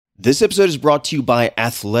This episode is brought to you by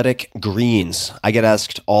Athletic Greens. I get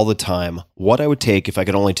asked all the time what I would take if I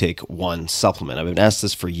could only take one supplement. I've been asked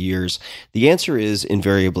this for years. The answer is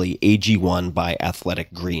invariably AG1 by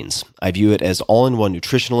Athletic Greens. I view it as all-in-one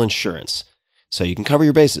nutritional insurance, so you can cover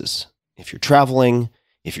your bases. If you're traveling,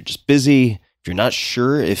 if you're just busy, if you're not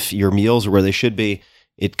sure if your meals are where they should be,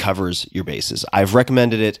 it covers your bases. I've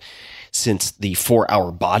recommended it since the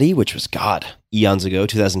 4-Hour Body, which was, eons ago,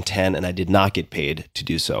 2010, and I did not get paid to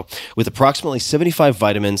do so. With approximately 75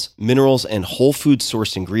 vitamins, minerals, and whole food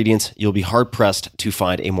sourced ingredients, you'll be hard-pressed to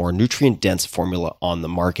find a more nutrient-dense formula on the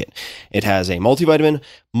market. It has a multivitamin,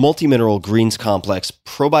 multi-mineral greens complex,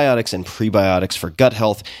 probiotics and prebiotics for gut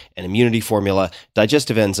health, an immunity formula,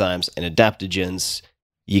 digestive enzymes, and adaptogens.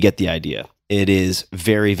 You get the idea. It is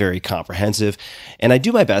very, very comprehensive, and I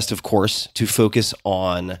do my best, of course, to focus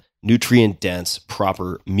on nutrient-dense,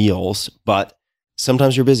 proper meals, but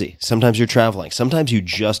sometimes you're busy, sometimes you're traveling, sometimes you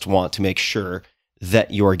just want to make sure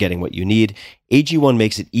that you're getting what you need. AG1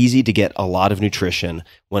 makes it easy to get a lot of nutrition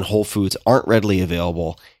when whole foods aren't readily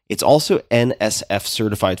available. It's also NSF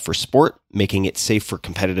certified for sport, making it safe for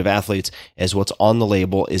competitive athletes, as what's on the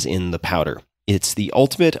label is in the powder. It's the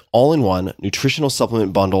ultimate all-in-one nutritional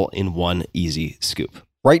supplement bundle in one easy scoop.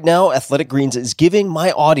 Right now, Athletic Greens is giving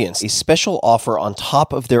my audience a special offer on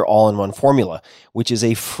top of their all-in-one formula, which is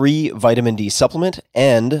a free vitamin D supplement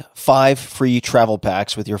and 5 free travel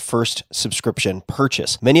packs with your first subscription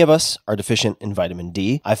purchase. Many of us are deficient in vitamin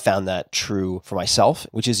D. I've found that true for myself,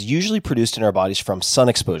 which is usually produced in our bodies from sun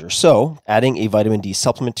exposure. So, adding a vitamin D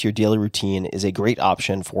supplement to your daily routine is a great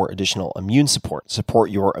option for additional immune support.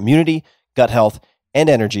 Support your immunity, gut health, and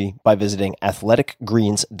energy by visiting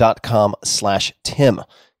athleticgreens.com/Tim.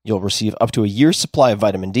 You'll receive up to a year's supply of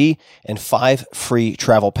vitamin D and 5 free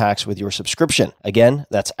travel packs with your subscription. Again,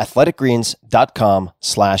 that's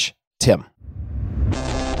athleticgreens.com/Tim.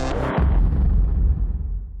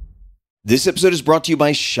 This episode is brought to you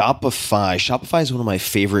by Shopify. Shopify is one of my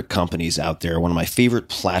favorite companies out there, one of my favorite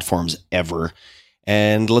platforms ever.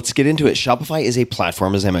 And let's get into it. Shopify is a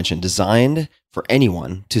platform, as I mentioned, designed for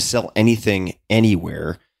anyone to sell anything,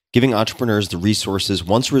 anywhere, giving entrepreneurs the resources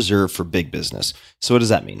once reserved for big business. So what does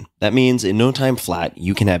that mean? That means in no time flat,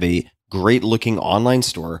 you can have a great looking online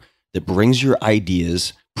store that brings your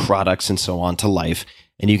ideas, products, and so on to life.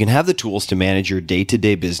 And you can have the tools to manage your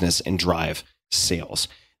day-to-day business and drive sales.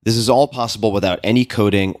 This is all possible without any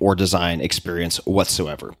coding or design experience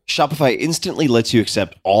whatsoever. Shopify instantly lets you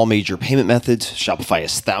accept all major payment methods. Shopify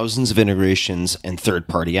has thousands of integrations and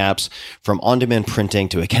third-party apps, from on-demand printing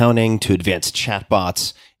to accounting to advanced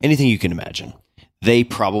chatbots, anything you can imagine. They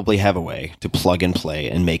probably have a way to plug and play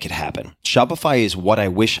and make it happen. Shopify is what I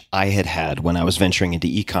wish I had had when I was venturing into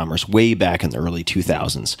e-commerce way back in the early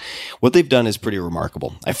 2000s. What they've done is pretty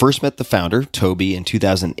remarkable. I first met the founder, Toby, in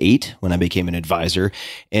 2008 when I became an advisor,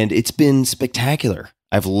 and it's been spectacular.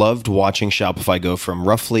 I've loved watching Shopify go from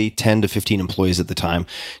roughly 10 to 15 employees at the time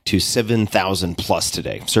to 7,000 plus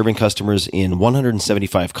today, serving customers in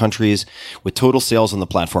 175 countries with total sales on the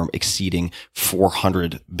platform exceeding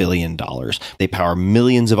 $400 billion. They power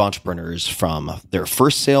millions of entrepreneurs from their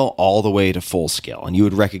first sale all the way to full scale. And you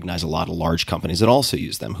would recognize a lot of large companies that also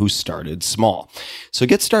use them who started small. So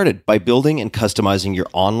get started by building and customizing your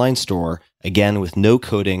online store, again, with no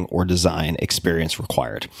coding or design experience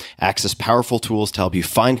required. Access powerful tools to help you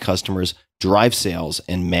find customers, drive sales,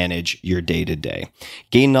 and manage your day-to-day.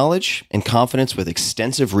 Gain knowledge and confidence with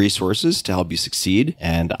extensive resources to help you succeed.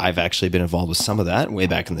 And I've actually been involved with some of that way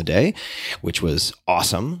back in the day, which was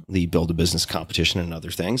awesome. The Build a Business competition and other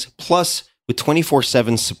things. Plus, with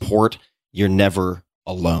 24/7 support, you're never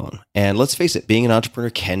alone. And let's face it, being an entrepreneur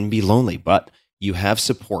can be lonely, but you have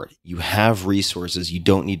support, you have resources, you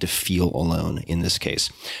don't need to feel alone in this case.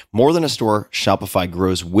 More than a store, Shopify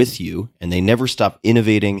grows with you, and they never stop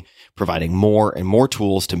innovating, providing more and more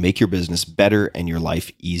tools to make your business better and your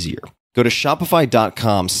life easier. Go to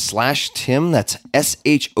shopify.com/Tim, that's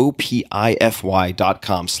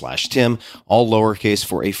shopify.com/Tim, all lowercase,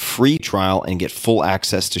 for a free trial and get full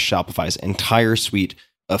access to Shopify's entire suite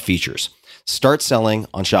of features. Start selling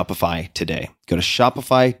on Shopify today. Go to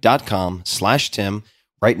shopify.com/Tim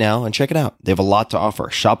right now and check it out. They have a lot to offer.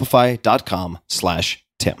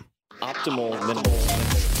 Shopify.com/Tim. Optimal minimal.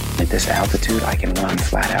 At this altitude, I can run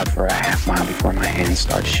flat out for a half mile before my hands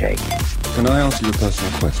start shaking. Can I ask you a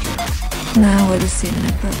personal question? Now would seem an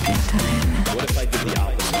appropriate time. What if I did the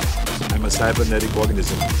opposite? I'm a cybernetic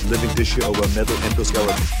organism, living tissue over metal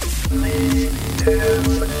endoskeleton.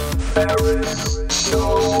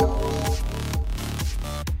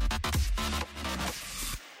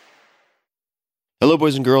 Hello,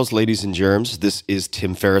 boys and girls, ladies and germs. This is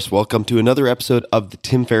Tim Ferriss. Welcome to another episode of The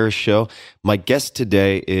Tim Ferriss Show. My guest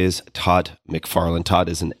today is Todd McFarlane. Todd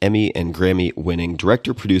is an Emmy and Grammy-winning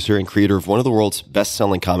director, producer, and creator of one of the world's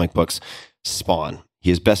best-selling comic books, Spawn.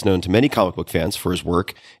 He is best known to many comic book fans for his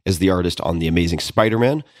work as the artist on The Amazing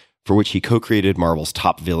Spider-Man, for which he co-created Marvel's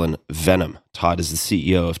top villain, Venom. Todd is the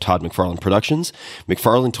CEO of Todd McFarlane Productions,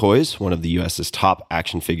 McFarlane Toys, one of the U.S.'s top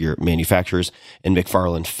action figure manufacturers, and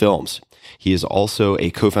McFarlane Films. He is also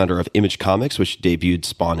a co-founder of Image Comics, which debuted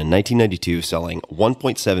Spawn in 1992, selling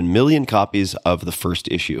 1.7 million copies of the first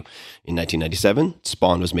issue. In 1997,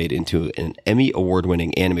 Spawn was made into an Emmy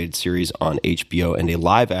award-winning animated series on HBO and a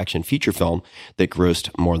live-action feature film that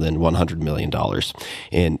grossed more than $100 million.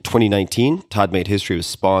 In 2019, Todd made history with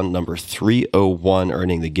Spawn number 301,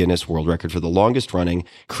 earning the Guinness World Record for the longest-running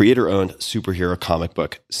creator-owned superhero comic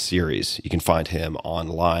book series. You can find him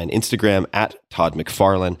online, Instagram at Todd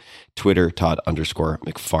McFarlane, Twitter,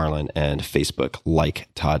 Todd_McFarlane, and Facebook, like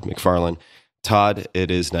Todd McFarlane. Todd, it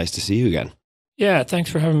is nice to see you again. Yeah, thanks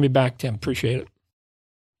for having me back, Tim. Appreciate it.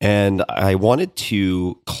 And I wanted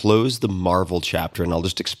to close the Marvel chapter, and I'll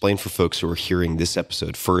just explain for folks who are hearing this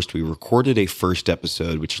episode first. We recorded a first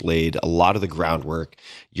episode which laid a lot of the groundwork,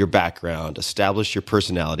 your background, established your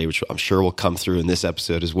personality, which I'm sure will come through in this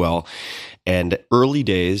episode as well. And early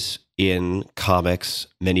days in comics,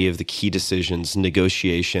 many of the key decisions,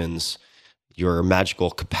 negotiations, your magical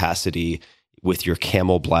capacity with your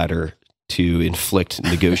camel bladder to inflict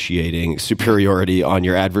negotiating superiority on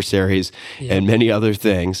your adversaries, and many other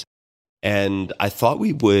things. And I thought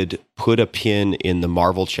we would put a pin in the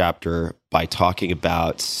Marvel chapter by talking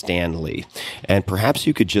about Stan Lee. And perhaps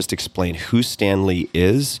you could just explain who Stan Lee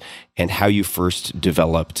is and how you first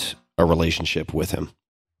developed a relationship with him.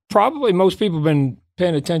 Probably most people have been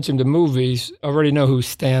paying attention to movies already know who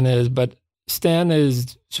Stan is, but Stan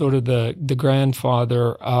is sort of the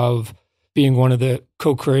grandfather of being one of the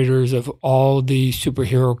co-creators of all the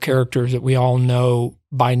superhero characters that we all know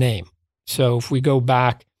by name. So if we go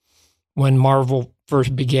back when Marvel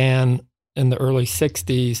first began in the early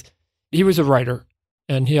 60s, he was a writer,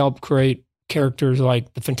 and he helped create characters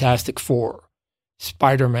like the Fantastic Four,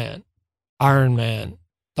 Spider-Man, Iron Man,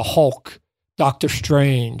 the Hulk, Doctor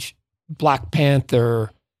Strange, Black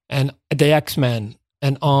Panther, and the X-Men,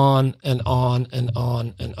 and on and on and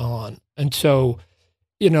on and on. And so,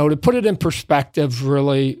 you know, to put it in perspective,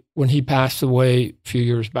 really, when he passed away a few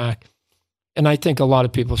years back, and I think a lot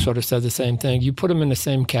of people sort of said the same thing, you put him in the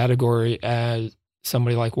same category as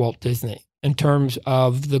somebody like Walt Disney in terms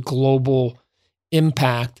of the global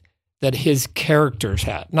impact that his characters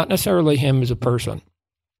had. Not necessarily him as a person,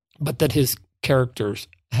 but that his characters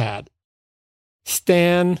had.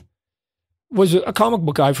 Stan was a comic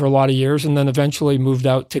book guy for a lot of years and then eventually moved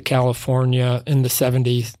out to California in the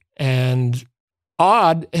 70s. And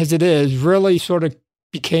odd as it is, really sort of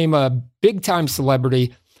became a big-time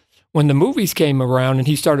celebrity when the movies came around and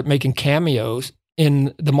he started making cameos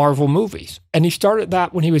in the Marvel movies. And he started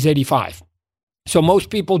that when he was 85. So most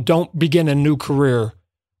people don't begin a new career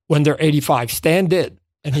when they're 85. Stan did,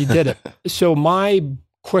 and he did it. So my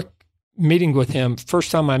quick meeting with him,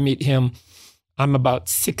 first time I meet him, I'm about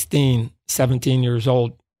 16, 17 years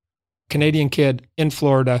old, Canadian kid in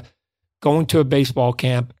Florida, going to a baseball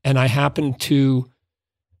camp, and I happened to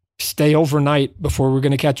stay overnight before we were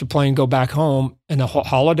going to catch a plane, go back home in a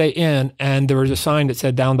Holiday Inn, and there was a sign that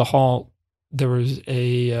said down the hall, there was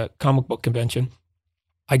a comic book convention.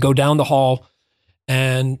 I go down the hall,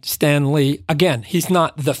 and Stan Lee, again, he's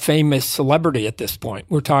not the famous celebrity at this point.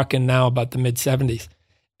 We're talking now about the mid-70s.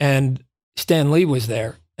 And Stan Lee was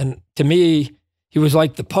there. And to me, he was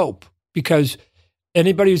like the Pope, because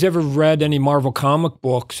anybody who's ever read any Marvel comic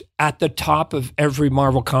books, at the top of every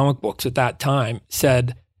Marvel comic books at that time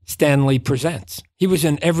said, Stan Lee Presents. He was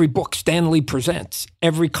in every book, Stan Lee Presents,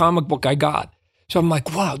 every comic book I got. So I'm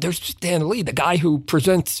like, wow, there's Stan Lee, the guy who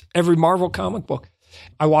presents every Marvel comic book.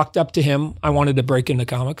 I walked up to him. I wanted to break into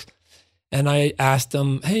comics. And I asked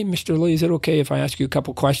him, hey, Mr. Lee, is it okay if I ask you a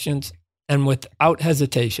couple questions? And without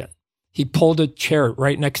hesitation, he pulled a chair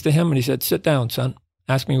right next to him and he said, sit down, son.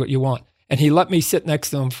 Ask me what you want. And he let me sit next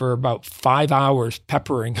to him for about 5 hours,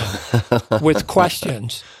 peppering him with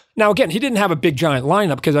questions. Now, again, he didn't have a big giant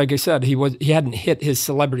lineup because, like I said, he hadn't hit his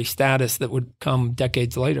celebrity status that would come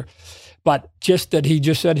decades later. But just that he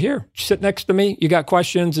just said, here, sit next to me. You got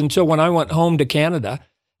questions. And so when I went home to Canada,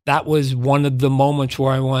 that was one of the moments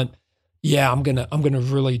where I went, yeah, I'm gonna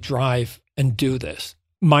really drive and do this.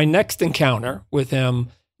 My next encounter with him,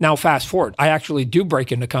 now fast forward, I actually do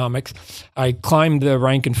break into comics. I climbed the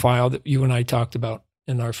rank and file that you and I talked about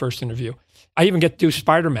in our first interview. I even get to do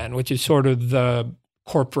Spider-Man, which is sort of the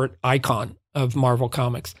corporate icon of Marvel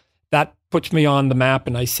Comics. That puts me on the map,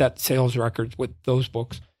 and I set sales records with those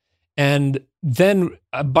books. And then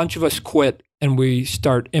a bunch of us quit, and we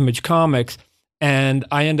start Image Comics, and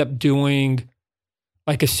I end up doing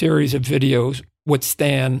like a series of videos with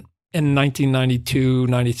Stan in 1992,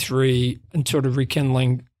 93, and sort of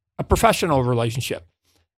rekindling a professional relationship.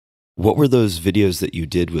 What were those videos that you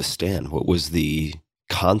did with Stan? What was the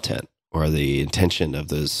content or the intention of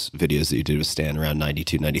those videos that you did with Stan around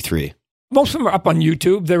 92, 93? Most of them are up on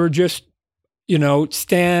YouTube. They were just,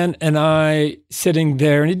 Stan and I sitting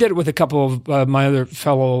there, and he did it with a couple of my other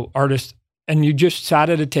fellow artists, and you just sat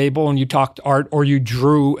at a table and you talked art, or you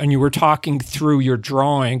drew and you were talking through your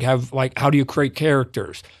drawing, how do you create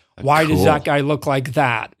characters? Why does that guy look like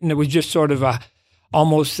that? And it was just sort of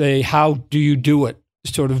almost a how do you do it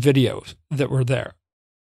sort of videos that were there.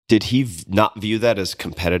 Did he not view that as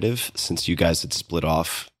competitive since you guys had split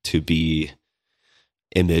off to be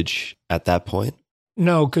Image at that point?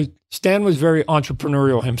 No, because Stan was very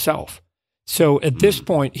entrepreneurial himself. So at this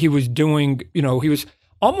point, he was doing, he was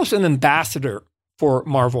almost an ambassador for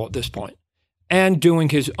Marvel at this point and doing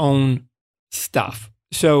his own stuff.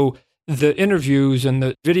 So the interviews and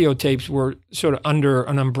the videotapes were sort of under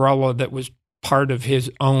an umbrella that was part of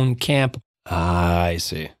his own camp. I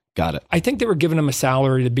see. Got it. I think they were giving him a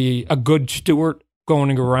salary to be a good steward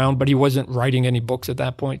going around, but he wasn't writing any books at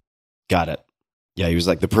that point. Got it. Yeah, he was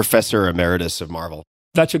like the professor emeritus of Marvel.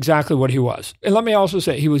 That's exactly what he was. And let me also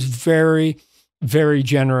say, he was very, very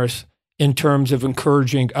generous in terms of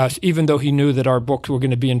encouraging us, even though he knew that our books were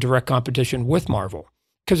going to be in direct competition with Marvel.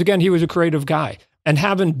 Because again, he was a creative guy. And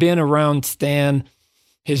having been around Stan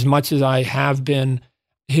as much as I have been,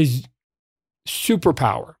 his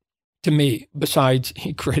superpower to me, besides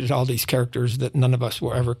he created all these characters that none of us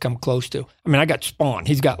will ever come close to. I mean, I got Spawn.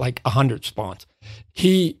 He's got like 100 Spawns.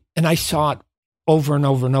 And I saw it over and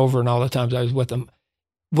over and over, and all the times I was with him,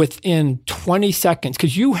 within 20 seconds,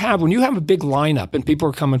 because when you have a big lineup and people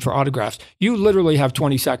are coming for autographs, you literally have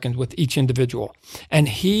 20 seconds with each individual. And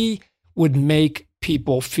he would make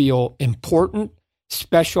people feel important,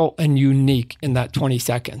 special, and unique in that 20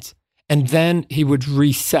 seconds. And then he would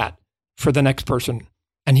reset for the next person,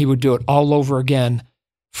 and he would do it all over again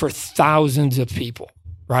for thousands of people,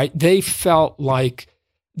 right? They felt like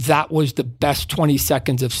that was the best 20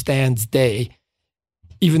 seconds of Stan's day,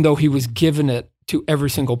 even though he was giving it to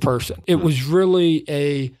every single person. It was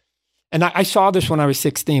really and I saw this when I was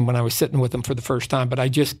 16, when I was sitting with him for the first time, but I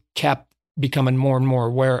just kept becoming more and more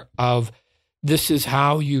aware of this is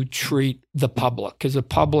how you treat the public. Because the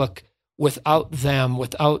public, without them,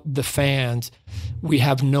 without the fans, we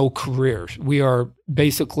have no careers. We are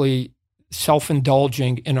basically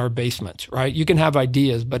self-indulging in our basements, right? You can have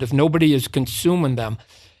ideas, but if nobody is consuming them,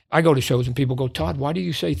 I go to shows and people go, Todd, why do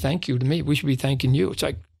you say thank you to me? We should be thanking you. It's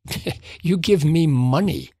like, you give me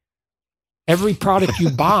money. Every product you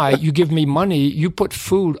buy, you give me money. You put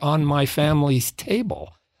food on my family's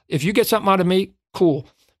table. If you get something out of me, cool.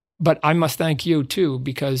 But I must thank you too,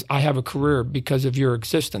 because I have a career because of your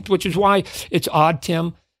existence, which is why it's odd,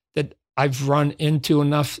 Tim, that I've run into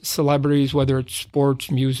enough celebrities, whether it's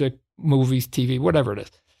sports, music, movies, TV, whatever it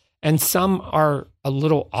is. And some are a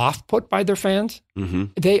little off-put by their fans. Mm-hmm.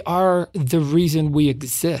 They are the reason we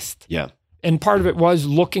exist. Yeah. And part of it was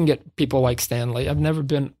looking at people like Stanley. I've never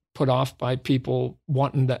been put off by people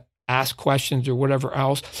wanting to ask questions or whatever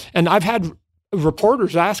else. And I've had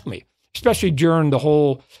reporters ask me, especially during the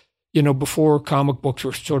whole, before comic books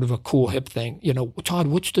were sort of a cool hip thing, Todd,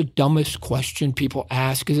 what's the dumbest question people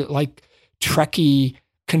ask? Is it like Trekkie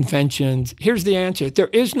conventions? Here's the answer. There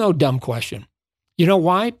is no dumb question. You know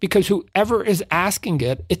why? Because whoever is asking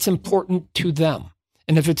it, it's important to them.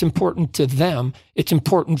 And if it's important to them, it's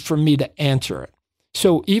important for me to answer it.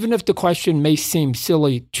 So even if the question may seem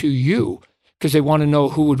silly to you, because they want to know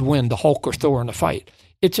who would win, the Hulk or Thor in a fight,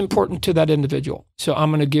 it's important to that individual. So I'm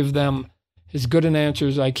going to give them as good an answer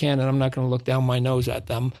as I can, and I'm not going to look down my nose at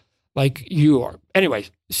them like you are.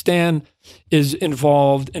 Anyways, Stan is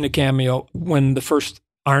involved in a cameo when the first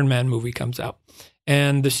Iron Man movie comes out.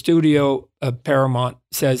 And the studio of Paramount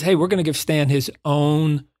says, hey, we're going to give Stan his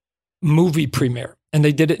own movie premiere. And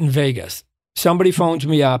they did it in Vegas. Somebody phones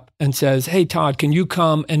me up and says, hey, Todd, can you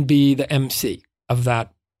come and be the MC of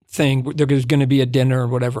that thing? There's going to be a dinner or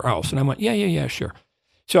whatever else. And I went, yeah, sure.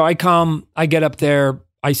 So I come, I get up there,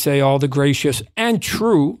 I say all the gracious and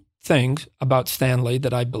true things about Stan Lee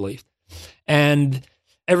that I believe. And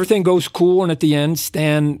everything goes cool. And at the end,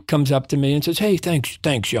 Stan comes up to me and says, hey,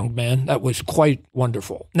 thanks, young man. That was quite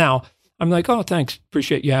wonderful. Now, I'm like, oh, thanks.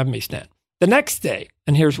 Appreciate you having me, Stan. The next day,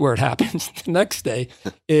 and here's where it happens. The next day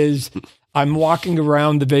is I'm walking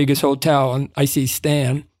around the Vegas hotel and I see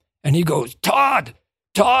Stan And he goes, Todd,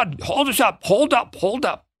 hold us up, hold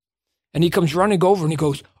up. And he comes running over and he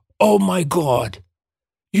goes, oh my God,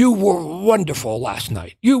 you were wonderful last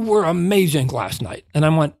night. You were amazing last night. And I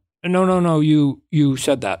went, no, you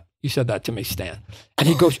said that. You said that to me, Stan. And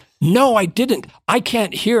he goes, no, I didn't. I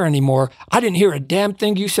can't hear anymore. I didn't hear a damn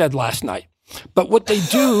thing you said last night. But what they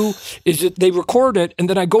do is that they record it, and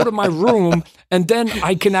then I go to my room, and then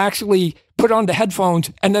I can actually put on the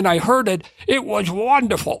headphones, and then I heard it. It was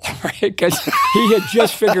wonderful, right? Because he had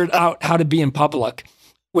just figured out how to be in public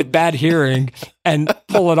with bad hearing and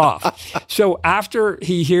pull it off. So after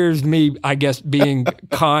he hears me, I guess, being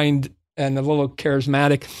kind and a little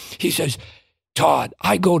charismatic, he says, Todd,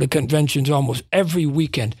 I go to conventions almost every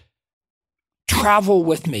weekend. Travel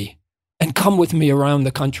with me and come with me around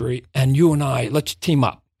the country, and you and I, let's team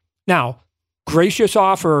up. Now, gracious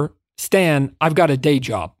offer, Stan, I've got a day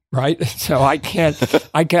job, right? So I can't,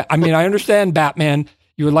 I mean, I understand Batman.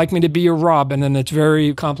 You would like me to be your Robin, and it's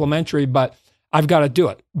very complimentary, but I've got to do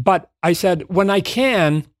it. But I said, when I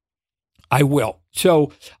can, I will.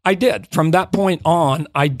 So I did. From that point on,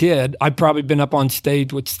 I did. I've probably been up on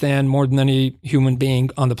stage with Stan more than any human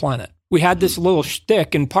being on the planet. We had this little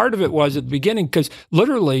shtick, and part of it was at the beginning because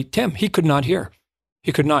literally, Tim, he could not hear.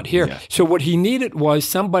 He could not hear. Yeah. So what he needed was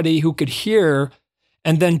somebody who could hear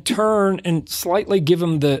and then turn and slightly give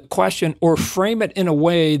him the question or frame it in a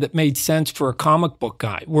way that made sense for a comic book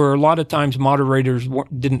guy, where a lot of times moderators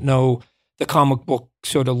didn't know the comic book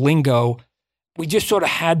sort of lingo. We just sort of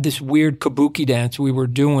had this weird kabuki dance we were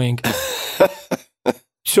doing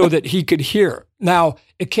so that he could hear. Now,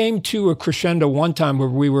 it came to a crescendo one time where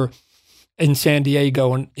we were in San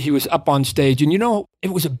Diego and he was up on stage. And,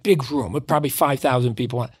 it was a big room with probably 5,000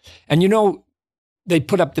 people in it. And, they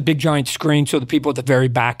put up the big giant screen so the people at the very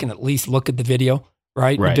back can at least look at the video,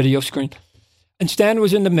 right? The video screen. And Stan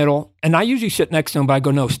was in the middle. And I usually sit next to him, but I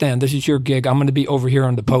go, no, Stan, this is your gig. I'm going to be over here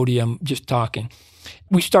on the podium just talking.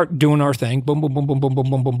 We start doing our thing. Boom, boom, boom, boom, boom, boom,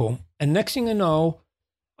 boom, boom, boom. And next thing I know,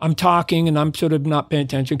 I'm talking and I'm sort of not paying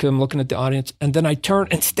attention because I'm looking at the audience. And then I turn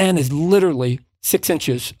and Stan is literally 6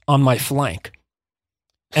 inches on my flank.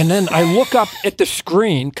 And then I look up at the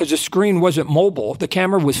screen because the screen wasn't mobile. The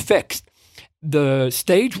camera was fixed. The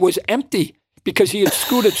stage was empty because he had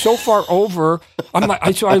scooted so far over.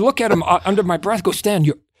 So I look at him under my breath, go, Stan,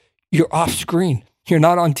 you're off screen. You're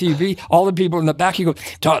not on TV. All the people in the back, he goes,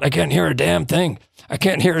 Todd, I can't hear a damn thing. I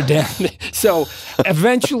can't hear a damn thing. So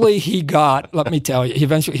eventually he got, let me tell you,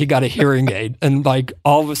 he got a hearing aid. And like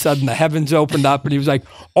all of a sudden the heavens opened up and he was like,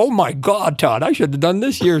 oh my God, Todd, I should have done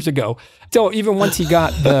this years ago. So even once he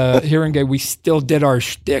got the hearing aid, we still did our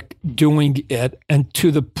shtick doing it. And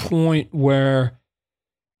to the point where,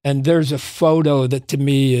 and there's a photo that to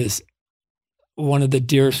me is one of the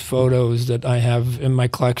dearest photos that I have in my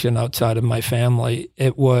collection outside of my family.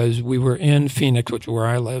 We were in Phoenix, which is where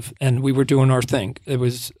I live, and we were doing our thing. It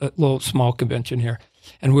was a little small convention here,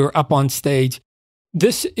 and we were up on stage.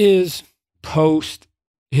 This is post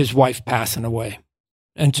his wife passing away.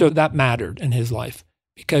 And so that mattered in his life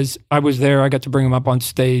because I was there. I got to bring him up on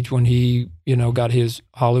stage when he, got his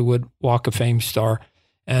Hollywood Walk of Fame star.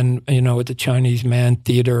 And, at the Chinese Man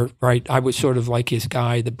Theater, right, I was sort of like his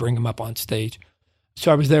guy to bring him up on stage. So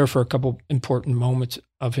I was there for a couple important moments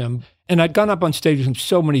of him. And I'd gone up on stage with him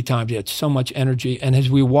so many times. He had so much energy. And as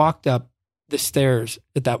we walked up the stairs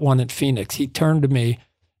at that one at Phoenix, he turned to me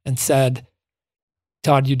and said,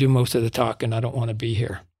 Todd, you do most of the talking. I don't want to be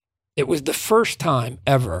here. It was the first time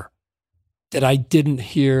ever that I didn't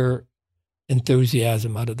hear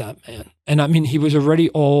enthusiasm out of that man. And I mean, he was already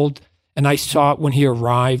old. And I saw it when he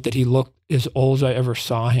arrived that he looked as old as I ever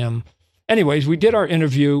saw him. Anyways, we did our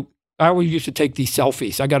interview. I always used to take these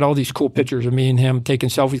selfies. I got all these cool pictures of me and him taking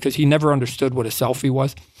selfies because he never understood what a selfie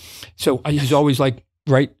was. So I was always like,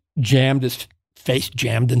 jammed, his face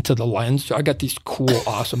jammed into the lens. So I got these cool,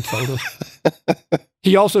 awesome photos.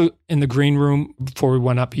 He also, in the green room, before we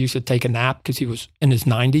went up, he used to take a nap because he was in his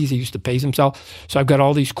 90s. He used to pace himself. So I've got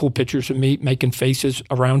all these cool pictures of me making faces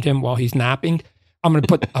around him while he's napping. I'm going to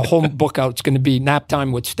put a whole book out. It's going to be Nap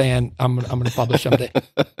Time with Stan. I'm going to publish someday.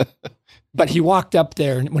 But he walked up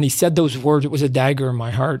there, and when he said those words, it was a dagger in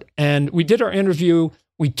my heart. And we did our interview.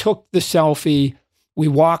 We took the selfie. We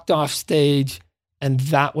walked off stage, and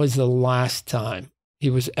that was the last time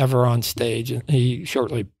he was ever on stage. And he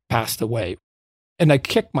shortly passed away. And I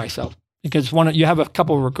kicked myself because you have a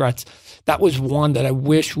couple of regrets. That was one that I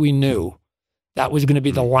wish we knew. That was going to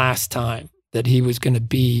be the last time that he was going to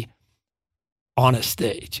be on a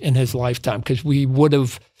stage in his lifetime, because we would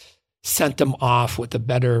have sent him off with a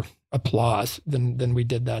better applause than we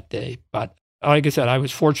did that day. But like I said, I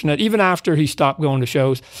was fortunate. Even after he stopped going to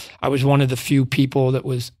shows, I was one of the few people that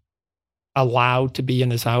was allowed to be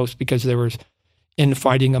in his house because there was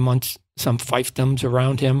infighting amongst some fiefdoms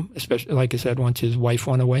around him, especially, like I said, once his wife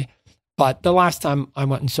went away. But the last time I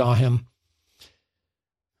went and saw him,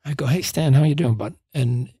 I go, "Hey, Stan, how you doing, bud?"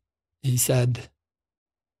 And he said,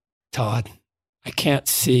 "Todd, I can't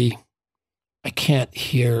see, I can't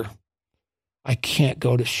hear, I can't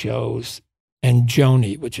go to shows. And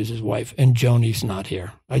Joni," which is his wife, "and Joni's not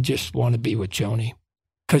here. I just want to be with Joni."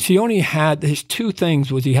 Because he only had, his two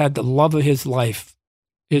things was he had the love of his life,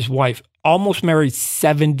 his wife, almost married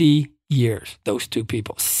 70 years, those two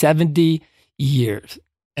people, 70 years.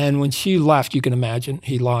 And when she left, you can imagine,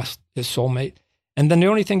 he lost his soulmate. And then the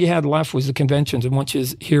only thing he had left was the conventions. And once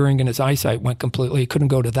his hearing and his eyesight went completely, he couldn't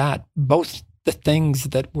go to that. Both the things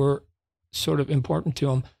that were sort of important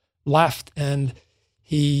to him left. And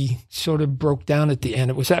he sort of broke down at the end.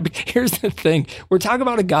 It was that. But here's the thing. We're talking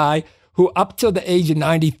about a guy who up till the age of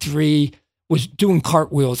 93 was doing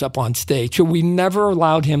cartwheels up on stage. So we never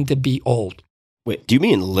allowed him to be old. Wait, do you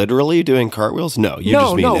mean literally doing cartwheels? No, you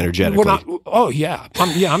just mean energetically.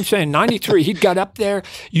 I'm saying 93. He got up there,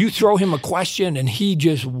 you throw him a question, and he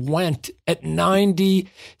just went at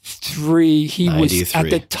 93. He was at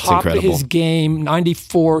the top of his game.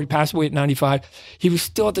 94, he passed away at 95. He was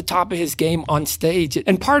still at the top of his game on stage.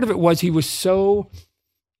 And part of it was he was so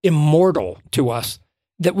immortal to us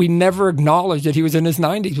that we never acknowledged that he was in his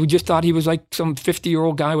 90s. We just thought he was like some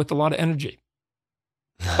 50-year-old guy with a lot of energy.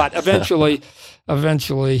 But eventually,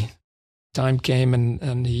 time came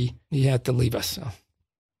and he had to leave us. So.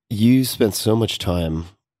 You spent so much time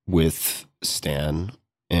with Stan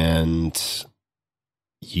and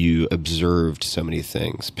you observed so many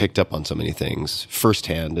things, picked up on so many things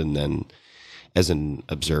firsthand, and then as an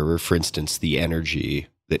observer, for instance, the energy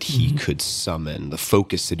that he could summon, the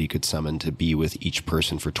focus that he could summon to be with each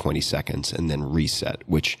person for 20 seconds and then reset,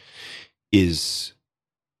 which is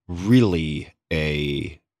really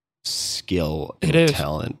a skill and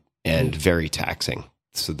talent and very taxing.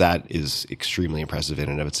 So that is extremely impressive in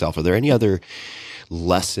and of itself. Are there any other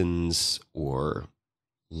lessons or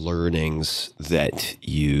learnings that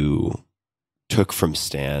you took from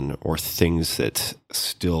Stan or things that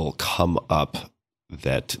still come up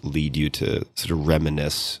that lead you to sort of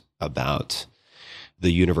reminisce about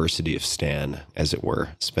the University of Stan, as it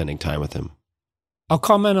were, spending time with him? I'll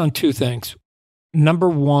comment on two things. Number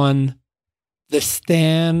one, the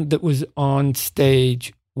Stan that was on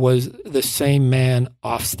stage was the same man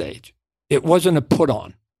off stage. It wasn't a put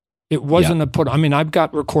on. It wasn't a put on. I mean, I've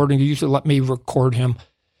got recording. He used to let me record him,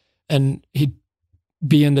 and he'd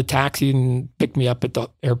be in the taxi and pick me up at the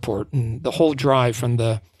airport. And the whole drive from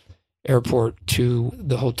the airport to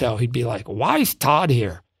the hotel, he'd be like, "Why is Todd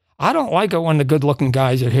here? I don't like it when the good-looking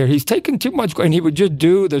guys are here. He's taking too much." And he would just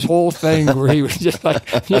do this whole thing where he was just like,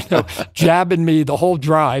 jabbing me the whole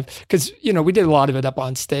drive. Because, we did a lot of it up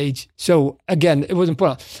on stage. So, again, it wasn't put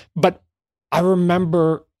on. But I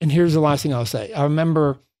remember, and here's the last thing I'll say. I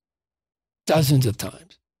remember dozens of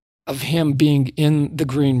times of him being in the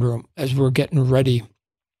green room as we're getting ready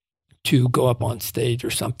to go up on stage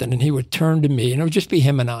or something. And he would turn to me, and it would just be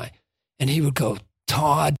him and I. And he would go,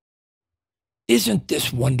 "Todd, isn't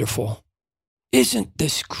this wonderful? Isn't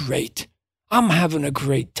this great? I'm having a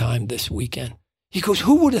great time this weekend." He goes,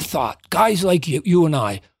 "Who would have thought? Guys like you and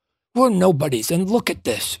I, we're nobodies. And look at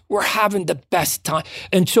this. We're having the best time."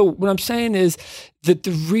 And so what I'm saying is that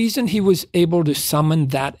the reason he was able to summon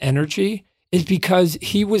that energy is because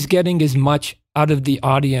he was getting as much out of the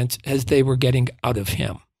audience as they were getting out of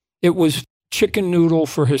him. It was chicken noodle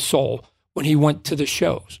for his soul when he went to the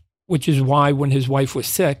shows. Which is why when his wife was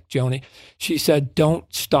sick, Joni, she said, "Don't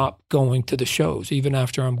stop going to the shows, even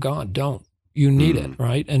after I'm gone. Don't. You need it,"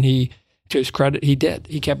 right? And he, to his credit, he did.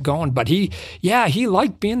 He kept going. But he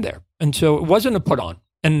liked being there. And so it wasn't a put on.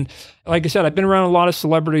 And like I said, I've been around a lot of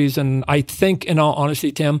celebrities, and I think, in all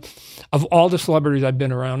honesty, Tim, of all the celebrities I've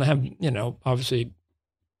been around, I have, obviously,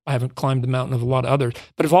 I haven't climbed the mountain of a lot of others,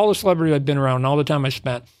 but of all the celebrities I've been around and all the time I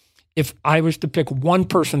spent, if I was to pick one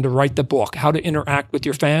person to write the book, How to Interact with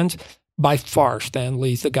Your Fans, by far Stan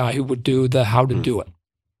Lee's the guy who would do the how to do it.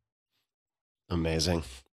 Amazing.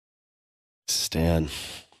 Stan.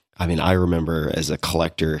 I mean, I remember as a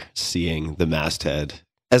collector seeing the masthead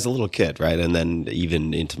as a little kid, right? And then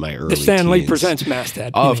even into my early The Stan Lee teens. Presents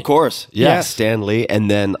masthead. Oh, of course. Yeah, Yes. Stan Lee. And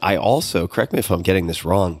then I also, correct me if I'm getting this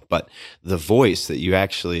wrong, but the voice that you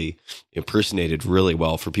actually impersonated really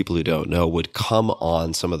well, for people who don't know, would come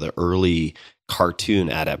on some of the early cartoon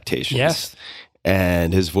adaptations. Yes.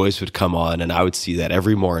 And his voice would come on, and I would see that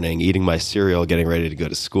every morning eating my cereal, getting ready to go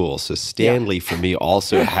to school. So Stan Lee, for me,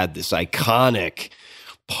 also had this iconic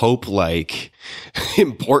Pope-like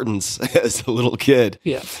importance as a little kid.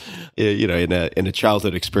 Yeah. You know, in a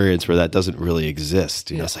childhood experience where that doesn't really exist.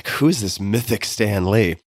 You know, it's like, who is this mythic Stan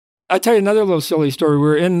Lee? I'll tell you another little silly story. We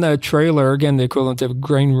were in the trailer, again, the equivalent of a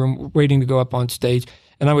green room, waiting to go up on stage.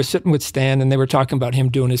 And I was sitting with Stan, and they were talking about him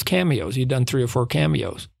doing his cameos. He'd done 3 or 4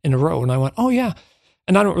 cameos in a row. And I went, oh, yeah.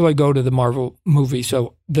 And I don't really go to the Marvel movie.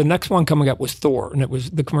 So the next one coming up was Thor, and it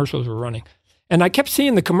was the commercials were running. And I kept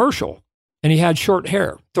seeing the commercial, and he had short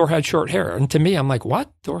hair. Thor had short hair. And to me, I'm like,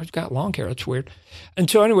 what? Thor's got long hair. That's weird. And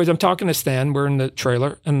so anyways, I'm talking to Stan. We're in the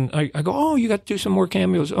trailer. And I go, oh, you got to do some more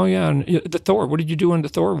cameos. Oh, yeah. And the Thor, what did you do in the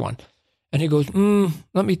Thor one? And he goes,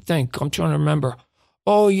 let me think. I'm trying to remember.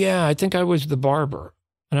 Oh, yeah, I think I was the barber.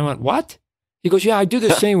 And I went, what? He goes, yeah, I do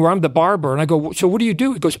this thing where I'm the barber. And I go, so what do you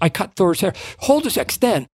do? He goes, I cut Thor's hair. Hold a sec,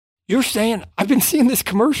 Stan. You're saying, I've been seeing this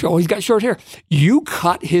commercial. He's got short hair. You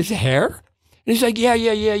cut his hair? And he's like,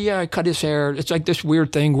 yeah, I cut his hair. It's like this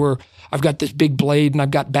weird thing where I've got this big blade and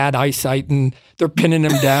I've got bad eyesight and they're pinning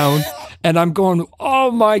him down. And I'm going,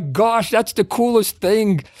 oh my gosh, that's the coolest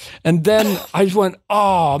thing. And then I just went,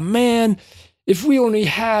 oh man, if we only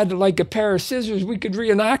had like a pair of scissors, we could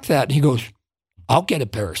reenact that. And he goes, I'll get a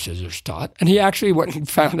pair of scissors, Todd. And he actually went and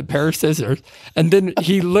found a pair of scissors. And then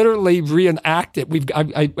he literally reenacted.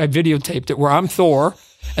 I videotaped it where I'm Thor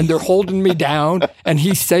and they're holding me down and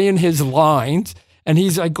he's saying his lines and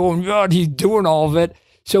he's like going, God, he's doing all of it.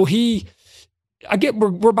 So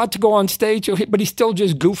we're about to go on stage, but he's still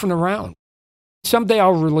just goofing around. Someday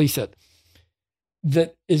I'll release it.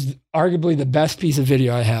 That is arguably the best piece of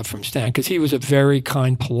video I have from Stan, because he was a very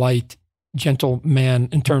kind, polite, gentle man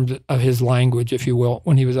in terms of his language, if you will,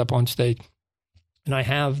 when he was up on stage. And I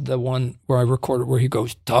have the one where I recorded where he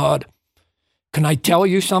goes, Todd, can I tell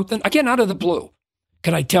you something? Again, out of the blue.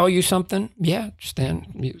 Can I tell you something? Yeah, Stan,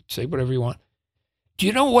 you say whatever you want. Do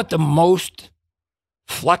you know what the most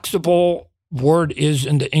flexible word is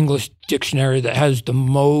in the English dictionary that has the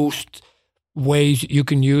most ways you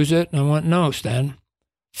can use it? And I went, no, Stan,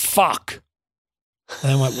 fuck.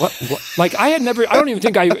 And I went, what? Like I don't even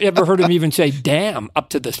think I ever heard him even say damn up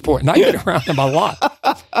to this point. And I've been around him a lot.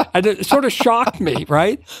 It sort of shocked me,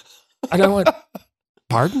 right? And I went,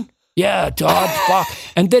 pardon? Yeah, Todd, fuck.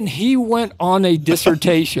 And then he went on a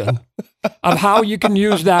dissertation of how you can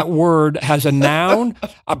use that word as a noun,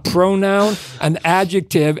 a pronoun, an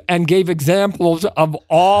adjective, and gave examples of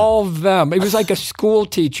all of them. It was like a school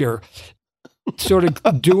teacher sort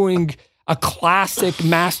of doing a classic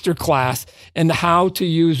master class in how to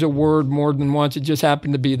use a word more than once. It just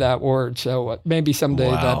happened to be that word. So maybe someday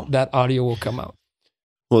that audio will come out.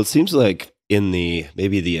 Well, it seems like in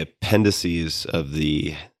maybe the appendices of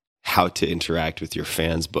the How to Interact with Your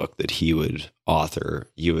Fans book that he would author,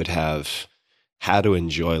 you would have How to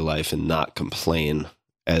Enjoy Life and Not Complain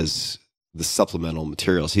as the supplemental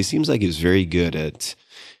materials. He seems like he was very good at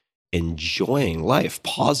enjoying life,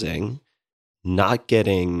 pausing, not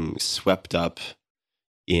getting swept up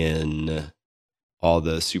in all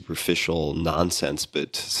the superficial nonsense,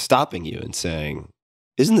 but stopping you and saying,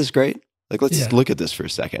 isn't this great? Like, let's look at this for a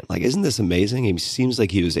second. Like, isn't this amazing? He seems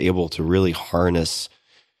like he was able to really harness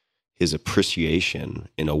his appreciation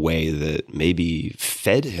in a way that maybe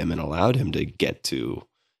fed him and allowed him to get to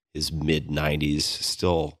his mid-90s,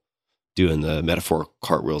 still doing the metaphorical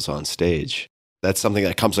cartwheels on stage. That's something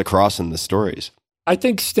that comes across in the stories. I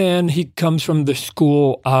think Stan, he comes from the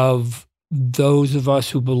school of those of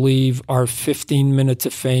us who believe our 15 minutes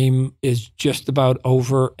of fame is just about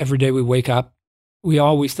over. Every day we wake up, we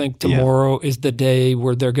always think tomorrow is the day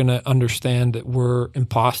where they're going to understand that we're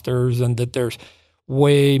imposters and that there's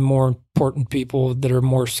way more important people that are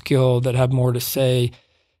more skilled, that have more to say.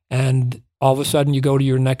 And all of a sudden you go to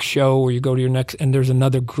your next show or you go to your next, and there's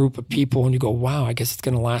another group of people and you go, wow, I guess it's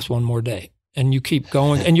going to last one more day. And you keep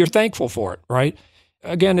going and you're thankful for it, right?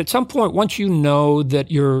 Again, at some point, once you know that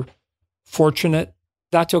you're fortunate,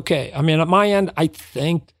 that's okay. I mean, at my end, I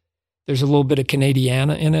think there's a little bit of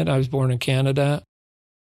Canadiana in it. I was born in Canada.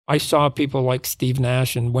 I saw people like Steve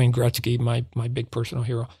Nash and Wayne Gretzky, my big personal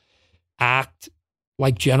hero, act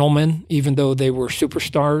like gentlemen, even though they were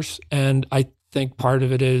superstars. And I think part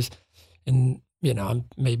of it is, and, I'm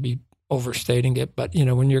maybe overstating it, but,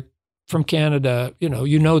 when you're from Canada,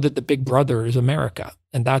 you know that the big brother is America,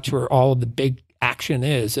 and that's where all of the big action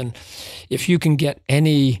is. And if you can get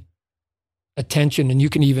any attention and you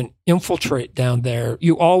can even infiltrate down there,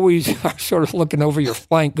 you always are sort of looking over your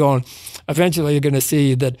flank going, eventually you're going to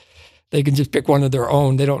see that they can just pick one of their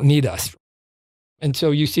own. They don't need us. And so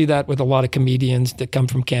you see that with a lot of comedians that come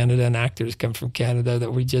from Canada and actors come from Canada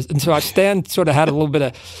and so Stan sort of had a little bit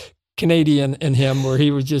of Canadian in him where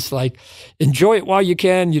he was just like, enjoy it while you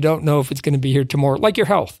can. You don't know if it's going to be here tomorrow, like your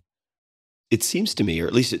health. It seems to me, or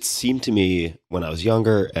at least it seemed to me when I was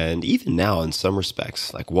younger, and even now in some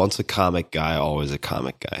respects, like once a comic guy, always a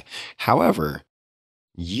comic guy. However,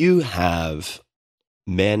 you have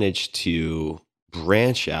managed to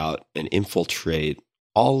branch out and infiltrate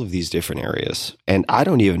all of these different areas, and I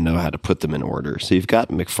don't even know how to put them in order. So you've got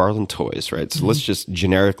McFarlane Toys, right? So let's just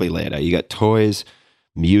generically lay it out. You got toys,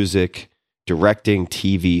 music, directing,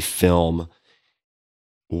 TV, film.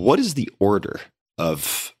 What is the order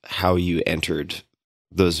of how you entered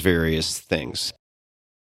those various things?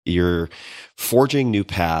 You're forging new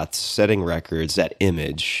paths, setting records, that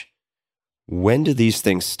image. When do these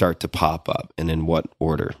things start to pop up, and in what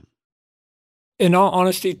order? In all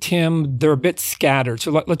honesty, Tim, they're a bit scattered.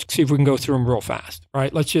 So let's see if we can go through them real fast,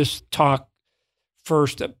 right? Let's just talk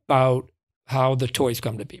first about how the toys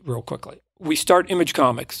come to be real quickly. We start Image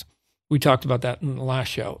Comics. We talked about that in the last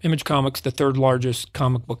show. Image Comics, the third largest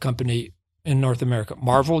comic book company in North America.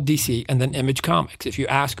 Marvel, DC, and then Image Comics. If you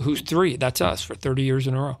ask who's three, that's us for 30 years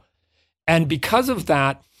in a row. And because of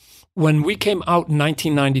that, when we came out in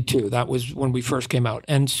 1992, that was when we first came out,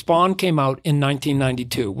 and Spawn came out in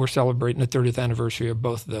 1992. We're celebrating the 30th anniversary of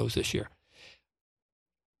both of those this year.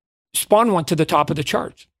 Spawn went to the top of the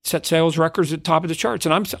charts, set sales records at the top of the charts.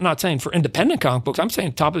 And I'm not saying for independent comic books, I'm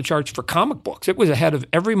saying top of the charts for comic books. It was ahead of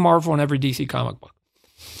every Marvel and every DC comic book.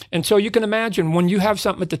 And so you can imagine when you have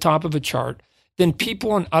something at the top of a chart, then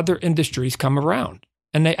people in other industries come around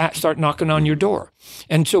and they start knocking on your door.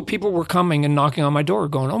 And so people were coming and knocking on my door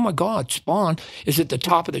going, oh my God, Spawn is at the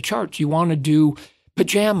top of the charts. You want to do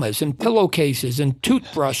pajamas and pillowcases and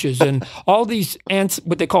toothbrushes and all these,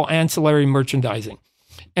 what they call ancillary merchandising.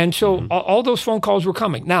 And so all those phone calls were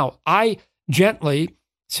coming. Now, I gently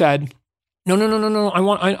said, no.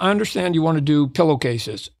 I understand you want to do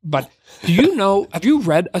pillowcases, but do you know, have you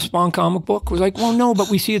read a Spawn comic book? I was like, well, no, but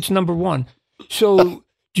we see it's number one. So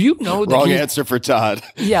do you know that Wrong answer for Todd.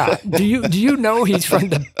 Yeah. Do you know he's from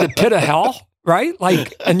the pit of hell? Right?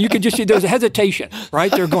 Like, and you could just see there's a hesitation,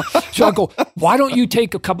 right? They're going, so I go, why don't you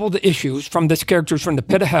take a couple of the issues from this characters from the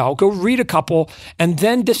pit of hell, go read a couple, and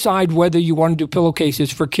then decide whether you want to do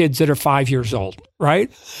pillowcases for kids that are 5 years old,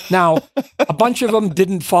 right? Now, a bunch of them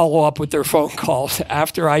didn't follow up with their phone calls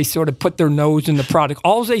after I sort of put their nose in the product.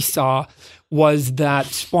 All they saw was that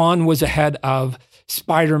Spawn was ahead of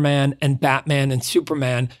Spider-Man and Batman and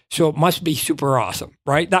Superman, so it must be super awesome,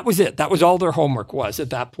 right? That was it. That was all their homework was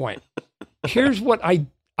at that point. Here's what I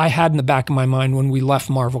had in the back of my mind when we left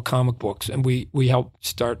Marvel comic books and we helped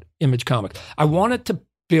start Image Comics. I wanted to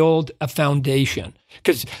build a foundation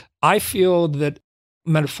because I feel that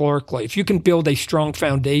metaphorically, if you can build a strong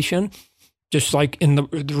foundation, just like in the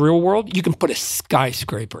real world, you can put a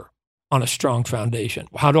skyscraper on a strong foundation.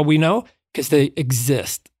 How do we know? Because they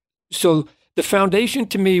exist. So the foundation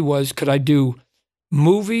to me was, could I do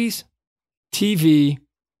movies, TV,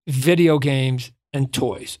 video games, and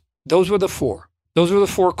toys? Those were the four. Those were the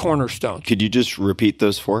four cornerstones. Could you just repeat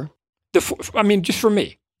those four? I mean, just for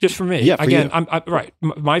me. Yeah, for Again, you. I'm right.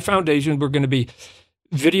 My foundation were going to be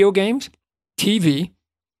video games, TV,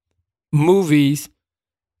 movies,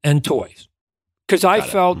 and toys. Because I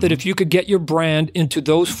felt that if you could get your brand into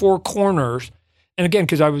those four corners, and again,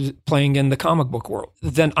 because I was playing in the comic book world,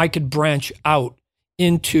 then I could branch out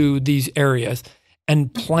into these areas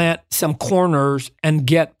and plant some corners and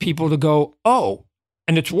get people to go, oh.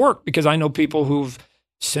 And it's worked because I know people who've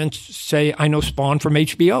since say, I know Spawn from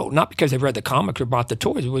HBO, not because they've read the comics or bought the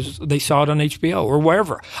toys. It was they saw it on HBO or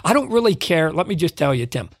wherever. I don't really care. Let me just tell you,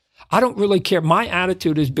 Tim, I don't really care. My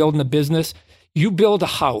attitude is building a business. You build a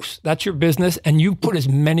house, that's your business, and you put as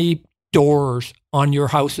many doors on your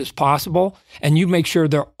house as possible, and you make sure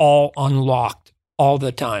they're all unlocked all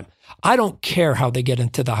the time. I don't care how they get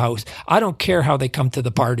into the house. I don't care how they come to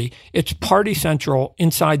the party. It's party central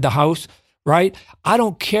inside the house. Right? I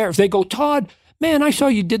don't care if they go, Todd, man, I saw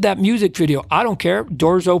you did that music video. I don't care.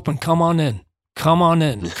 Doors open. Come on in. Come on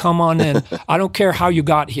in. Come on in. I don't care how you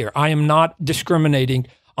got here. I am not discriminating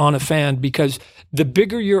on a fan because the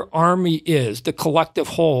bigger your army is, the collective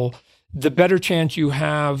whole, the better chance you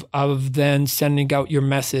have of then sending out your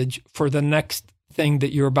message for the next thing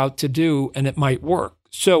that you're about to do, and it might work.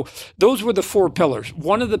 So those were the four pillars.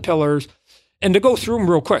 One of the pillars, and to go through them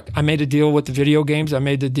real quick, I made a deal with the video games. I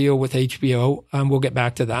made the deal with HBO, and we'll get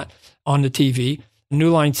back to that on the TV.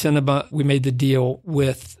 New Line Cinema, we made the deal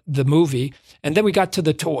with the movie. And then we got to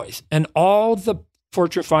the toys. And all the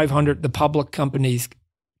Fortune 500, the public companies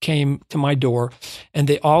came to my door, and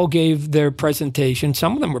they all gave their presentation.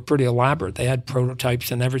 Some of them were pretty elaborate. They had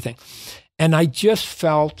prototypes and everything. And I just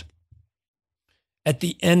felt at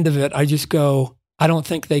the end of it, I just go, I don't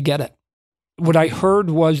think they get it. What I heard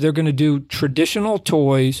was they're going to do traditional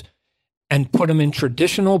toys and put them in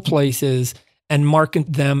traditional places and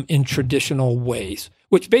market them in traditional ways,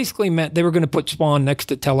 which basically meant they were going to put Spawn next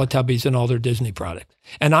to Teletubbies and all their Disney products.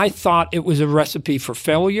 And I thought it was a recipe for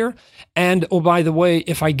failure. And, oh, by the way,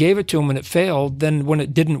 if I gave it to them and it failed, then when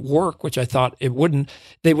it didn't work, which I thought it wouldn't,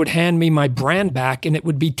 they would hand me my brand back and it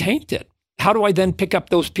would be tainted. How do I then pick up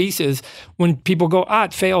those pieces when people go,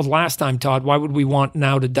 it failed last time, Todd. Why would we want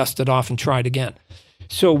now to dust it off and try it again?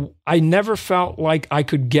 So I never felt like I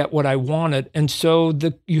could get what I wanted. And so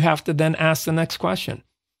you have to then ask the next question.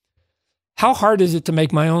 How hard is it to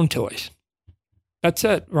make my own toys? That's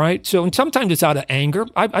it, right? So, and sometimes it's out of anger.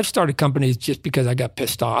 I've started companies just because I got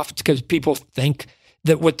pissed off. It's because people think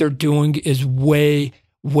that what they're doing is way,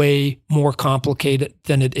 way more complicated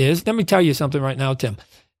than it is. Let me tell you something right now, Tim.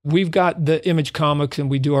 We've got the Image Comics and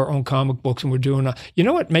we do our own comic books and we're doing, you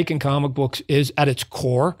know what making comic books is at its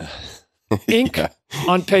core? Ink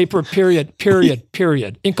on paper, period.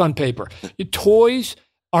 Ink on paper. Toys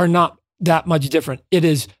are not that much different. It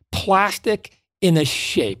is plastic in a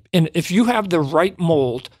shape. And if you have the right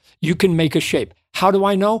mold, you can make a shape. How do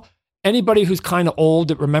I know? Anybody who's kind of old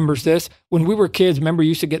that remembers this, when we were kids, remember you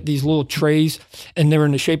used to get these little trays and they were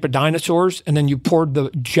in the shape of dinosaurs and then you poured the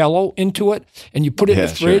Jell-O into it and you put it in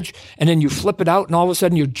the fridge and then you flip it out and all of a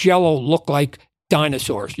sudden your Jell-O looked like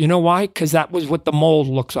dinosaurs. You know why? Because that was what the mold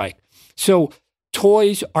looks like. So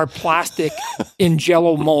toys are plastic in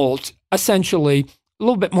Jell-O molds, essentially. A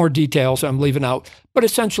little bit more details I'm leaving out, but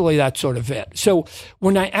essentially that's sort of it. So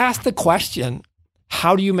when I ask the question,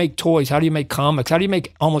 how do you make toys? How do you make comics? How do you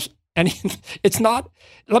make almost anything? It's not,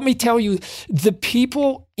 let me tell you, the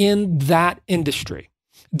people in that industry,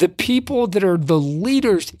 the people that are the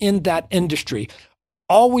leaders in that industry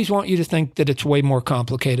always want you to think that it's way more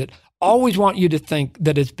complicated, always want you to think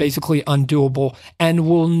that it's basically undoable and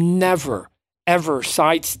will never, ever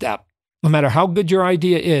sidestep, no matter how good your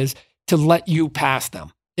idea is, to let you pass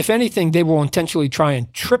them. If anything, they will intentionally try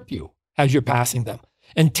and trip you as you're passing them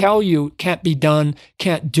and tell you can't be done,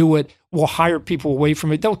 can't do it, will hire people away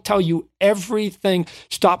from it. They'll tell you everything,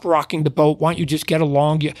 stop rocking the boat, why don't you just get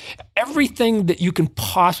along? Everything that you can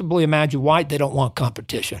possibly imagine. Why? They don't want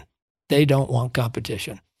competition. They don't want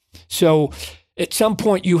competition. So at some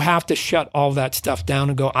point, you have to shut all that stuff down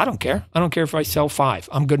and go, I don't care. I don't care if I sell 5.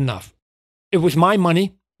 I'm good enough. It was my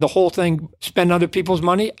money. The whole thing, spend other people's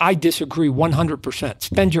money, I disagree 100%.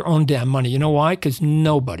 Spend your own damn money. You know why? Because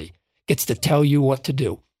nobody gets to tell you what to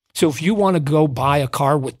do. So if you want to go buy a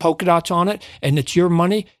car with polka dots on it and it's your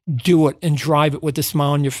money, do it and drive it with a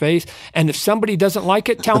smile on your face. And if somebody doesn't like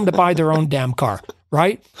it, tell them to buy their own damn car,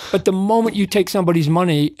 right? But the moment you take somebody's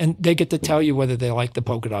money and they get to tell you whether they like the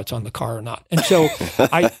polka dots on the car or not. And so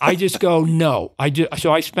I just go, no.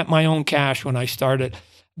 So I spent my own cash when I started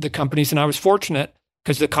the companies, and I was fortunate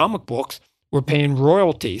because the comic books were paying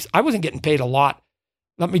royalties. I wasn't getting paid a lot.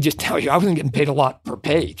 Let me just tell you, I wasn't getting paid a lot per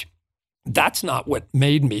page. That's not what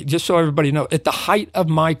made me, just so everybody knows. At the height of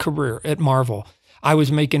my career at Marvel, I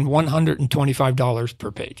was making $125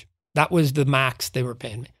 per page. That was the max they were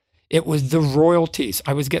paying me. It was the royalties.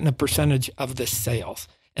 I was getting a percentage of the sales.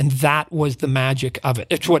 And that was the magic of it.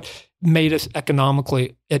 It's what made us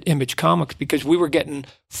economically at Image Comics because we were getting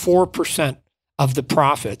 4% of the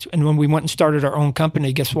profits. And when we went and started our own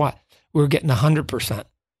company, guess what? We were getting 100%.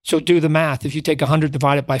 So do the math. If you take 100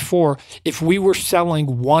 divided by 4, if we were selling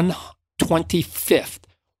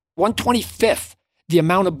 1/25th the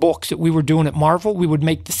amount of books that we were doing at Marvel, we would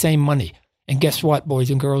make the same money. And guess what, boys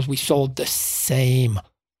and girls? We sold the same.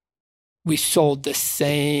 We sold the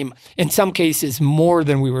same. In some cases, more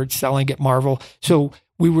than we were selling at Marvel. So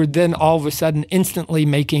we were then all of a sudden instantly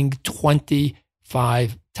making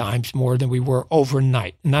 25 times more than we were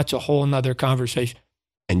overnight. And that's a whole nother conversation.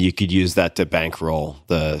 And you could use that to bankroll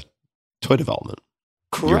the toy development.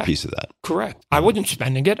 Correct. Your piece of that. Correct. I wasn't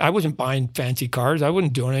spending it. I wasn't buying fancy cars. I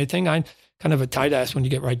wasn't doing anything. I'm kind of a tight ass when you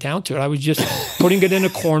get right down to it. I was just putting it in a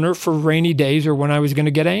corner for rainy days or when I was going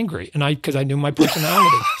to get angry. And because I knew my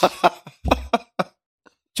personality.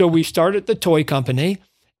 So we started the toy company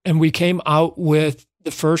and we came out with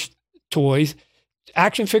the first toys.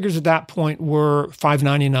 Action figures at that point were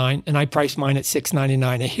 $5.99 and I priced mine at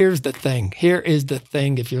 $6.99. And here's the thing. Here is the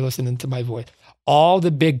thing, if you're listening to my voice. All the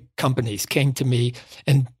big companies came to me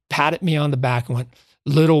and patted me on the back and went,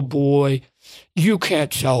 little boy, you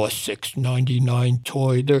can't sell a $6.99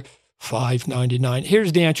 toy. They're $5.99.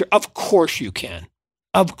 Here's the answer. Of course you can.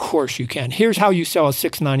 Of course you can. Here's how you sell a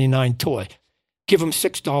 $6.99 toy. Give them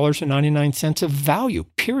 $6.99 of value,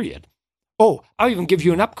 period. Oh, I'll even give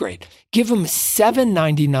you an upgrade. Give them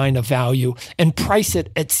 $7.99 of value and price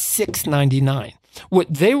it at $6.99.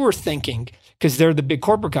 What they were thinking, because they're the big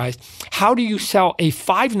corporate guys, how do you sell a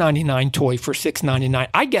 $5.99 toy for $6.99?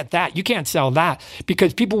 I get that. You can't sell that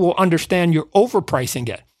because people will understand you're overpricing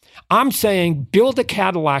it. I'm saying build a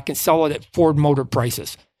Cadillac and sell it at Ford Motor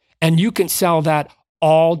prices. And you can sell that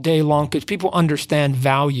all day long because people understand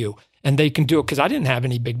value and they can do it. Because I didn't have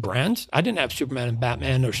any big brands. I didn't have Superman and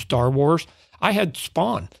Batman or Star Wars. I had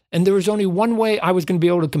Spawn. And there was only one way I was going to be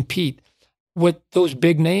able to compete with those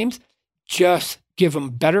big names. Just give them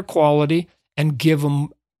better quality and give them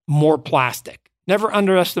more plastic. Never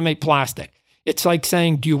underestimate plastic. It's like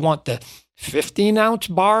saying, do you want the 15-ounce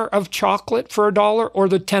bar of chocolate for $1 or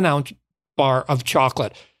the 10-ounce bar of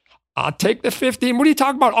chocolate? I'll take the 15. What are you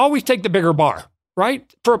talking about? Always take the bigger bar,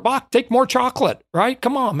 right? For $1, take more chocolate, right?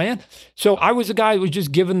 Come on, man. So I was the guy who was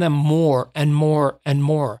just giving them more and more and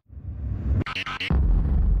more.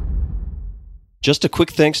 Just a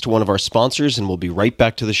quick thanks to one of our sponsors, and we'll be right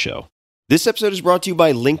back to the show. This episode is brought to you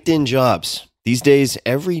by LinkedIn Jobs. These days,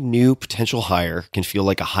 every new potential hire can feel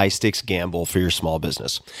like a high-stakes gamble for your small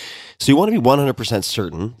business. So you want to be 100%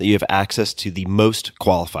 certain that you have access to the most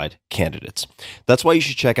qualified candidates. That's why you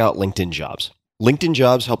should check out LinkedIn Jobs. LinkedIn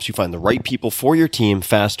Jobs helps you find the right people for your team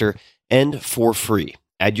faster and for free.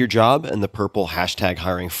 Add your job and the purple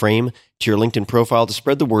 #hiring frame to your LinkedIn profile to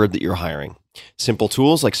spread the word that you're hiring. Simple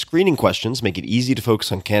tools like screening questions make it easy to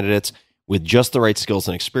focus on candidates with just the right skills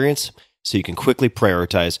and experience so you can quickly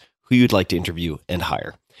prioritize who you'd like to interview and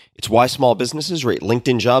hire. It's why small businesses rate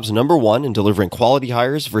LinkedIn Jobs #1 in delivering quality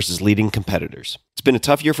hires versus leading competitors. It's been a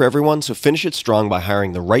tough year for everyone, so finish it strong by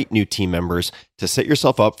hiring the right new team members to set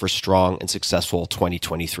yourself up for strong and successful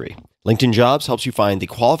 2023. LinkedIn Jobs helps you find the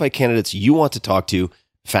qualified candidates you want to talk to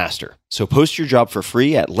faster. So post your job for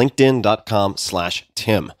free at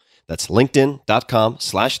linkedin.com/Tim. That's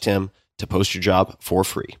linkedin.com/Tim to post your job for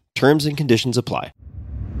free. Terms and conditions apply.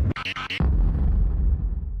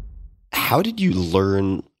 How did you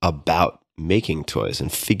learn about making toys and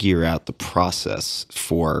figure out the process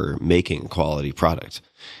for making quality product?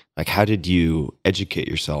 Like, how did you educate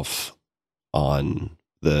yourself on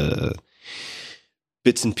the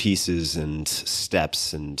bits and pieces and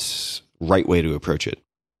steps and right way to approach it?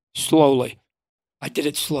 Slowly. I did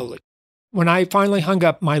it slowly. When I finally hung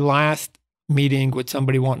up my last meeting with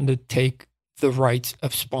somebody wanting to take the rights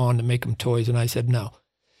of Spawn to make them toys, and I said no.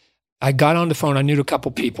 I got on the phone. I knew a couple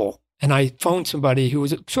people. And I phoned somebody who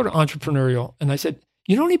was sort of entrepreneurial. And I said,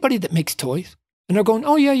 you know anybody that makes toys? And they're going,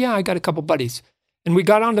 oh, yeah, I got a couple buddies. And we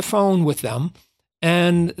got on the phone with them.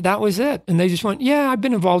 And that was it. And they just went, yeah, I've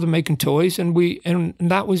been involved in making toys. And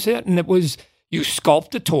that was it. And it was, you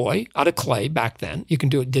sculpt a toy out of clay back then. You can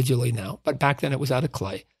do it digitally now. But back then it was out of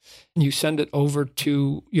clay. And you send it over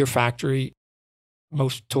to your factory.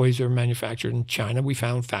 Most toys are manufactured in China. We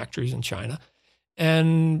found factories in China.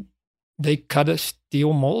 And they cut a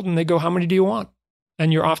steel mold and they go, how many do you want?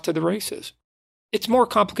 And you're off to the races. It's more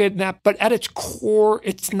complicated than that, but at its core,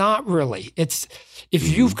 it's not really. It's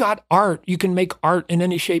if you've got art, you can make art in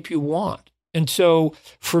any shape you want. And so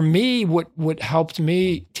for me, what helped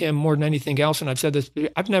me, Tim, more than anything else, and I've said this,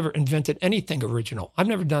 I've never invented anything original. I've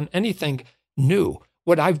never done anything new.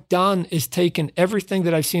 What I've done is taken everything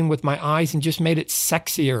that I've seen with my eyes and just made it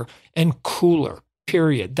sexier and cooler.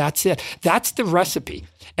 Period. That's it. That's the recipe.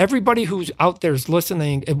 Everybody who's out there is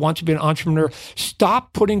listening and wants to be an entrepreneur,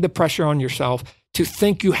 stop putting the pressure on yourself to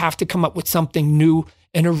think you have to come up with something new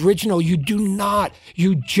and original. You do not.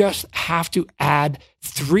 You just have to add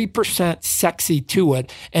 3% sexy to it,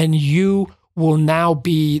 and you will now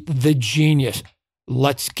be the genius.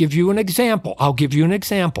 Let's give you an example. I'll give you an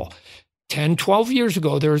example. 10, 12 years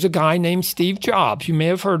ago, there was a guy named Steve Jobs. You may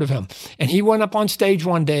have heard of him. And he went up on stage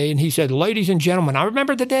one day and he said, ladies and gentlemen, I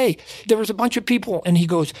remember the day. There was a bunch of people and he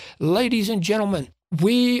goes, ladies and gentlemen,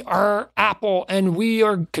 we are Apple and we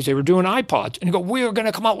are, because they were doing iPods. And he goes, we are going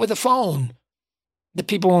to come out with a phone. The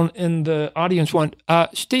people in the audience went,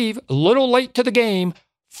 Steve, a little late to the game.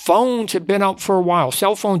 Phones have been out for a while.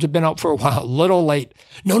 Cell phones have been out for a while. A little late.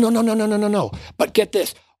 No. But get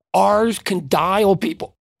this. Ours can dial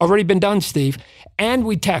people. Already been done, Steve. And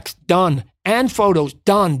we text, done. And photos,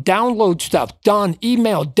 done. Download stuff, done.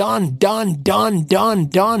 Email, done.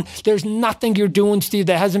 There's nothing you're doing, Steve,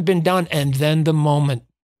 that hasn't been done. And then the moment.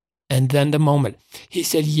 He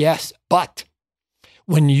said, yes, but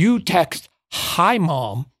when you text, hi,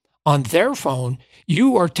 mom, on their phone,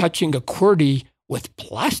 you are touching a QWERTY with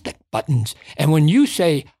plastic buttons. And when you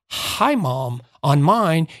say, hi, mom, on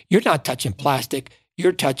mine, you're not touching plastic.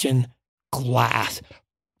 You're touching glass.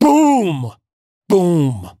 Boom.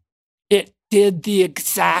 It did the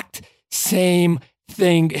exact same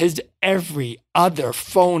thing as every other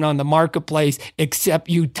phone on the marketplace, except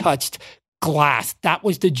you touched glass. That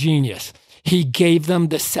was the genius. He gave them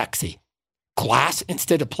the sexy. Glass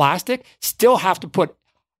instead of plastic, still have to put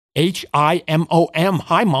HIMOM.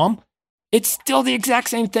 Hi, Mom. It's still the exact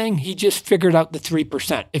same thing. He just figured out the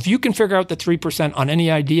 3%. If you can figure out the 3% on any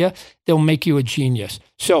idea, they'll make you a genius.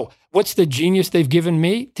 So what's the genius they've given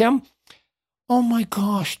me, Tim? Oh my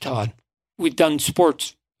gosh, Todd. We've done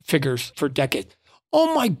sports figures for decades.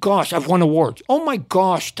 Oh my gosh, I've won awards. Oh my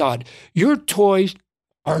gosh, Todd, your toys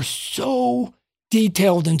are so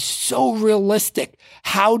detailed and so realistic.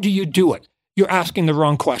 How do you do it? You're asking the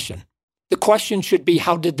wrong question. The question should be,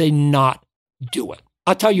 how did they not do it?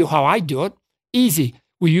 I'll tell you how I do it. Easy.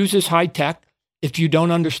 We use this high tech. If you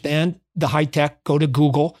don't understand the high tech, go to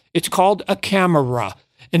Google. It's called a camera.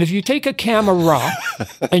 And if you take a camera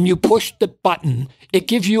and you push the button, it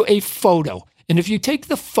gives you a photo. And if you take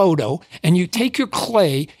the photo and you take your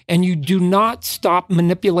clay and you do not stop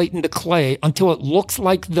manipulating the clay until it looks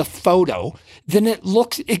like the photo, then it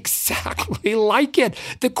looks exactly like it.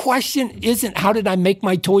 The question isn't, how did I make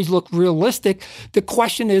my toys look realistic? The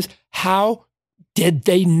question is, how did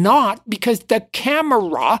they not? Because the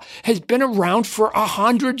camera has been around for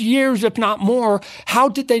 100 years, if not more. How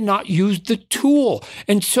did they not use the tool?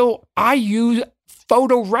 And so I use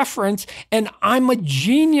photo reference, and I'm a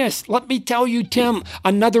genius. Let me tell you, Tim,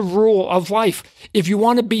 another rule of life. If you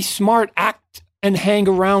want to be smart, act and hang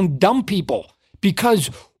around dumb people. Because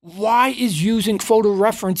why is using photo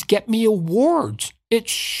reference get me awards? It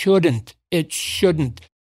shouldn't. It shouldn't.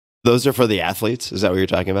 Those are for the athletes? Is that what you're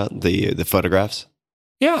talking about? The photographs?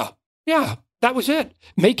 Yeah. That was it.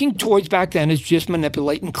 Making toys back then is just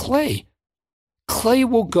manipulating clay. Clay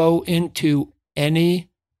will go into any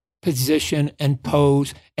position and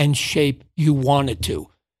pose and shape you want it to.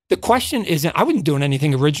 The question isn't, I wasn't doing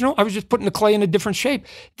anything original. I was just putting the clay in a different shape.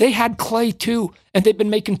 They had clay too, and they've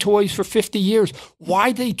been making toys for 50 years.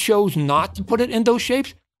 Why they chose not to put it in those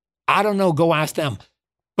shapes, I don't know. Go ask them.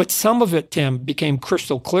 But some of it, Tim, became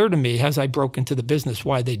crystal clear to me as I broke into the business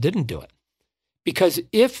why they didn't do it. Because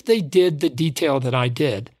if they did the detail that I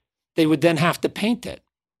did, they would then have to paint it.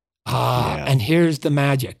 And here's the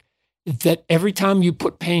magic. That every time you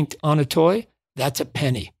put paint on a toy, that's a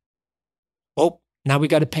penny. Oh, now we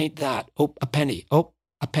got to paint that. Oh, a penny. Oh,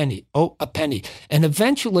 a penny. Oh, a penny. And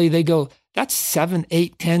eventually they go, that's 7,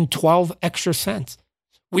 8, 10, 12 extra cents.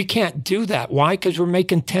 We can't do that. Why? Because we're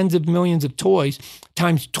making tens of millions of toys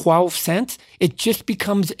times 12 cents. It just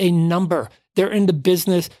becomes a number. They're in the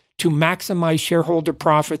business to maximize shareholder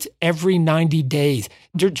profits every 90 days.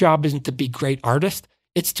 Their job isn't to be great artists.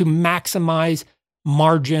 It's to maximize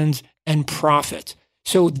margins and profits.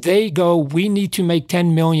 So they go, we need to make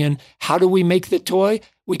 10 million. How do we make the toy?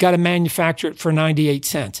 We got to manufacture it for 98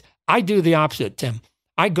 cents. I do the opposite, Tim.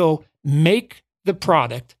 I go, make the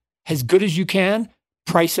product as good as you can,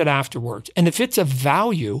 price it afterwards. And if it's a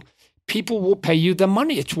value, people will pay you the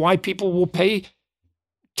money. It's why people will pay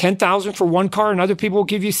 $10,000 for one car and other people will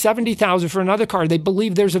give you $70,000 for another car. They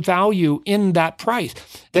believe there's a value in that price.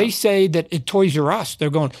 They say that at Toys R Us, they're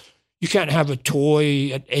going, you can't have a toy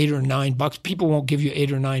at $8 or $9. People won't give you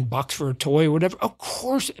 $8 or $9 for a toy or whatever. Of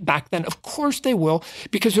course, back then, of course they will,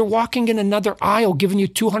 because they're walking in another aisle giving you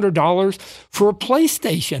 $200 for a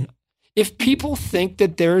PlayStation. If people think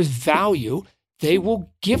that there is value, they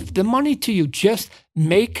will give the money to you. Just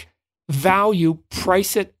make value,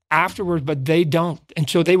 price it afterwards, but they don't. And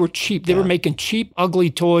so they were cheap. They were making cheap, ugly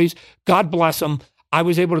toys. God bless them. I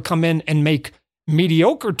was able to come in and make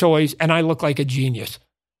mediocre toys, and I look like a genius.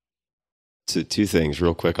 So two things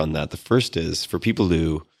real quick on that. The first is for people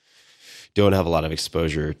who don't have a lot of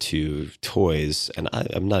exposure to toys, and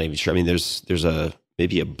I'm not even sure. I mean, there's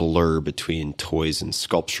maybe a blur between toys and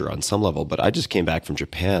sculpture on some level, but I just came back from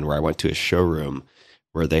Japan where I went to a showroom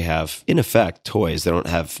where they have, in effect, toys. They don't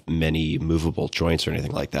have many movable joints or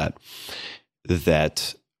anything like that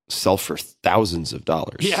sell for thousands of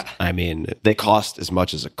dollars. Yeah. I mean, they cost as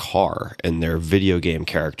much as a car, and they're video game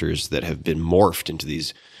characters that have been morphed into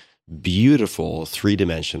these beautiful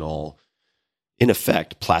three-dimensional, in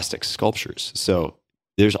effect, plastic sculptures. So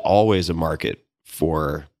there's always a market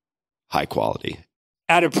for high quality.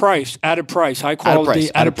 At a price, high quality,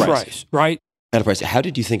 at a price, right? At a price. How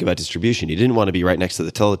did you think about distribution? You didn't want to be right next to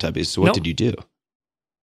the Teletubbies, so what did you do?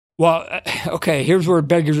 Well, okay, here's where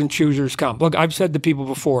beggars and choosers come. Look, I've said to people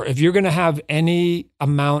before, if you're going to have any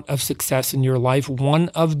amount of success in your life, one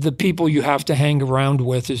of the people you have to hang around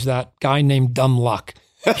with is that guy named Dumb Luck.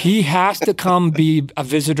 He has to come be a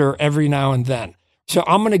visitor every now and then. So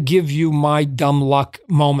I'm going to give you my dumb luck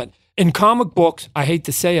moment. In comic books, I hate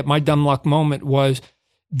to say it, my dumb luck moment was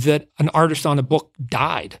that an artist on a book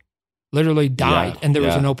died, literally died, and there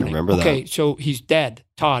was an opening. Remember that. Okay, so he's dead.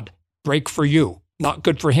 Todd, break for you. Not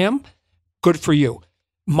good for him, good for you.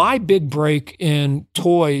 My big break in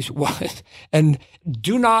toys was, and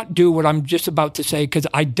do not do what I'm just about to say, because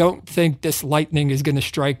I don't think this lightning is going to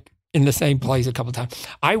strike in the same place a couple of times.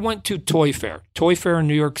 I went to Toy Fair. Toy Fair in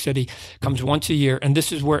New York City comes once a year, and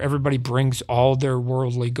this is where everybody brings all their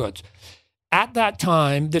worldly goods. At that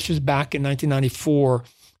time, this was back in 1994,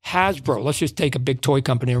 Hasbro, let's just take a big toy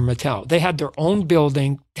company or Mattel. They had their own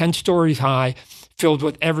building, 10 stories high, filled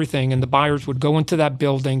with everything, and the buyers would go into that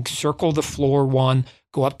building, circle the floor 1,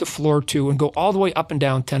 go up to floor 2, and go all the way up and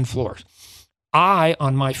down 10 floors. I,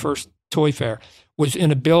 on my first Toy Fair, was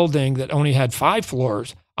in a building that only had 5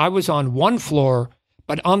 floors. I was on 1 floor,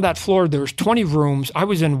 but on that floor, there was 20 rooms. I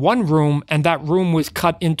was in 1 room, and that room was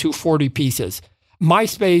cut into 40 pieces. My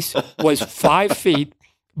space was 5 feet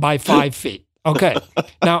by 5 feet. Okay.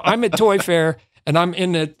 Now, I'm at Toy Fair, and I'm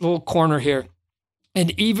in the little corner here.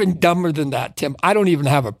 And even dumber than that, Tim, I don't even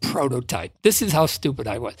have a prototype. This is how stupid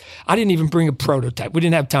I was. I didn't even bring a prototype. We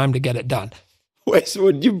didn't have time to get it done. Wait, so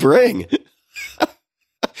what did you bring?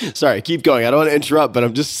 Sorry, keep going. I don't want to interrupt, but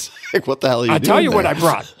I'm just like, what the hell are you doing? I'll tell you there? what I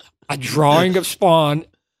brought. A drawing of Spawn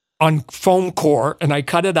on foam core, and I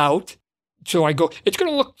cut it out. So I go, it's going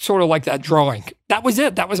to look sort of like that drawing. That was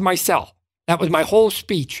it. That was my sell. That was my whole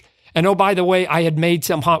speech. And oh, by the way, I had made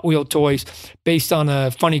some Hot Wheel toys based on a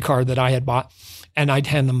funny car that I had bought, and I'd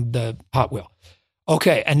hand them the Hot Wheel.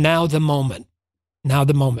 Okay, and now the moment. Now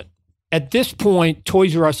the moment. At this point,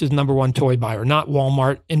 Toys R Us is number 1 toy buyer, not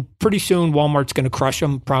Walmart. And pretty soon, Walmart's going to crush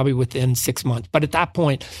them, probably within 6 months. But at that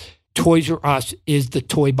point, Toys R Us is the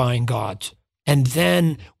toy buying gods. And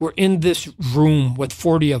then we're in this room with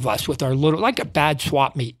 40 of us with our little, like a bad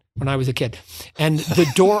swap meet when I was a kid. And the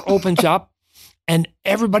door opens up and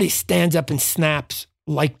everybody stands up and snaps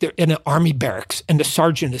like they're in an army barracks, and the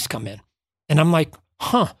sergeant has come in. And I'm like,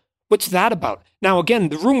 what's that about? Now, again,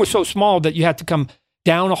 the room was so small that you had to come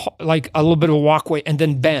down like a little bit of a walkway and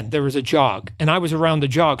then bend. There was a jog, and I was around the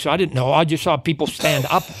jog, so I didn't know. I just saw people stand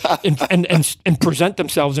up and present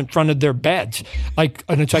themselves in front of their beds, like,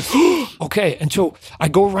 and it's like, okay. And so I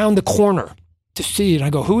go around the corner to see, and I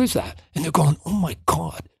go, who is that? And they're going, oh my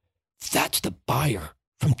God, that's the buyer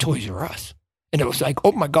from Toys R Us. And it was like,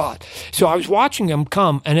 oh my God. So I was watching him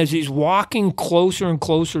come, and as he's walking closer and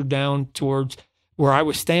closer down towards where I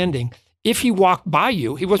was standing, if he walked by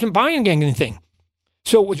you, he wasn't buying anything.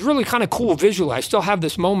 So it was really kind of cool visually. I still have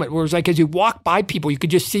this moment where it was like, as you walk by people, you could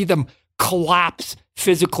just see them collapse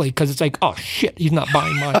physically, because it's like, oh shit, he's not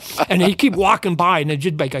buying mine. And he keep walking by, and it'd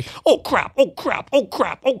just be like, oh crap, oh crap, oh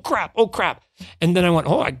crap, oh crap, oh crap. And then I went,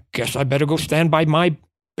 oh, I guess I better go stand by my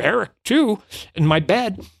barrack too, in my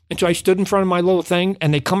bed. And so I stood in front of my little thing,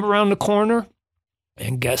 and they come around the corner,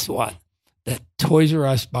 and guess what? The Toys R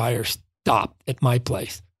Us buyer stopped at my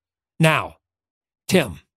place. Now,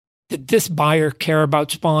 Tim, did this buyer care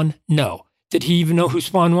about Spawn? No. Did he even know who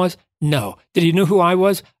Spawn was? No. Did he know who I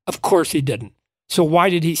was? Of course he didn't. So why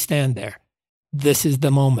did he stand there? This is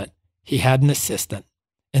the moment. He had an assistant,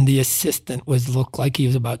 and the assistant looked like he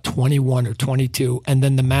was about 21 or 22. And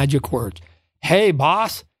then the magic words, hey,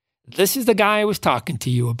 boss, this is the guy I was talking to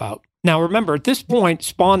you about. Now, remember, at this point,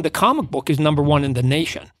 Spawn, the comic book, is number 1 in the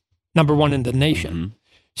nation. Number 1 in the nation. Mm-hmm.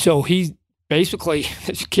 So he's basically,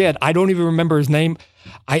 this kid, I don't even remember his name.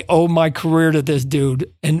 I owe my career to this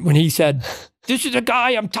dude. And when he said, this is the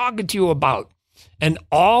guy I'm talking to you about. And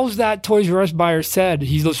all that Toys R Us buyer said,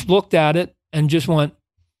 he just looked at it and just went,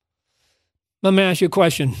 let me ask you a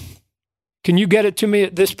question. Can you get it to me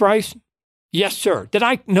at this price? Yes, sir. Did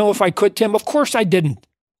I know if I could, Tim? Of course I didn't.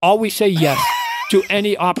 Always say yes to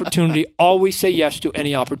any opportunity. Always say yes to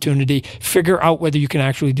any opportunity. Figure out whether you can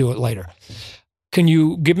actually do it later. Can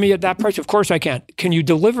you give me at that price? Of course I can. Can you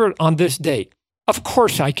deliver it on this date? Of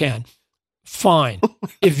course I can. Fine.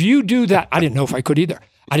 If you do that, I didn't know if I could either.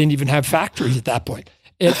 I didn't even have factories at that point.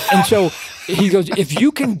 And so he goes, if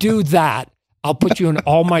you can do that, I'll put you in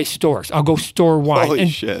all my stores. I'll go store-wide. Holy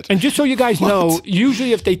shit. And just so you guys know,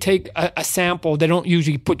 usually if they take a sample, they don't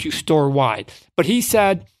usually put you store-wide. But he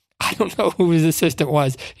said, I don't know who his assistant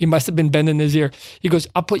was. He must have been bending his ear. He goes,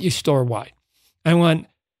 I'll put you store-wide. I went,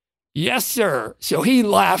 yes, sir. So he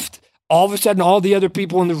left. All of a sudden, all the other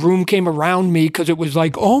people in the room came around me because it was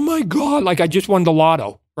like, oh my God, like I just won the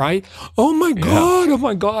lotto, right? Oh my God, oh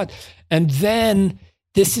my God. And then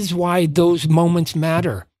this is why those moments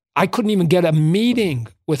matter. I couldn't even get a meeting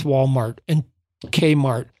with Walmart and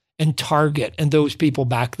Kmart and Target and those people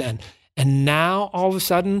back then. And now all of a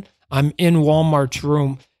sudden I'm in Walmart's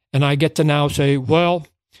room and I get to now say, well,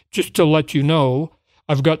 just to let you know,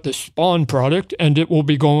 I've got the Spawn product and it will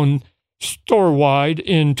be going store-wide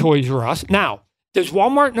in Toys R Us. Now, does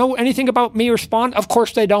Walmart know anything about me or Spawn? Of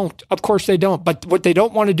course they don't. Of course they don't. But what they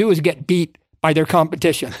don't want to do is get beat by their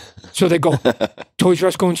competition. So they go, Toys R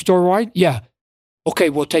Us going store-wide? Yeah. Okay,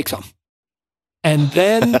 we'll take some. And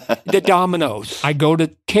then the dominoes. I go to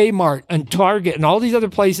Kmart and Target and all these other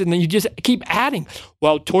places, and then you just keep adding.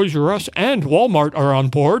 Well, Toys R Us and Walmart are on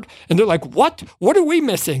board. And they're like, what? What are we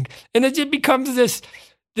missing? And it just becomes this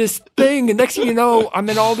thing. And next thing you know, I'm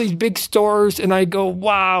in all these big stores and I go,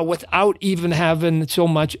 wow, without even having so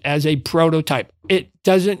much as a prototype. It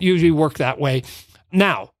doesn't usually work that way.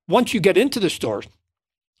 Now, once you get into the stores,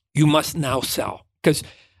 you must now sell. Because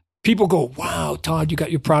people go, wow, Todd, you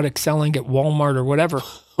got your product selling at Walmart or whatever.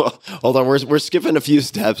 Well, hold on, we're skipping a few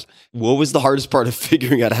steps. What was the hardest part of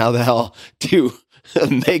figuring out how the hell to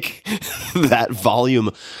make that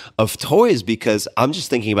volume of toys? Because I'm just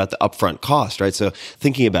thinking about the upfront cost, right? So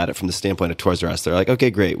thinking about it from the standpoint of Toys R Us, they're like,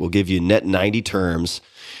 okay, great, we'll give you net 90 terms.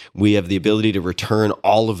 We have the ability to return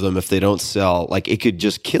all of them if they don't sell. Like, it could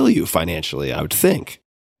just kill you financially, I would think.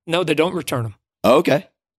 No, they don't return them. Okay.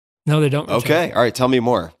 No, they don't. Okay. All right. Tell me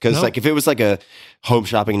more. Because like if it was like a home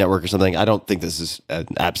shopping network or something, I don't think this is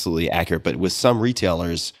absolutely accurate. But with some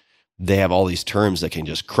retailers, they have all these terms that can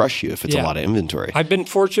just crush you if it's a lot of inventory. I've been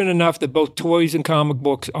fortunate enough that both toys and comic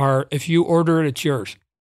books are, if you order it, it's yours.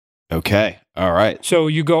 Okay. All right. So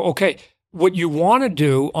you go, okay, what you want to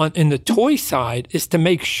do in the toy side is to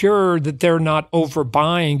make sure that they're not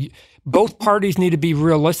overbuying. Both parties need to be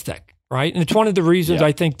realistic. Right. And it's one of the reasons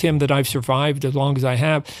I think, Tim, that I've survived as long as I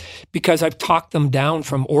have, because I've talked them down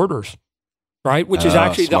from orders, right? Which is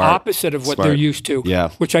actually the opposite of what they're used to. Yeah.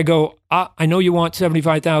 Which I go, I know you want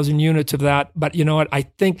 75,000 units of that, but you know what? I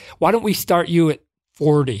think, why don't we start you at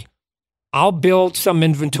 40? I'll build some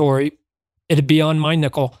inventory. It'd be on my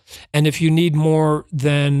nickel. And if you need more,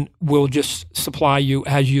 then we'll just supply you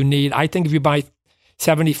as you need. I think if you buy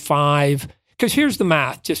 75, because here's the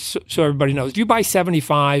math, just so everybody knows. If you buy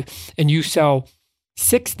 75 and you sell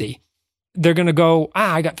 60, they're going to go,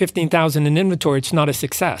 I got 15,000 in inventory. It's not a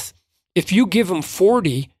success. If you give them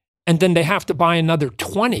 40 and then they have to buy another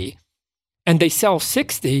 20 and they sell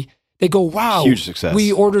 60, they go, wow, huge success.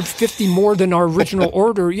 We ordered 50 more than our original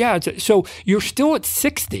order. Yeah. So you're still at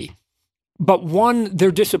 60, but one,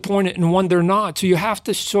 they're disappointed and one, they're not. So you have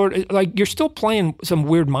to sort of, like, you're still playing some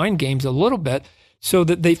weird mind games a little bit, so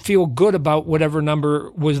that they feel good about whatever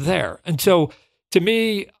number was there. And so to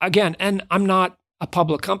me, again, and I'm not a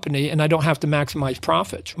public company and I don't have to maximize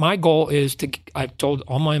profits. My goal is I've told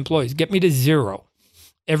all my employees, get me to 0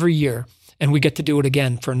 every year and we get to do it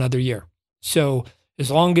again for another year. So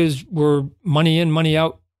as long as we're money in, money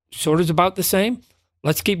out, sort of about the same,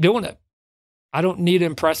 let's keep doing it. I don't need to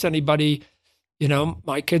impress anybody. You know,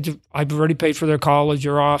 my kids, I've already paid for their college,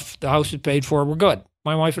 you're off, the house is paid for, we're good.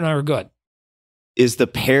 My wife and I are good. Is the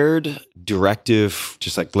paired directive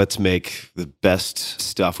just like, let's make the best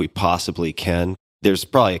stuff we possibly can? There's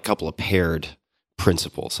probably a couple of paired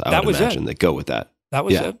principles, I would imagine, that go with that. That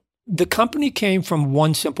was it. The company came from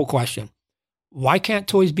one simple question. Why can't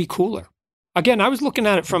toys be cooler? Again, I was looking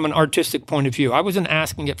at it from an artistic point of view. I wasn't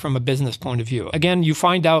asking it from a business point of view. Again, you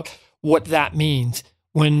find out what that means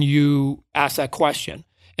when you ask that question.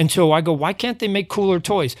 And so I go, why can't they make cooler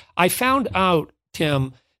toys? I found out,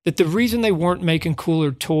 Tim, that the reason they weren't making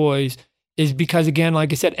cooler toys is because, again,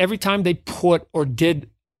 like I said, every time they put or did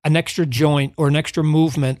an extra joint or an extra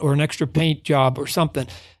movement or an extra paint job or something,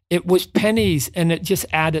 it was pennies and it just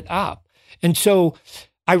added up. And so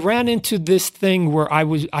I ran into this thing where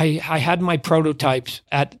I had my prototypes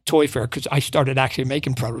at Toy Fair because I started actually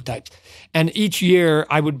making prototypes. And each year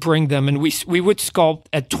I would bring them and we would sculpt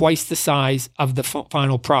at twice the size of the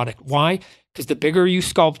final product. Why? Because the bigger you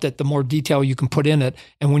sculpt it, the more detail you can put in it.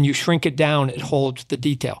 And when you shrink it down, it holds the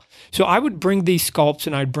detail. So I would bring these sculpts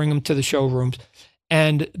and I'd bring them to the showrooms.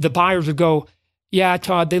 And the buyers would go, yeah,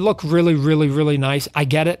 Todd, they look really, really, really nice. I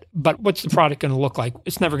get it. But what's the product going to look like?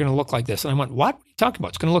 It's never going to look like this. And I went, what are you talking about?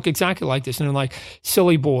 It's going to look exactly like this. And they're like,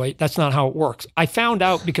 silly boy, that's not how it works. I found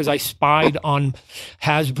out because I spied on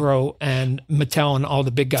Hasbro and Mattel and all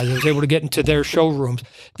the big guys. I was able to get into their showrooms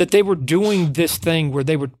that they were doing this thing where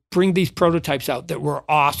they would bring these prototypes out that were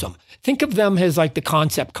awesome. Think of them as like the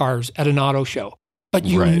concept cars at an auto show. But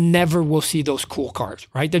you never will see those cool cars,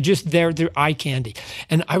 right? They're just there. They're eye candy.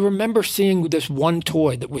 And I remember seeing this one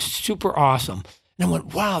toy that was super awesome. And I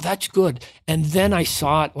went, wow, that's good. And then I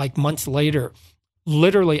saw it like months later,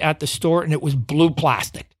 literally at the store, and it was blue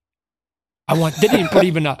plastic. I didn't even put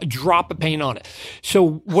even a drop of paint on it.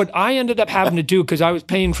 So what I ended up having to do, because I was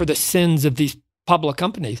paying for the sins of these public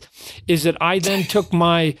companies, is that I then took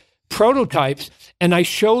my prototypes, and I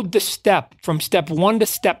showed the step from step 1 to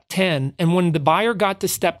step 10. And when the buyer got to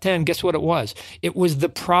step 10, guess what it was? It was the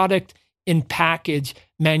product in package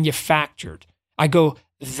manufactured. I go,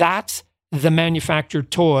 that's the manufactured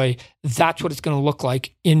toy. That's what it's going to look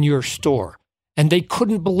like in your store. And they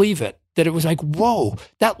couldn't believe it, that it was like, whoa,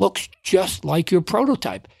 that looks just like your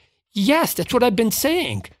prototype. Yes, that's what I've been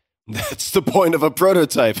saying. That's the point of a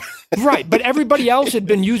prototype. Right, but everybody else had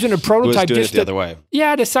been using a prototype just the other way.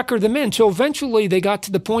 Yeah, to sucker them in. So eventually they got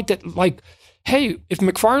to the point that, like, hey, if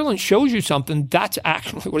McFarlane shows you something, that's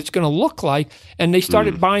actually what it's going to look like. And they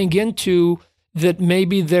started buying into that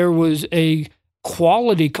maybe there was a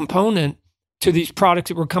quality component to these products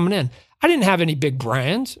that were coming in. I didn't have any big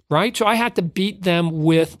brands, right? So I had to beat them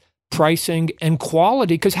with pricing and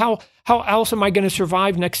quality, because how else am I going to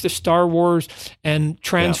survive next to Star Wars and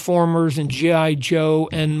Transformers and G.I. Joe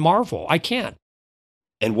and Marvel? I can't.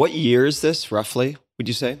 And what year is this, roughly, would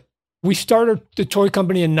you say? We started the toy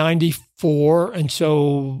company in 94, and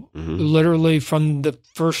so literally from the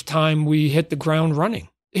first time we hit the ground running.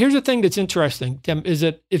 Here's the thing that's interesting, Tim, is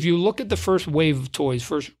that if you look at the first wave of toys,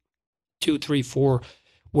 first 2, 3, 4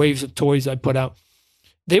 waves of toys I put out,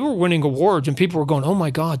 they were winning awards, and people were going, "Oh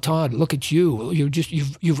my God, Todd, look at you!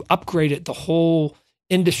 You've upgraded the whole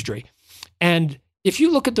industry." And if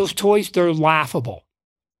you look at those toys, they're laughable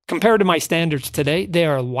compared to my standards today. They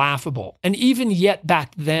are laughable, and even yet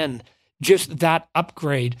back then, just that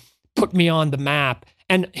upgrade put me on the map.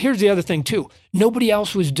 And here's the other thing too: nobody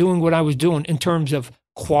else was doing what I was doing in terms of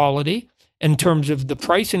quality, in terms of the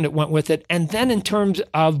pricing that went with it, and then in terms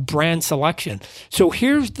of brand selection. So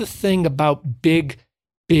here's the thing about big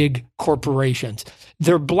corporations.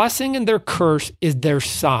 Their blessing and their curse is their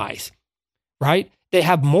size, right? They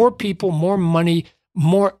have more people, more money,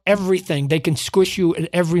 more everything. They can squish you at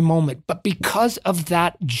every moment. But because of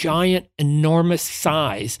that giant, enormous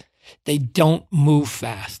size, they don't move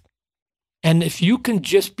fast. And if you can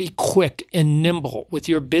just be quick and nimble with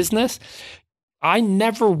your business, I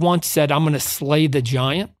never once said, I'm going to slay the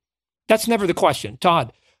giant. That's never the question.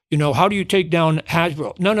 Todd, how do you take down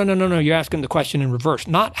Hasbro? No. You're asking the question in reverse.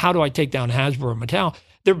 Not how do I take down Hasbro or Mattel?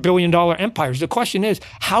 They're billion-dollar empires. The question is,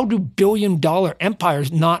 how do billion-dollar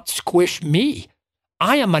empires not squish me?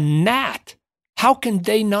 I am a gnat. How can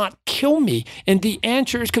they not kill me? And the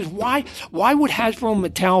answer is because why would Hasbro,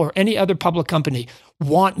 Mattel, or any other public company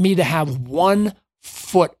want me to have 1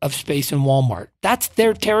 foot of space in Walmart? That's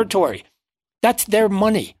their territory. That's their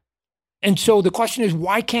money. And so the question is,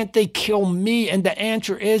 why can't they kill me? And the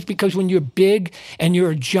answer is because when you're big and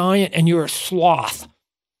you're a giant and you're a sloth,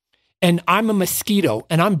 and I'm a mosquito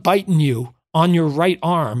and I'm biting you on your right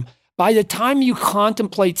arm, by the time you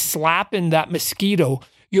contemplate slapping that mosquito,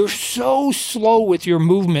 you're so slow with your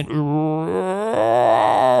movement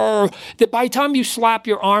that by the time you slap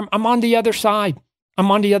your arm, I'm on the other side.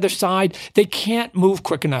 They can't move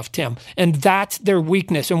quick enough, Tim. And that's their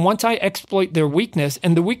weakness. And once I exploit their weakness,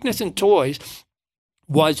 and the weakness in toys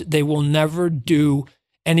was they will never do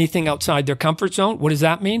anything outside their comfort zone. What does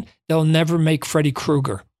that mean? They'll never make Freddy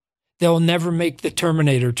Krueger. They'll never make the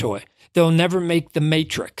Terminator toy. They'll never make the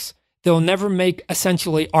Matrix. They'll never make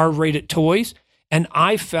essentially R-rated toys. And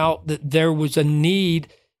I felt that there was a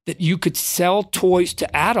need that you could sell toys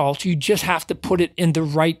to adults. You just have to put it in the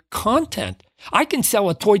right content. I can sell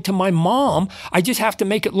a toy to my mom. I just have to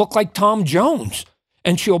make it look like Tom Jones,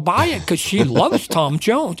 and she'll buy it because she loves Tom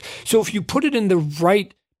Jones. So if you put it in the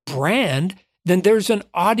right brand, then there's an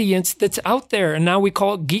audience that's out there. And now we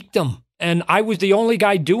call it geekdom. And I was the only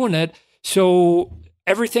guy doing it. So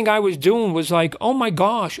everything I was doing was like, oh my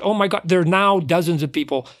gosh. There are now dozens of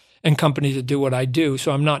people and companies that do what I do.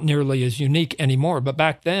 So I'm not nearly as unique anymore. But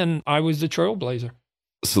back then, I was the trailblazer.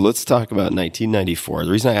 So let's talk about 1994.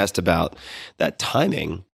 The reason I asked about that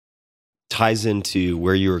timing ties into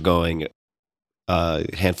where you were going a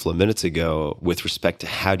handful of minutes ago with respect to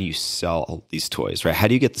how do you sell these toys, right? How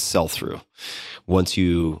do you get the sell-through once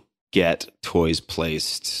you get toys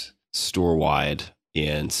placed store-wide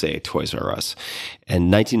in, say, Toys R Us?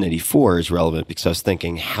 And 1994 is relevant because I was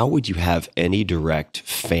thinking, how would you have any direct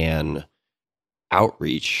fan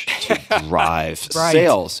outreach to drive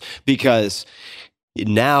sales? Because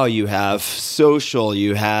now you have social,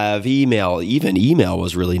 you have email. Even email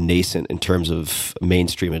was really nascent in terms of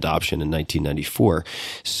mainstream adoption in 1994.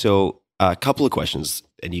 So a couple of questions,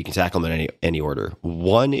 and you can tackle them in any order.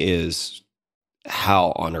 One is,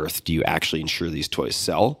 how on earth do you actually ensure these toys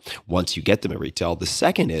sell once you get them at retail? The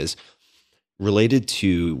second is related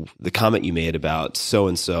to the comment you made about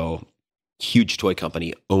so-and-so huge toy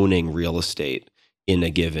company owning real estate in a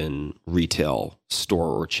given retail store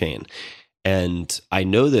or chain. And I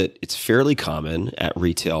know that it's fairly common at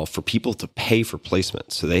retail for people to pay for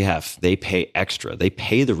placement. So they pay extra. They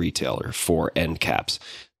pay the retailer for end caps.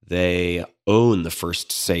 They own the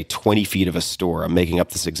first, say, 20 feet of a store. I'm making up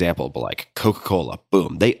this example, but like Coca-Cola,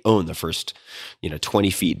 boom, they own the first, 20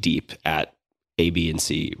 feet deep at A, B, and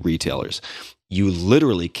C retailers. You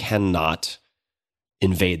literally cannot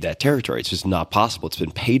invade that territory. It's just not possible. It's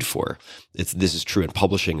been paid for. This is true in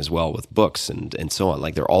publishing as well with books and so on.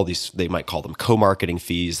 Like there are all these, they might call them co-marketing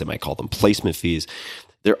fees. They might call them placement fees.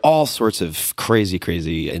 There are all sorts of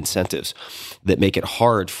crazy incentives that make it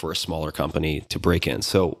hard for a smaller company to break in.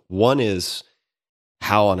 So one is,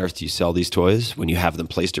 how on earth do you sell these toys when you have them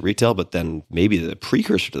placed at retail? But then maybe the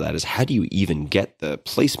precursor to that is, how do you even get the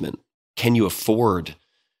placement? Can you afford,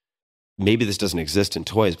 maybe this doesn't exist in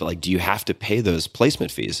toys, but like, do you have to pay those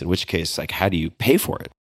placement fees? In which case, like, how do you pay for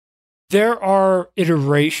it? There are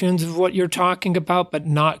iterations of what you're talking about, but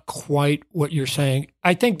not quite what you're saying.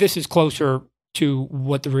 I think this is closer to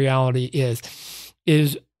what the reality is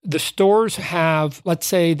the stores have, let's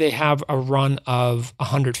say they have a run of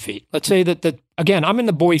 100 feet. Let's say that again, I'm in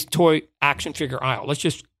the boys' toy action figure aisle. Let's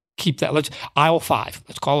just keep that. Aisle 5.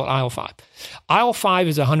 Let's call it aisle 5. Aisle 5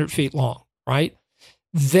 is 100 feet long, right?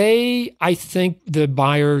 I think the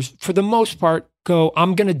buyers, for the most part, go,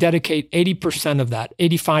 I'm going to dedicate 80% of that,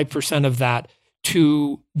 85% of that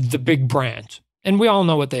to the big brands. And we all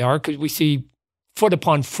know what they are because we see foot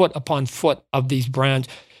upon foot upon foot of these brands.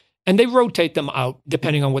 And they rotate them out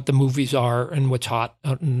depending on what the movies are and what's hot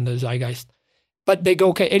out in the zeitgeist. But they go,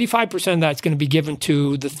 okay, 85% of that's going to be given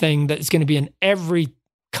to the thing that is going to be in every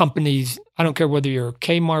company's, I don't care whether you're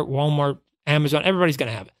Kmart, Walmart, Amazon, everybody's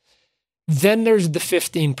going to have it. Then there's the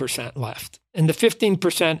 15% left. And the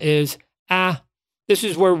 15% is, this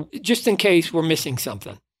is where, just in case we're missing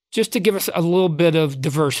something, just to give us a little bit of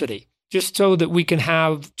diversity, just so that we can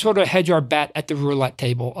have sort of hedge our bet at the roulette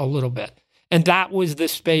table a little bit. And that was the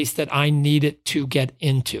space that I needed to get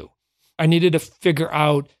into. I needed to figure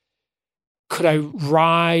out, could I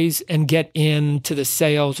rise and get into the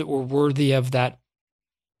sales that were worthy of that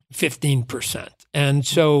 15%? And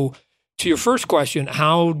so to your first question,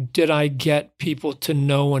 how did I get people to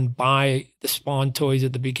know and buy the Spawn toys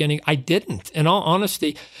at the beginning? I didn't. In all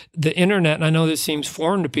honesty, the internet, and I know this seems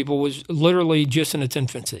foreign to people, was literally just in its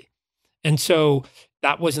infancy. And so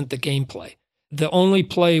that wasn't the gameplay. The only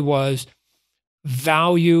play was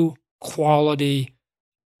value, quality,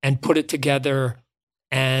 and put it together,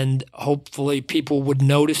 and hopefully people would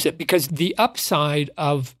notice it. Because the upside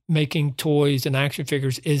of making toys and action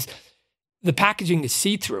figures is the packaging is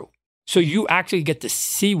see-through. So you actually get to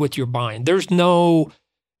see what you're buying. There's no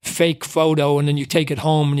fake photo and then you take it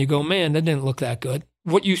home and you go, man, that didn't look that good.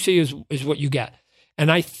 What you see is what you get.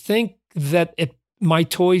 And I think that my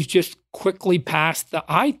toys just quickly passed the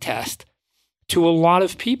eye test to a lot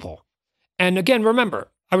of people. And again, remember,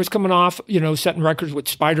 I was coming off, setting records with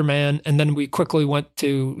Spider-Man, and then we quickly went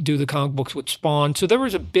to do the comic books with Spawn. So there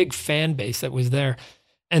was a big fan base that was there.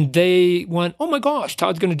 And they went, oh my gosh,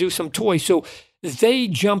 Todd's going to do some toys. So they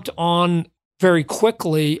jumped on very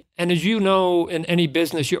quickly. And as you know, in any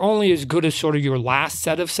business, you're only as good as sort of your last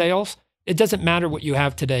set of sales. It doesn't matter what you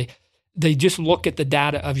have today. They just look at the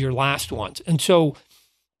data of your last ones. And so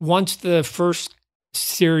once the first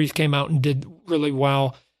series came out and did really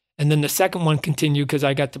well, and then the second one continued because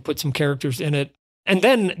I got to put some characters in it. And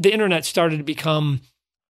then the internet started to become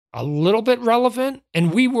a little bit relevant.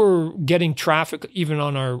 And we were getting traffic even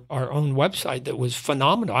on our own website that was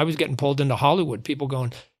phenomenal. I was getting pulled into Hollywood. People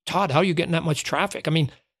going, Todd, how are you getting that much traffic? I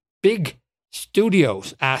mean, big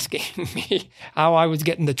studios asking me how I was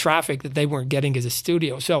getting the traffic that they weren't getting as a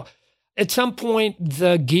studio. So at some point,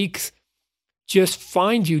 the geeks just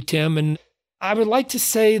find you, Tim. And I would like to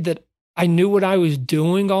say that I knew what I was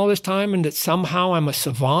doing all this time and that somehow I'm a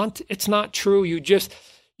savant. It's not true.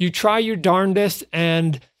 You try your darndest,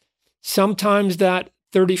 and sometimes that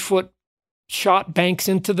 30-foot shot banks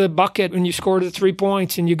into the bucket when you score the 3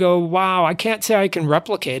 points and you go, wow, I can't say I can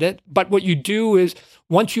replicate it. But what you do is,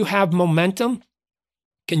 once you have momentum,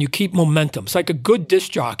 can you keep momentum? It's like a good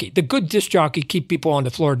disc jockey. The good disc jockey keep people on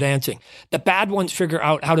the floor dancing. The bad ones figure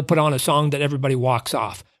out how to put on a song that everybody walks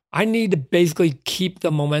off. I need to basically keep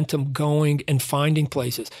the momentum going and finding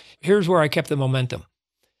places. Here's where I kept the momentum.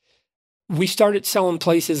 We started selling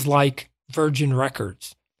places like Virgin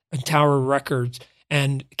Records and Tower Records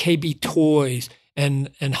and KB Toys and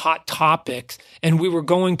Hot Topics. And we were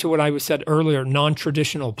going to what I said earlier,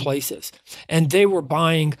 non-traditional places. And they were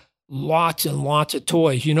buying lots and lots of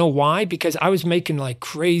toys. You know why? Because I was making like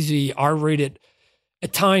crazy R-rated,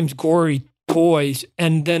 at times gory toys.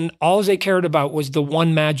 And then all they cared about was the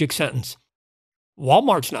one magic sentence.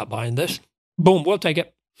 Walmart's not buying this. Boom, we'll take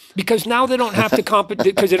it. Because now they don't have to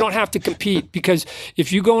because they don't have to compete. Because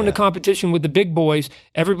if you go into competition with the big boys,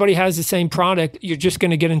 everybody has the same product. You're just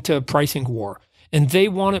going to get into a pricing war. And they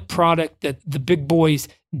wanted product that the big boys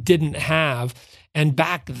didn't have. And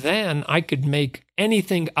back then, I could make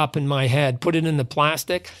anything up in my head, put it in the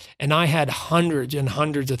plastic, and I had hundreds and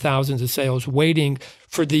hundreds of thousands of sales waiting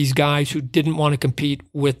for these guys who didn't want to compete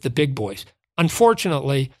with the big boys.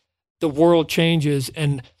 Unfortunately, the world changes,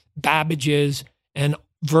 and Babbage's and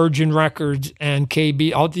Virgin Records and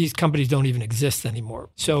KB, all these companies don't even exist anymore.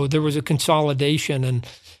 So there was a consolidation,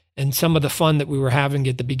 and some of the fun that we were having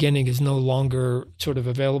at the beginning is no longer sort of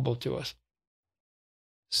available to us.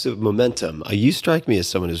 So momentum, you strike me as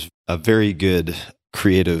someone who's a very good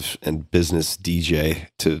creative and business DJ,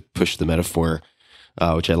 to push the metaphor,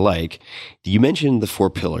 which I like. You mentioned the 4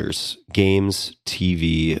 pillars: games,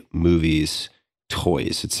 TV, movies,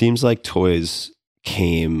 toys. It seems like toys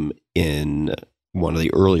came in one of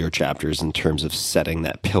the earlier chapters in terms of setting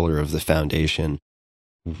that pillar of the foundation.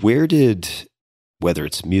 Where did, whether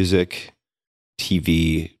it's music,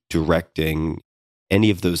 TV, directing, any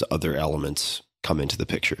of those other elements come into the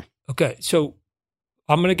picture? Okay, so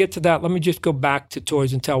I'm going to get to that. Let me just go back to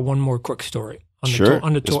toys and tell one more quick story on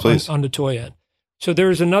the toy end. So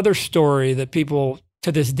there's another story that people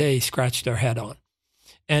to this day scratch their head on.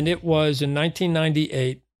 And it was in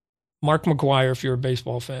 1998, Mark McGwire, if you're a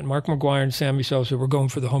baseball fan, Mark McGwire and Sammy Sosa were going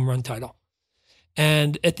for the home run title.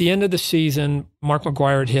 And at the end of the season, Mark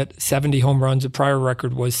McGwire had hit 70 home runs. The prior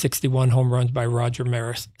record was 61 home runs by Roger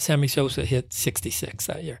Maris. Sammy Sosa hit 66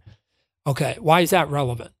 that year. Okay, why is that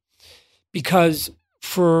relevant? Because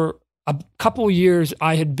for a couple of years,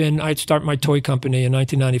 I'd start my toy company in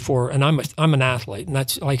 1994, and I'm an athlete, and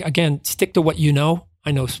that's like, again, stick to what you know.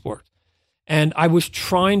 I know sports, and I was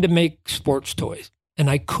trying to make sports toys, and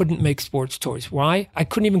I couldn't make sports toys. Why? I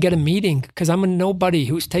couldn't even get a meeting because I'm a nobody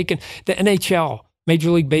who's taken the NHL,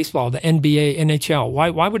 Major League Baseball, the NBA, NHL.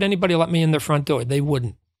 Why would anybody let me in their front door? They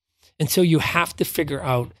wouldn't, and so you have to figure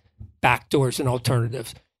out backdoors and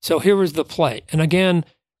alternatives. So here was the play. And again,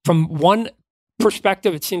 from one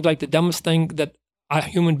perspective, it seems like the dumbest thing that a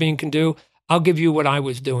human being can do. I'll give you what I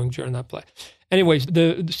was doing during that play. Anyways,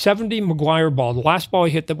 the 70 McGwire ball, the last ball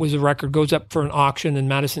he hit that was a record, goes up for an auction in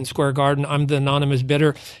Madison Square Garden. I'm the anonymous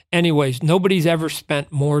bidder. Anyways, nobody's ever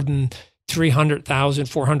spent more than $300,000,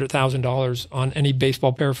 $400,000 on any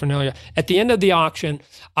baseball paraphernalia. At the end of the auction,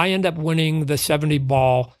 I end up winning the 70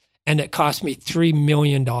 ball, and it cost me $3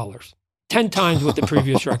 million. 10 times what the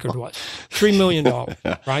previous record was. $3 million,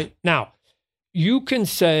 right? Now, you can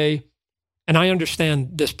say, and I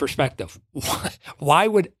understand this perspective, why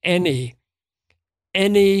would any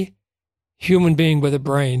human being with a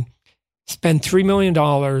brain spend $3 million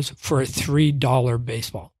for a $3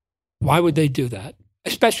 baseball? Why would they do that?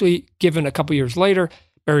 Especially given a couple years later,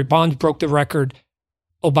 Barry Bonds broke the record.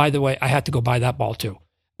 Oh, by the way, I had to go buy that ball too.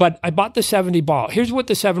 But I bought the 70 ball. Here's what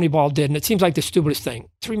the 70 ball did, and it seems like the stupidest thing.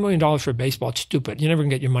 $3 million for a baseball, it's stupid. You're never going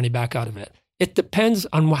to get your money back out of it. It depends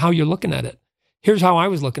on how you're looking at it. Here's how I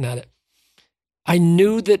was looking at it. I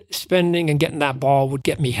knew that spending and getting that ball would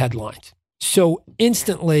get me headlines. So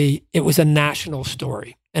instantly, it was a national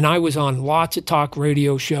story. And I was on lots of talk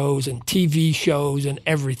radio shows and TV shows and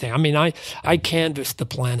everything. I mean, I canvassed the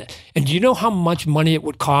planet. And do you know how much money it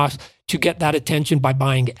would cost to get that attention by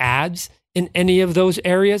buying ads in any of those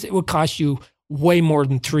areas? It would cost you way more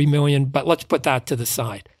than $3 million, but let's put that to the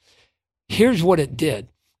side. Here's what it did.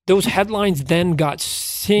 Those headlines then got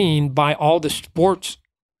seen by all the sports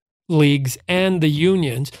leagues and the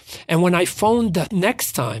unions. And when I phoned the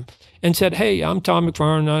next time and said, hey, I'm Todd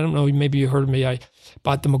McFarlane, I don't know, maybe you heard of me, I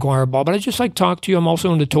bought the McGwire ball, but I just like talk to you. I'm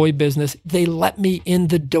also in the toy business. They let me in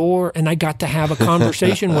the door, and I got to have a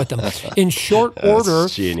conversation with them. In short order,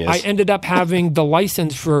 I ended up having the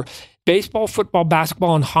license for baseball, football,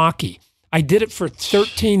 basketball, and hockey. I did it for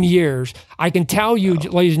 13 years. I can tell you,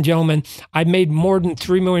 ladies and gentlemen, I made more than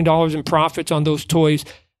 $3 million in profits on those toys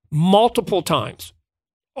multiple times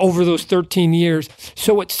over those 13 years.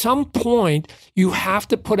 So at some point, you have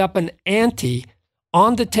to put up an ante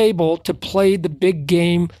on the table to play the big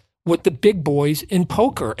game with the big boys in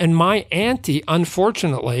poker. And my ante,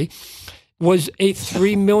 unfortunately, was a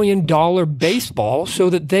 $3 million baseball, so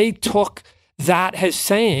that they took that as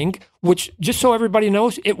saying, which, just so everybody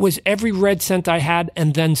knows, it was every red cent I had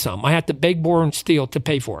and then some. I had to beg, borrow, and steal to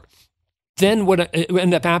pay for it. Then what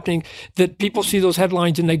ended up happening, that people see those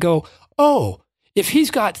headlines and they go, oh, if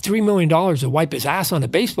he's got $3 million to wipe his ass on a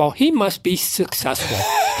baseball, he must be successful.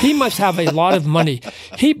 He must have a lot of money.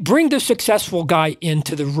 Bring the successful guy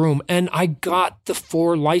into the room. And I got the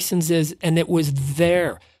 4 licenses, and it was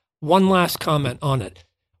there. One last comment on it.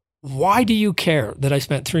 why do you care that I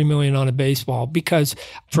spent $3 million on a baseball? Because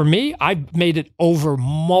for me, I've made it over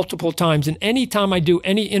multiple times. And anytime I do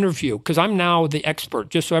any interview, because I'm now the expert,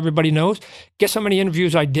 just so everybody knows, guess how many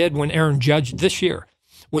interviews I did when Aaron Judge this year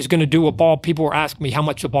was going to do a ball. People were asking me how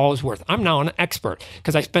much the ball is worth. I'm now an expert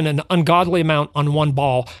because I spend an ungodly amount on one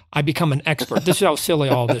ball. I become an expert. This is how silly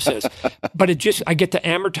all this is. But I get to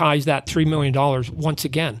amortize that $3 million once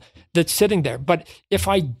again that's sitting there. But if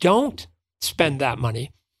I don't spend that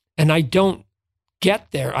money, and I don't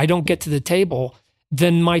get there, I don't get to the table,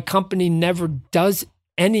 then my company never does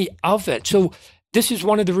any of it. So this is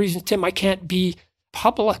one of the reasons, Tim, I can't be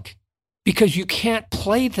public because you can't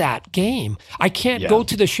play that game. I can't go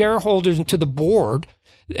to the shareholders and to the board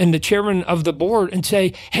and the chairman of the board and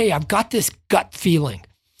say, hey, I've got this gut feeling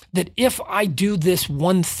that if I do this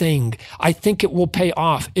one thing, I think it will pay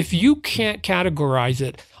off. If you can't categorize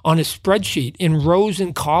it on a spreadsheet in rows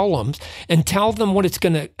and columns and tell them what it's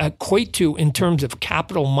going to equate to in terms of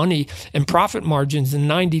capital money and profit margins in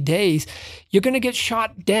 90 days, you're going to get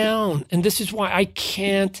shot down. And this is why I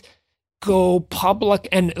can't go public.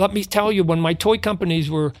 And let me tell you, when my toy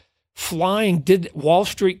companies were flying, did Wall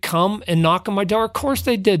Street come and knock on my door? Of course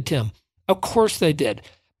they did, Tim. Of course they did.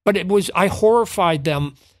 But I horrified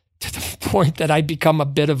them to the point that I become a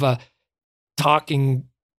bit of a talking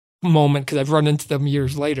moment because I've run into them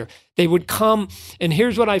years later. They would come, and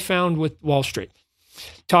here's what I found with Wall Street.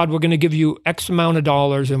 Todd, we're going to give you X amount of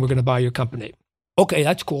dollars and we're going to buy your company. Okay,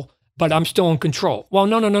 that's cool, but I'm still in control. Well,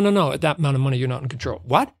 no. At that amount of money, you're not in control.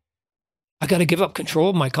 What? I got to give up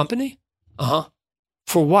control of my company? Uh-huh.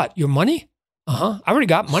 For what? Your money? Uh-huh. I already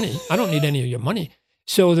got money. I don't need any of your money.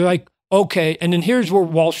 So they're like, okay. And then here's where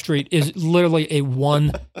Wall Street is literally a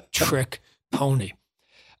one-trick pony.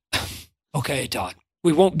 Okay, Todd,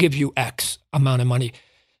 we won't give you X amount of money.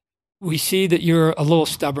 We see that you're a little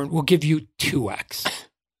stubborn. We'll give you 2X.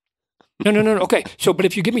 No. Okay. So, but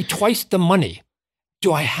if you give me twice the money,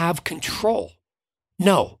 do I have control?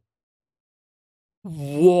 No.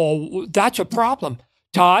 Whoa, that's a problem.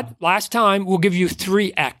 Todd, last time we'll give you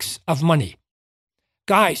 3X of money.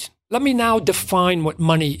 Guys, let me now define what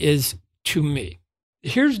money is to me.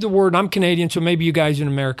 Here's the word. I'm Canadian, so maybe you guys in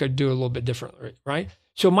America do a little bit differently, right?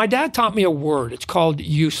 So my dad taught me a word. It's called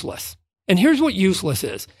useless. And here's what useless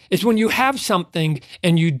is when you have something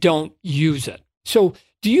and you don't use it. So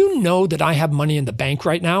do you know that I have money in the bank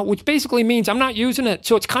right now, which basically means I'm not using it.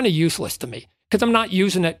 So it's kind of useless to me because I'm not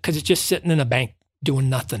using it because it's just sitting in a bank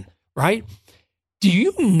doing nothing, right? Do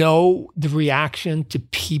you know the reaction to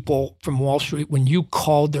people from Wall Street when you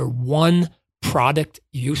call their one product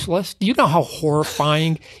useless? Do you know how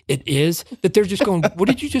horrifying it is that they're just going, what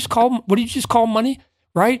did you just call money?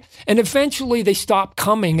 Right? And eventually they stopped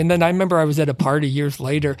coming. And then I remember I was at a party years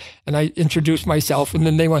later and I introduced myself and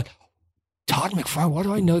then they went, Todd McFarlane, why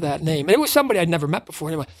do I know that name? And it was somebody I'd never met before.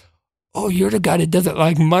 And they went, oh, you're the guy that doesn't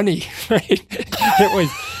like money, right?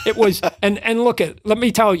 It was, and look let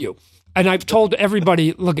me tell you, and I've told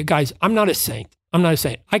everybody, look at guys, I'm not a saint.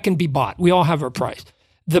 I can be bought. We all have our price.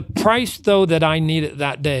 The price though that I needed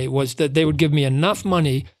that day was that they would give me enough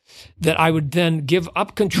money that I would then give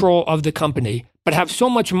up control of the company, but have so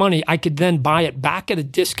much money I could then buy it back at a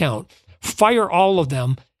discount, fire all of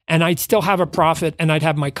them, and I'd still have a profit and I'd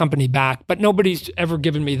have my company back. But nobody's ever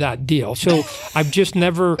given me that deal. So I've just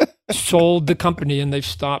never sold the company and they've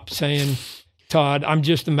stopped saying, Todd, I'm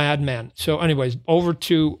just a madman. So anyways, over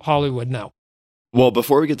to Hollywood now. Well,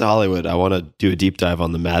 before we get to Hollywood, I want to do a deep dive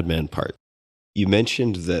on the madman part. You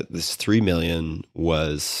mentioned that this $3 million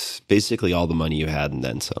was basically all the money you had and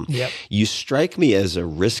then some. Yep. You strike me as a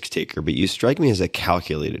risk taker, but you strike me as a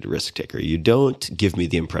calculated risk taker. You don't give me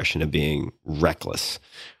the impression of being reckless.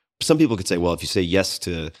 Some people could say, well, if you say yes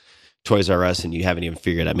to Toys R Us and you haven't even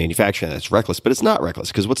figured out manufacturing, that's reckless. But it's not reckless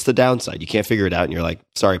because what's the downside? You can't figure it out and you're like,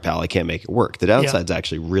 sorry, pal, I can't make it work. The downside's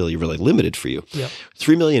actually really, really limited for you. Yep.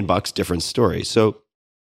 $3 million, different story. So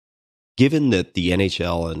given that the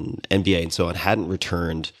NHL and NBA and so on hadn't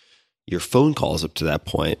returned your phone calls up to that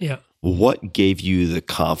point, what gave you the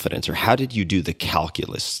confidence or how did you do the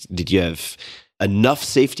calculus? Did you have enough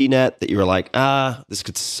safety net that you were like, this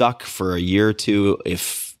could suck for a year or two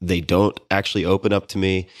if they don't actually open up to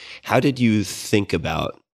me? How did you think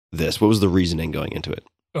about this? What was the reasoning going into it?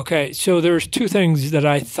 Okay, so there's two things that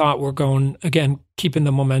I thought were going, again, keeping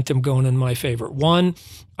the momentum going in my favor. One,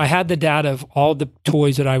 I had the data of all the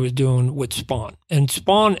toys that I was doing with Spawn. And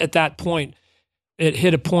Spawn, at that point, it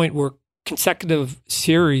hit a point where consecutive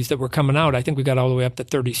series that were coming out, I think we got all the way up to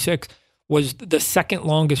 36, was the second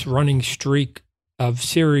longest running streak of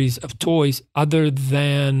series of toys other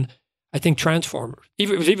than, I think, Transformers.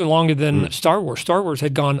 It was even longer than Star Wars. Star Wars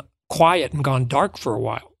had gone quiet and gone dark for a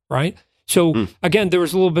while, right? So again, there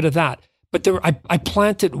was a little bit of that. But I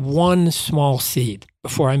planted one small seed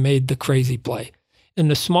before I made the crazy play. And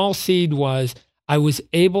the small seed was I was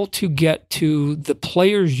able to get to the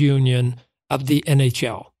players' union of the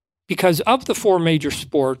NHL. Because of the 4 major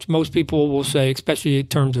sports, most people will say, especially in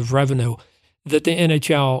terms of revenue, that the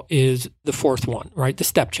NHL is the 4th one, right? The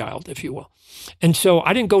stepchild, if you will. And so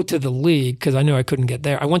I didn't go to the league because I knew I couldn't get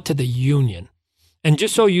there. I went to the union. And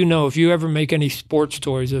just so you know, if you ever make any sports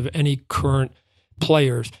toys of any current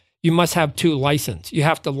players, you must have 2 licenses. You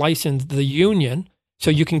have to license the union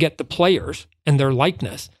so you can get the players and their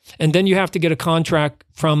likeness. And then you have to get a contract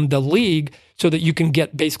from the league so that you can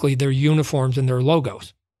get basically their uniforms and their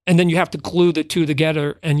logos. And then you have to glue the 2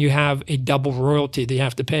 together and you have a double royalty that you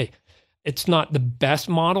have to pay. It's not the best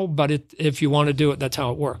model, but if you want to do it, that's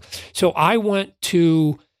how it works. So I went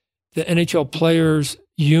to the NHL Players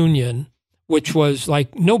Union, which was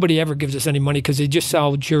like nobody ever gives us any money because they just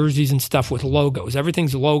sell jerseys and stuff with logos.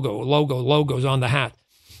 Everything's logos on the hat.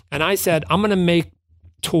 And I said, I'm going to make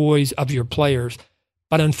toys of your players,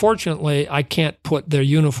 but unfortunately, I can't put their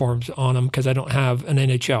uniforms on them because I don't have an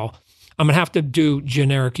NHL. I'm going to have to do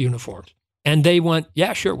generic uniforms. And they went,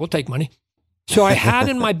 yeah, sure, we'll take money. So I had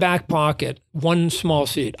in my back pocket one small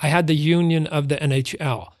seed. I had the union of the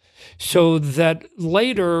NHL. So that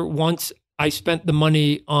later, once I spent the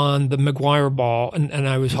money on the McGuire ball and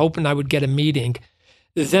I was hoping I would get a meeting,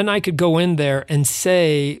 then I could go in there and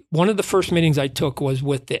say, one of the first meetings I took was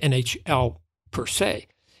with the NHL per se.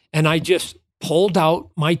 And I just pulled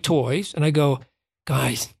out my toys and I go,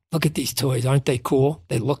 guys, look at these toys. Aren't they cool?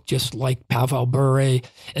 They look just like Pavel Bure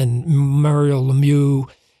and Mario Lemieux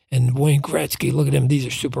and Wayne Gretzky. Look at them. These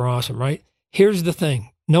are super awesome, right? Here's the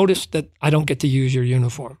thing. Notice that I don't get to use your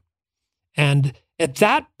uniform. And at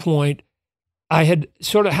that point, I had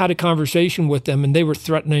sort of had a conversation with them and they were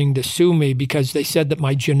threatening to sue me because they said that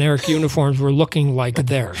my generic uniforms were looking like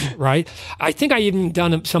theirs, right? I think I even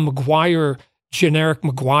done some generic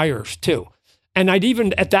McGuires too. And I'd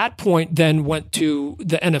even at that point then went to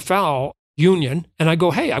the NFL union and I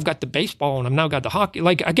go, hey, I've got the baseball and I've now got the hockey.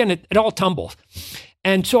 Like, again, it all tumbles.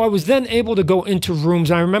 And so I was then able to go into rooms.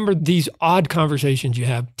 I remember these odd conversations you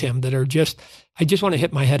have, Tim, that are I just want to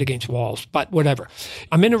hit my head against walls, but whatever.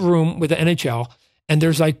 I'm in a room with the NHL and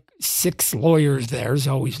there's like 6 lawyers there. There's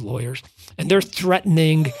always lawyers. And they're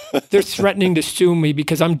threatening to sue me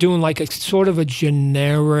because I'm doing like a sort of a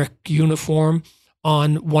generic uniform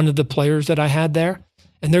on one of the players that I had there.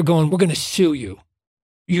 And they're going, we're going to sue you.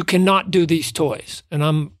 You cannot do these toys. And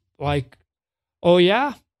I'm like, oh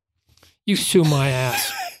yeah? You sue my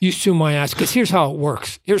ass. You sue my ass because here's how it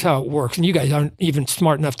works. And you guys aren't even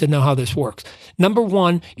smart enough to know how this works. Number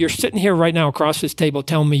one, you're sitting here right now across this table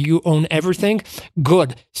telling me you own everything.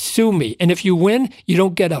 Good. Sue me. And if you win, you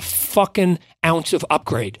don't get a fucking ounce of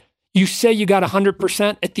upgrade. You say you got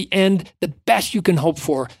 100%. At the end, the best you can hope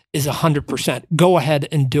for is 100%. Go ahead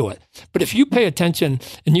and do it. But if you pay attention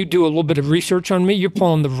and you do a little bit of research on me, you're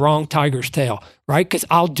pulling the wrong tiger's tail, right? Because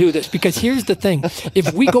I'll do this. Because here's the thing.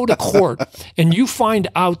 If we go to court and you find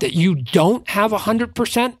out that you don't have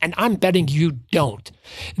 100%, and I'm betting you don't,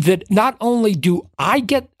 that not only do I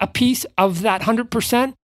get a piece of that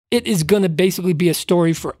 100%, it is going to basically be a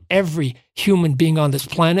story for every human being on this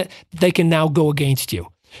planet. They can now go against you.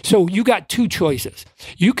 So you got 2 choices.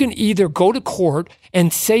 You can either go to court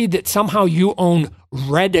and say that somehow you own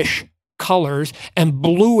reddish colors and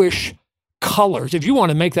bluish colors. If you want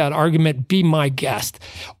to make that argument, be my guest.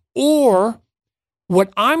 Or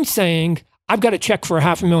what I'm saying, I've got a check for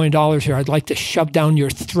 $500,000 here. I'd like to shove down your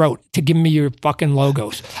throat to give me your fucking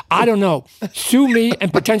logos. I don't know. Sue me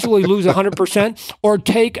and potentially lose 100% or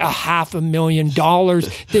take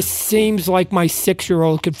 $500,000. This seems like my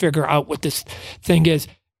 6-year-old could figure out what this thing is.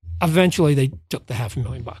 Eventually, they took the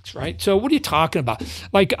 $500,000, right? So what are you talking about?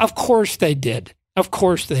 Like, of course they did. Of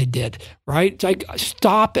course they did, right? It's like,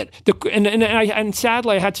 stop it. And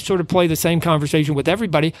sadly, I had to sort of play the same conversation with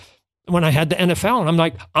everybody when I had the NFL. And I'm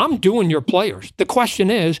like, I'm doing your players. The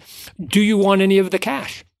question is, do you want any of the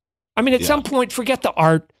cash? I mean, at some point, forget the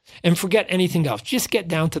art and forget anything else. Just get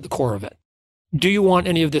down to the core of it. Do you want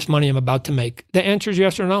any of this money I'm about to make? The answer is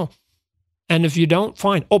yes or no. And if you don't,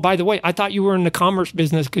 fine. Oh, by the way, I thought you were in the commerce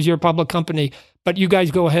business because you're a public company, but you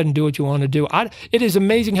guys go ahead and do what you want to do. It is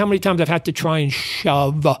amazing how many times I've had to try and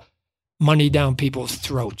shove money down people's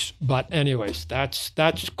throats. But anyways, that's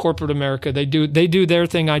corporate America. They do their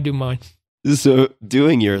thing. I do mine. So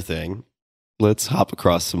doing your thing, let's hop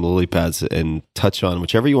across some lily pads and touch on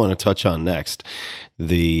whichever you want to touch on next.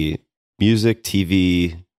 The music,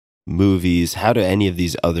 TV, movies, how do any of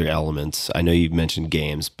these other elements, I know you mentioned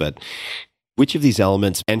games, but which of these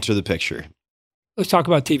elements enter the picture? let's talk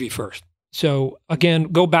about TV first. So again,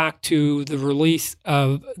 go back to the release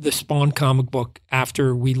of the Spawn comic book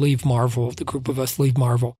after we leave Marvel, the group of us leave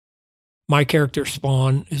Marvel. My character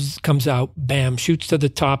Spawn comes out, bam, shoots to the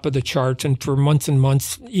top of the charts. And for months and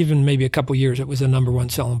months, even maybe a couple years, it was the number one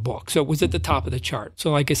selling book. So it was at the top of the chart.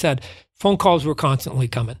 So like I said, phone calls were constantly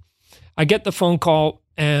coming. I get the phone call,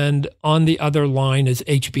 and on the other line is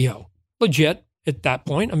HBO. Legit at that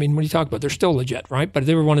point. I mean, what are you talking about? They're still legit, right? But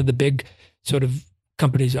they were one of the big sort of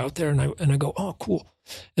companies out there. And I go, oh, cool.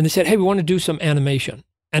 And they said, hey, we want to do some animation.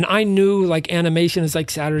 And I knew like animation is like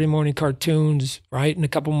Saturday morning cartoons, right? And a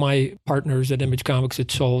couple of my partners at Image Comics had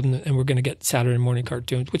sold, and we're going to get Saturday morning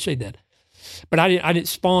cartoons, which they did. But I didn't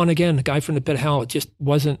Spawn, again, the guy from the pit of hell. It just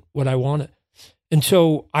wasn't what I wanted. And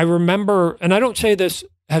so I remember, and I don't say this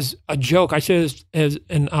as a joke. I say this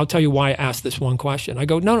and I'll tell you why I asked this one question. I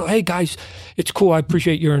go, no, hey guys, it's cool. I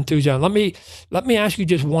appreciate your enthusiasm. Let me ask you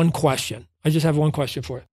just one question. I just have one question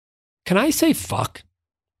for you. Can I say fuck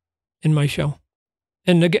in my show?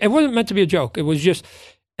 And it wasn't meant to be a joke. It was just,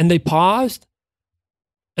 and they paused,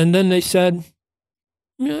 and then they said,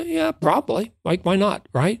 yeah, probably. Like, why not,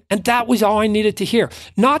 right? And that was all I needed to hear.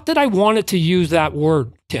 Not that I wanted to use that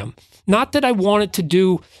word, Tim. Not that I wanted to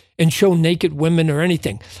do and show naked women or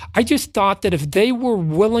anything. I just thought that if they were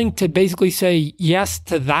willing to basically say yes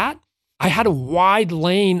to that, I had a wide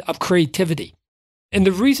lane of creativity. And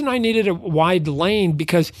the reason I needed a wide lane,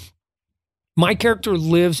 because my character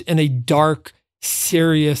lives in a dark,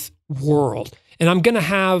 serious world. And I'm going to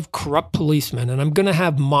have corrupt policemen, and I'm going to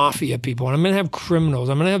have mafia people, and I'm going to have criminals,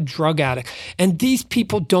 I'm going to have drug addicts. And these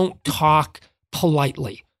people don't talk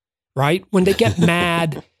politely, right? When they get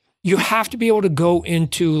mad, you have to be able to go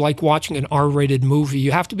into like watching an R-rated movie.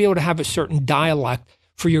 You have to be able to have a certain dialect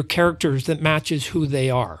for your characters that matches who they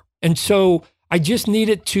are. And so I just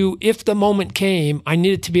needed to, if the moment came, I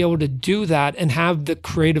needed to be able to do that and have the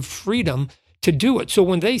creative freedom to do it. So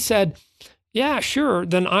when they said, yeah, sure,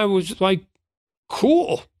 then I was like,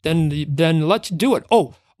 cool, then let's do it.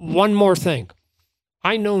 Oh, one more thing.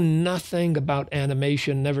 I know nothing about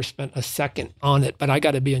animation, never spent a second on it, but I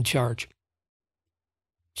got to be in charge.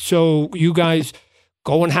 So you guys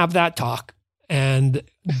go and have that talk and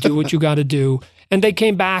do what you got to do. And they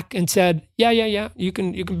came back and said, yeah, you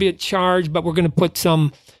can be in charge, but we're going to put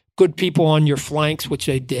some good people on your flanks, which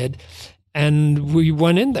they did. And we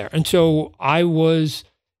went in there. And so I was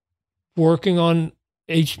working on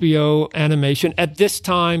HBO animation. At this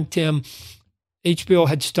time, Tim, HBO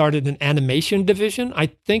had started an animation division. I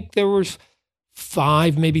think there was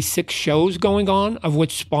 5, maybe 6 shows going on, of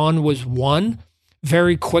which Spawn was one.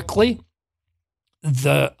 Very quickly,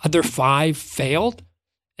 the other 5 failed,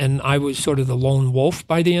 and I was sort of the lone wolf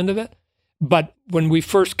by the end of it. But when we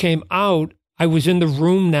first came out, I was in the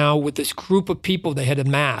room now with this group of people they had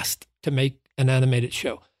amassed to make an animated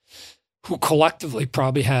show, who collectively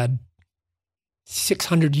probably had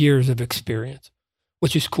 600 years of experience,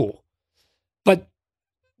 which is cool. But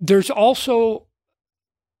there's also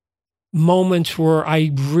moments where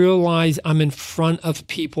I realize I'm in front of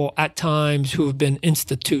people at times who have been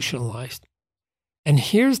institutionalized. And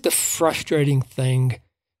here's the frustrating thing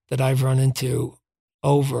that I've run into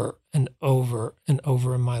over and over and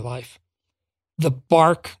over in my life. The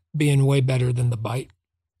bark being way better than the bite.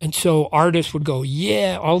 And so artists would go,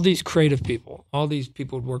 yeah, all these creative people, all these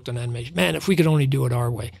people who worked on animation, man, if we could only do it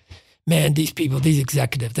our way. Man, these people, these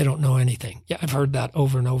executives, they don't know anything. Yeah, I've heard that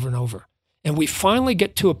over and over and over. And we finally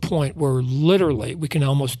get to a point where literally we can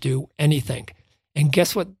almost do anything. And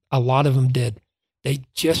guess what a lot of them did? They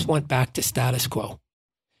just went back to status quo.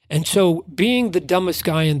 And so being the dumbest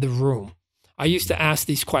guy in the room, I used to ask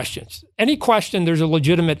these questions. Any question, there's a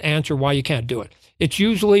legitimate answer why you can't do it. It's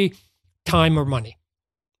usually time or money.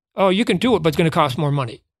 Oh, you can do it, but it's going to cost more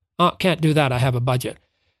money. Can't do that. I have a budget.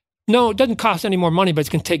 No, it doesn't cost any more money, but it's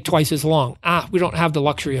going to take twice as long. We don't have the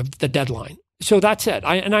luxury of the deadline. So that's it.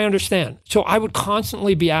 I understand. So I would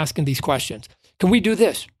constantly be asking these questions. Can we do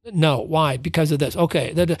this? No. Why? Because of this.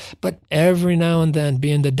 Okay. But every now and then,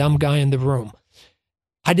 being the dumb guy in the room,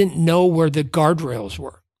 I didn't know where the guardrails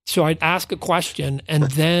were. So I'd ask a question, and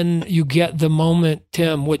then you get the moment,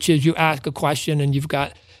 Tim, which is you ask a question and you've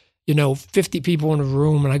got 50 people in a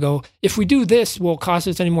room, and I go, if we do this, will it cost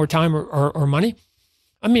us any more time or money?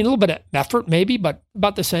 I mean, a little bit of effort maybe, but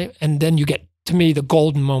about the same. And then you get, to me, the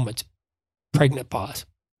golden moments. Pregnant pause.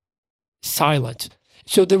 Silence.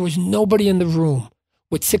 So there was nobody in the room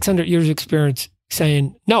with 600 years experience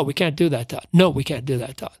saying, no, we can't do that, Todd. No, we can't do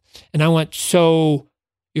that, Todd. And I went, so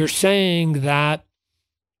you're saying that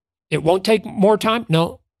it won't take more time?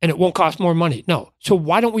 No. And it won't cost more money? No. So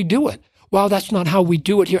why don't we do it? Well, that's not how we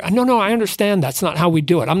do it here. No, I understand that's not how we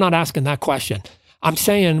do it. I'm not asking that question. I'm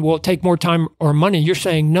saying, well, take more time or money. You're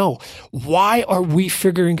saying, no. Why are we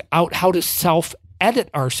figuring out how to self-edit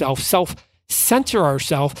ourselves, self-censor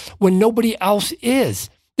ourselves when nobody else is?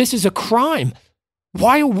 This is a crime.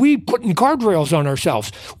 Why are we putting guardrails on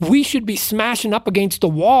ourselves? We should be smashing up against the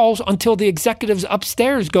walls until the executives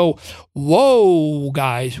upstairs go, whoa,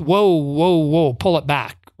 guys, whoa, pull it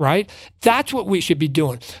back, right? That's what we should be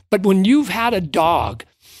doing. But when you've had a dog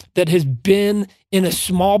that has been in a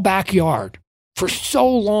small backyard for so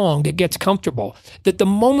long it gets comfortable, that the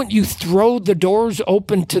moment you throw the doors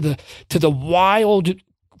open to the wild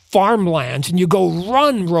farmlands and you go,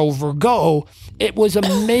 run, Rover, go, it was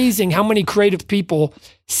amazing how many creative people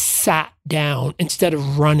sat down instead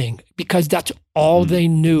of running, because that's all they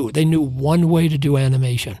knew. They knew one way to do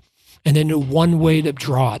animation, and they knew one way to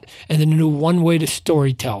draw it, and they knew one way to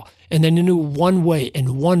storytell, and then they knew one way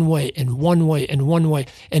and one way and one way and one way.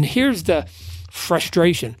 And here's the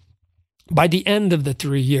frustration. By the end of the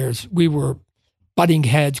 3 years, we were butting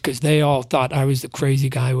heads because they all thought I was the crazy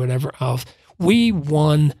guy, whatever else. We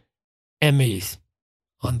won Emmys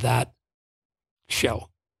on that show.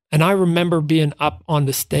 And I remember being up on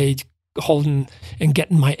the stage holding and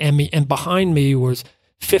getting my Emmy, and behind me was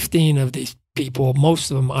 15 of these people.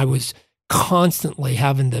 Most of them I was constantly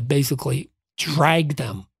having to basically drag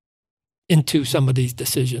them into some of these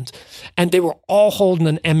decisions. And they were all holding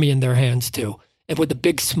an Emmy in their hands too, and with a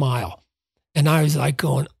big smile. And I was like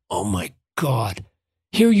going, oh my God,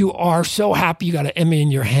 here you are, so happy you got an Emmy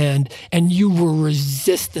in your hand, and you were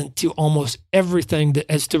resistant to almost everything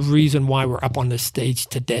that as the reason why we're up on this stage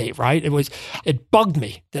today, right? It bugged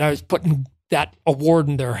me that I was putting that award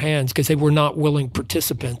in their hands because they were not willing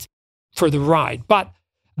participants for the ride. But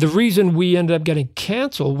the reason we ended up getting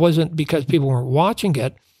canceled wasn't because people weren't watching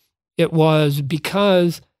it. It was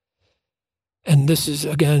because, and this is,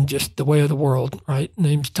 again, just the way of the world, right?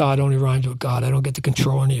 Name's Todd, only rhymes with God. I don't get to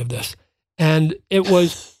control any of this. And it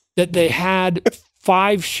was that they had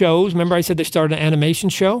 5 shows. Remember I said they started an animation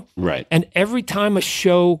show? Right. And every time a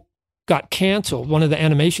show got canceled, one of the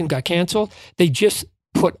animation got canceled, they just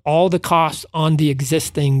put all the costs on the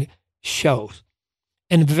existing shows.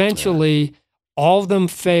 And eventually, all of them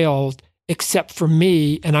failed except for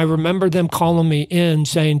me. And I remember them calling me in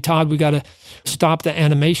saying, Todd, we got to stop the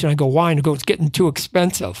animation. I go, why? And I go, it's getting too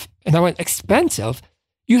expensive. And I went, expensive?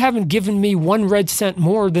 You haven't given me 1 red cent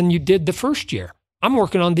more than you did the first year. I'm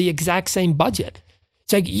working on the exact same budget.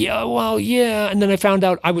 It's like, yeah, well, yeah. And then I found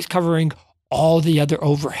out I was covering all the other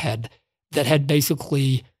overhead that had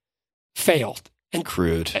basically failed. And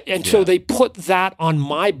crude. And so they put that on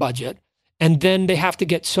my budget, and then they have to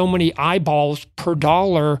get so many eyeballs per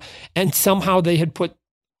dollar. And somehow they had put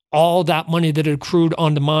all that money that had accrued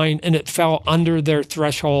onto mine, and it fell under their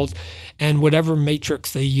threshold and whatever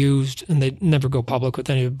matrix they used, and they never go public with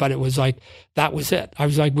any of it, but it was like, that was it. I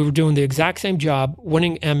was like, we were doing the exact same job,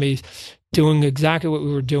 winning Emmys, doing exactly what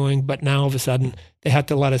we were doing, but now all of a sudden they had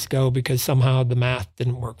to let us go because somehow the math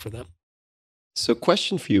didn't work for them. So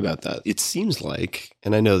question for you about that. It seems like,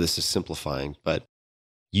 and I know this is simplifying, but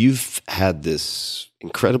you've had this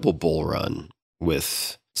incredible bull run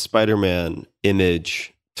with Spider-Man,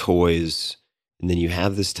 Image, toys, and then you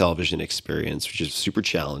have this television experience, which is super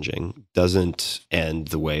challenging, doesn't end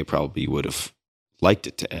the way probably you would have liked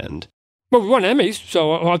it to end. Well, we won Emmys,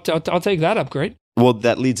 so I'll take that upgrade. Well,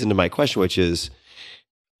 that leads into my question, which is,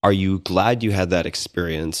 are you glad you had that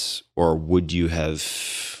experience, or would you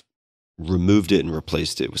have removed it and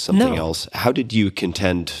replaced it with something else? How did you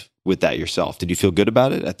contend with that yourself? Did you feel good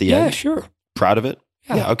about it at the end? Yeah, sure. Proud of it?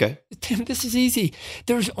 Yeah, okay. Tim, this is easy.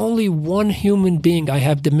 There's only one human being I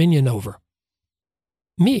have dominion over.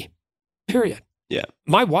 Me, period. Yeah.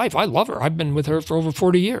 My wife, I love her. I've been with her for over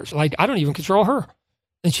 40 years. Like, I don't even control her.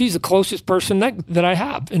 And she's the closest person that I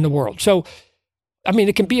have in the world. So, I mean,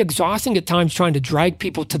 it can be exhausting at times trying to drag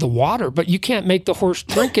people to the water, but you can't make the horse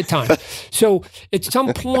drink at times. So at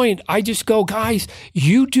some point, I just go, guys,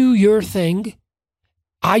 you do your thing.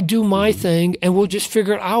 I do my thing, and we'll just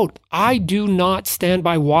figure it out. I do not stand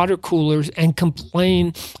by water coolers and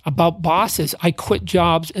complain about bosses. I quit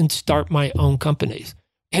jobs and start my own companies.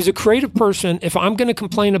 As a creative person, if I'm going to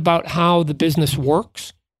complain about how the business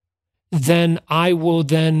works, then I will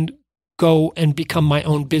then go and become my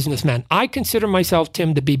own businessman. I consider myself,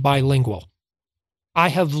 Tim, to be bilingual. I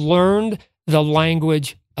have learned the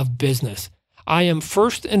language of business. I am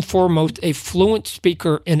first and foremost a fluent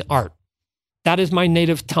speaker in art. That is my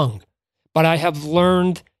native tongue. But I have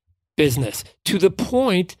learned business to the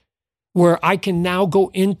point where I can now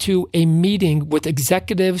go into a meeting with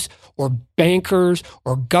executives or bankers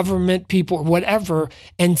or government people or whatever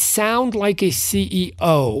and sound like a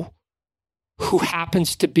CEO who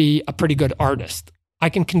happens to be a pretty good artist. I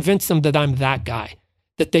can convince them that I'm that guy,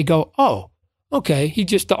 that they go, oh, okay,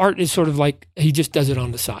 the art is sort of like, he just does it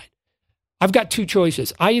on the side. I've got two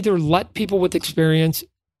choices. I either let people with experience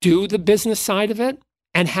do the business side of it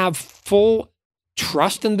and have full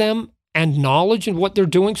trust in them and knowledge in what they're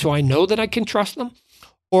doing so I know that I can trust them,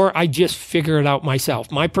 or I just figure it out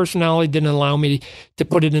myself. My personality didn't allow me to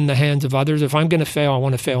put it in the hands of others. If I'm going to fail, I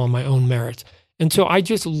want to fail on my own merits. And so I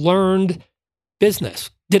just learned business.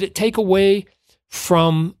 Did it take away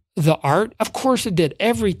from the art? Of course it did.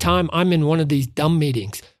 Every time I'm in one of these dumb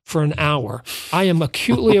meetings for an hour, I am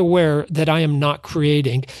acutely aware that I am not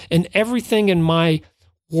creating, and everything in my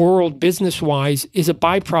world business-wise is a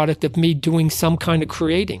byproduct of me doing some kind of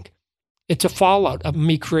creating. It's a fallout of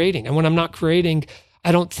me creating. And when I'm not creating,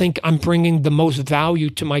 I don't think I'm bringing the most value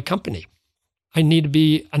to my company. I need to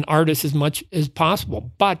be an artist as much as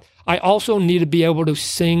possible, but I also need to be able to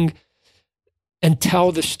sing and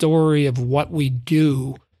tell the story of what we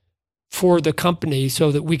do for the company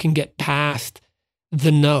so that we can get past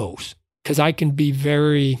the no's. Because I can be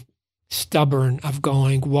very stubborn of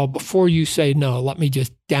going, well, before you say no, let me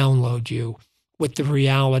just download you with the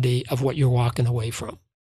reality of what you're walking away from.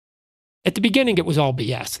 At the beginning, it was all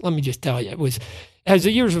BS. Let me just tell you, it was, as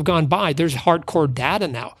the years have gone by, there's hardcore data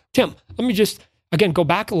now. Tim, let me just, again, go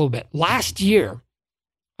back a little bit. Last year,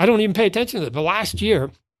 I don't even pay attention to it, but last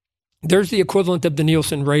year, there's the equivalent of the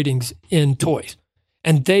Nielsen ratings in toys.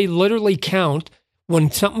 And they literally count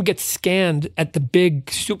when something gets scanned at the big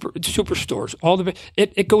superstores,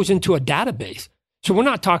 it goes into a database. So we're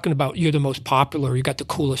not talking about you're the most popular, you got the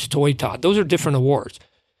coolest toy, Todd. Those are different awards.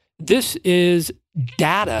 This is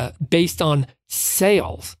data based on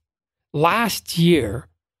sales. Last year,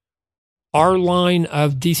 our line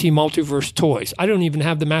of DC Multiverse toys, I don't even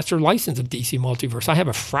have the master license of DC Multiverse. I have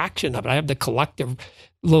a fraction of it. I have the collective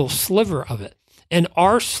little sliver of it. And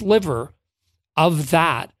our sliver of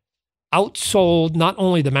that outsold not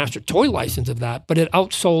only the master toy license of that, but it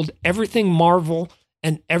outsold everything Marvel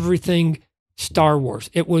and everything Star Wars.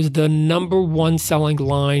 It was the number one selling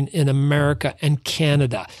line in America and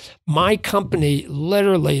Canada. My company,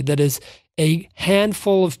 literally, that is a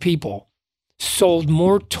handful of people, sold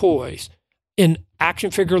more toys in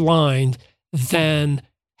action figure lines than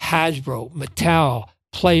Hasbro, Mattel,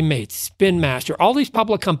 Playmates, Spin Master, all these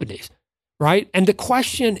public companies, right? And the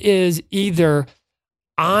question is either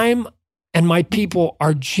I'm and my people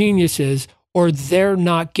are geniuses or they're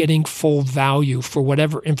not getting full value for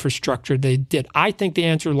whatever infrastructure they did. I think the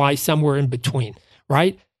answer lies somewhere in between,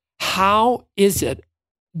 right? How is it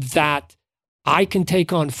that I can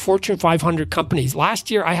take on Fortune 500 companies?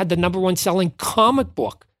 Last year, I had the number one selling comic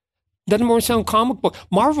book. The number one selling comic book.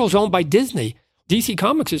 Marvel's owned by Disney. DC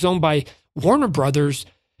Comics is owned by Warner Brothers,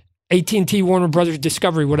 AT&T, Warner Brothers,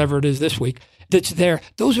 Discovery, whatever it is this week, that's there.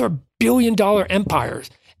 Those are billion-dollar empires.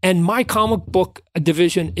 And my comic book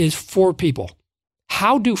division is 4 people.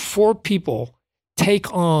 How do 4 people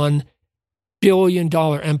take on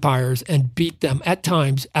billion-dollar empires and beat them at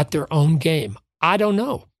times at their own game? I don't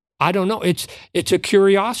know. It's a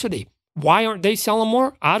curiosity. Why aren't they selling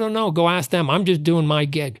more? I don't know. Go ask them. I'm just doing my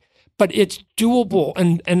gig. But it's doable.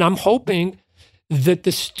 And I'm hoping that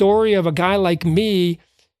the story of a guy like me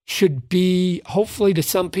should be, hopefully to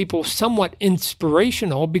some people, somewhat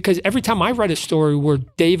inspirational, because every time I read a story where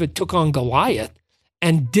David took on Goliath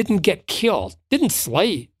and didn't get killed, didn't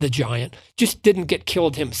slay the giant, just didn't get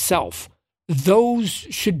killed himself, those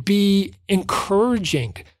should be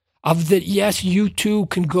encouraging of that, yes, you too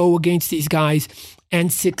can go against these guys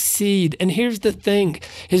and succeed. And here's the thing,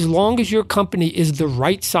 as long as your company is the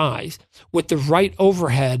right size with the right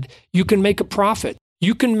overhead, you can make a profit.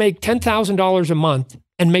 You can make $10,000 a month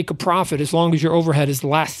and make a profit as long as your overhead is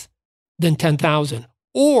less than 10,000.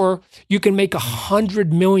 Or you can make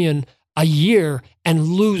 100 million a year and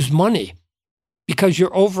lose money because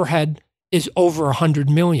your overhead is over 100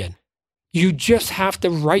 million. You just have to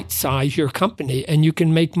right size your company and you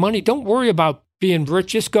can make money. Don't worry about being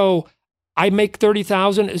rich. Just go, I make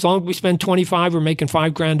 30,000. As long as we spend 25, we're making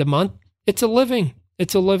 $5,000 a month. It's a living.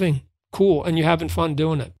 It's a living. Cool. And you're having fun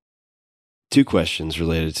doing it. 2 questions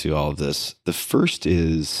related to all of this. The first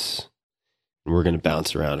is, and we're going to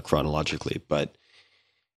bounce around chronologically, but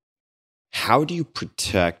how do you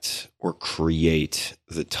protect or create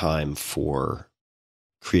the time for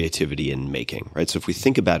creativity and making, right? So if we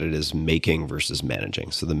think about it as making versus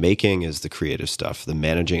managing. So the making is the creative stuff. The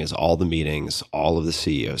managing is all the meetings, all of the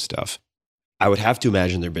CEO stuff. I would have to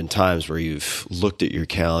imagine there have been times where you've looked at your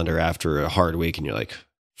calendar after a hard week and you're like,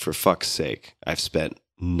 for fuck's sake, I've spent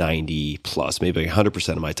 90 plus, maybe 100%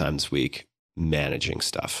 of my time this week managing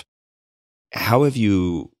stuff. How have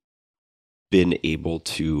you been able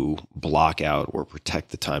to block out or protect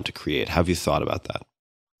the time to create? How have you thought about that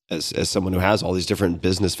as someone who has all these different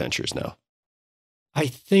business ventures now? I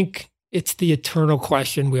think it's the eternal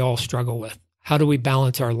question we all struggle with. How do we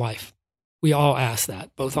balance our life? We all ask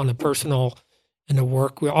that, both on the personal and the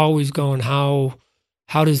work. We're always going, how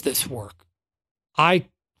does this work? I,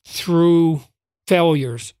 through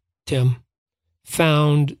failures, Tim,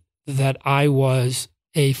 found that I was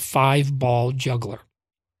a 5-ball juggler.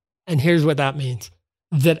 And here's what that means.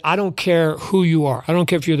 That I don't care who you are. I don't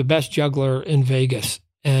care if you're the best juggler in Vegas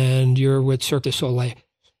and you're with Cirque du Soleil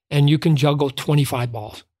and you can juggle 25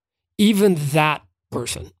 balls. Even that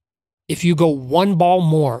person, if you go 1 ball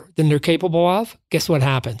more than they're capable of, guess what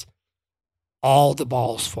happens? All the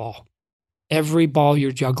balls fall. Every ball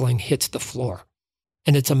you're juggling hits the floor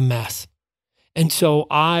and it's a mess. And so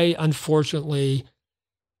I, unfortunately,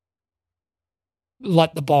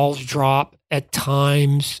 let the balls drop at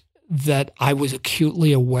times that I was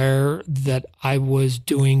acutely aware that I was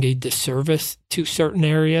doing a disservice to certain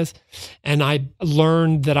areas. And I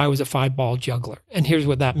learned that I was a 5-ball juggler. And here's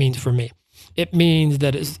what that means for me. It means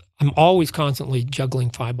that I'm always constantly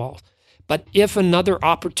juggling 5 balls. But if another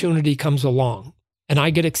opportunity comes along and I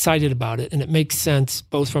get excited about it and it makes sense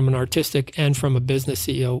both from an artistic and from a business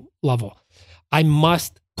CEO level, I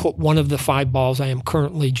must put one of the 5 balls I am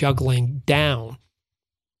currently juggling down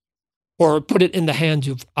or put it in the hands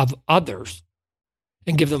of others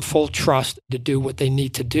and give them full trust to do what they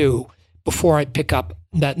need to do before I pick up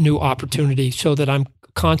that new opportunity so that I'm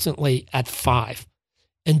constantly at 5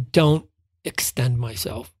 and don't extend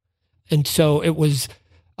myself. And so it was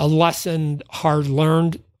a lesson hard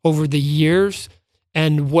learned over the years.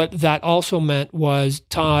 And what that also meant was,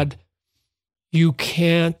 Todd, you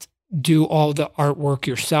can't do all the artwork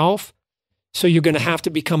yourself. So you're going to have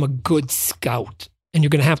to become a good scout. And you're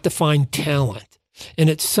going to have to find talent. And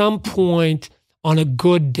at some point on a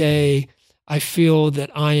good day, I feel that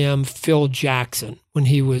I am Phil Jackson when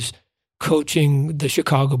he was coaching the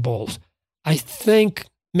Chicago Bulls. I think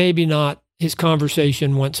maybe not. His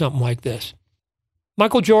conversation went something like this.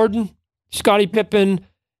 Michael Jordan, Scottie Pippen,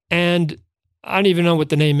 and I don't even know what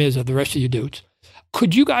the name is of the rest of you dudes.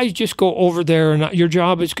 Could you guys just go over there and your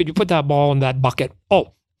job is, could you put that ball in that bucket?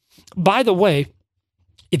 Oh, by the way,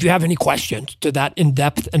 if you have any questions to that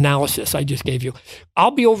in-depth analysis I just gave you,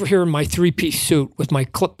 I'll be over here in my 3-piece suit with my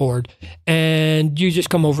clipboard, and you just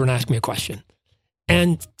come over and ask me a question.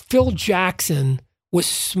 And Phil Jackson was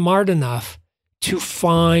smart enough to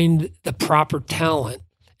find the proper talent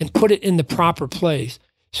and put it in the proper place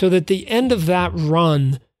so that at the end of that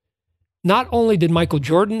run, not only did Michael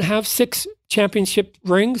Jordan have 6 championship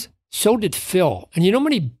rings, so did Phil. And you know how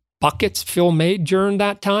many buckets Phil made during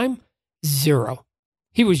that time? 0.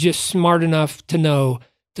 He was just smart enough to know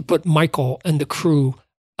to put Michael and the crew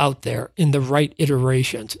out there in the right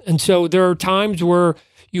iterations. And so there are times where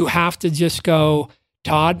you have to just go,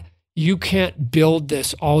 Todd, you can't build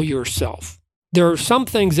this all yourself. There are some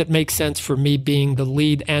things that make sense for me being the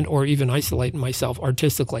lead and or even isolating myself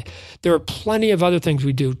artistically. There are plenty of other things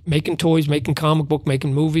we do, making toys, making comic book,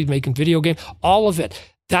 making movies, making video games, all of it.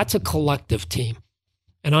 That's a collective team.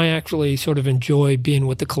 And I actually sort of enjoy being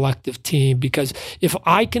with the collective team because if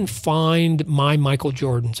I can find my Michael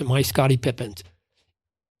Jordans and my Scottie Pippens,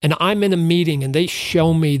 and I'm in a meeting and they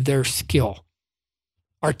show me their skill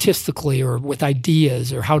artistically or with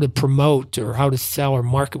ideas or how to promote or how to sell or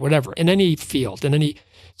market, whatever, in any field, in any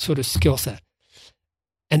sort of skill set,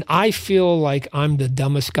 and I feel like I'm the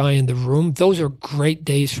dumbest guy in the room, those are great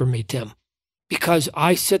days for me, Tim. Because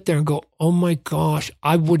I sit there and go, oh my gosh,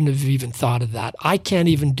 I wouldn't have even thought of that. I can't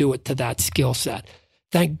even do it to that skill set.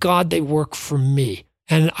 Thank God they work for me.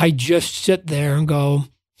 And I just sit there and go,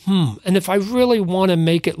 And if I really want to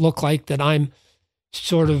make it look like that I'm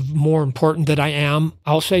sort of more important than I am,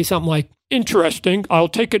 I'll say something like, interesting, I'll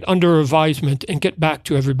take it under advisement and get back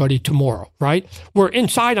to everybody tomorrow, right? Where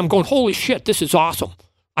inside I'm going, holy shit, this is awesome.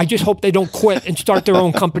 I just hope they don't quit and start their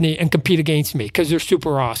own company and compete against me because they're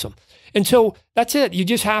super awesome. And so that's it. You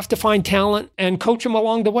just have to find talent and coach them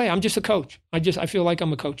along the way. I'm just a coach. I feel like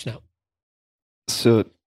I'm a coach now. So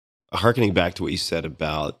hearkening back to what you said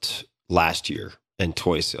about last year and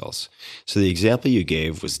toy sales. So the example you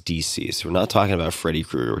gave was DC. So we're not talking about Freddy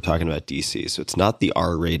Krueger. We're talking about DC. So it's not the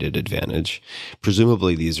R-rated advantage.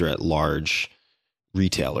 Presumably these are at large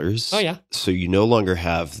retailers. Oh, yeah. So you no longer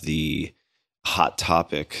have the hot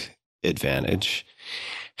topic advantage.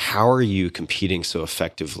 How are you competing so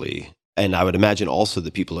effectively? And I would imagine also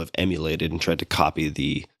that people have emulated and tried to copy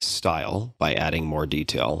the style by adding more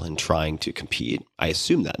detail and trying to compete. I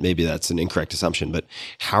assume that. Maybe that's an incorrect assumption, but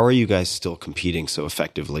how are you guys still competing so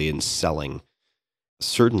effectively and selling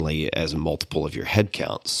certainly as a multiple of your head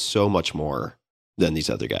count, so much more than these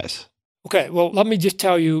other guys. Okay, well, let me just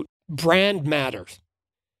tell you, brand matters.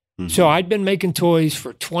 So I'd been making toys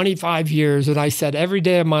for 25 years, and I said every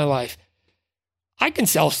day of my life, I can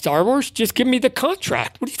sell Star Wars. Just give me the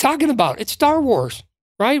contract. What are you talking about? It's Star Wars,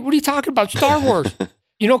 right? What are you talking about? Star Wars.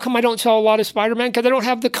 You know, come I don't sell a lot of Spider-Man? Because I don't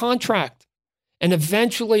have the contract. And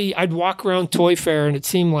eventually I'd walk around Toy Fair, and it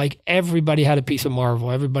seemed like everybody had a piece of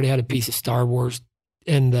Marvel. Everybody had a piece of Star Wars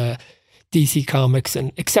and DC Comics,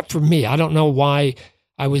 and except for me. I don't know why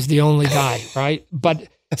I was the only guy, right? But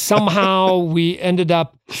somehow we ended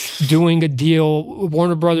up doing a deal.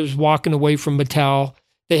 Warner Brothers walking away from Mattel.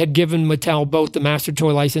 They had given Mattel both the Master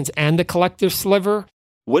Toy license and the collective sliver.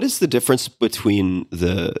 What is the difference between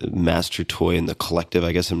the Master Toy and the collective?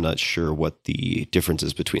 I guess I'm not sure what the difference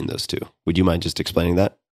is between those two. Would you mind just explaining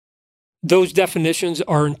that? Those definitions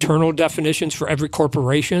are internal definitions for every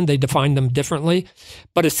corporation. They define them differently.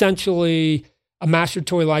 But essentially, a Master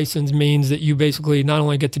Toy license means that you basically not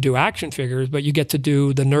only get to do action figures, but you get to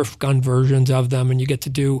do the Nerf gun versions of them, and you get to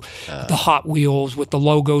do the Hot Wheels with the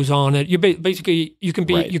logos on it. You basically you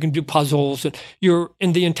can do puzzles, and you're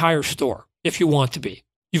in the entire store if you want to be.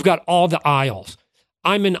 You've got all the aisles.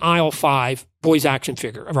 I'm in aisle 5, boys action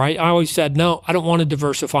figure, right? I always said, no, I don't want to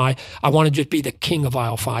diversify. I want to just be the king of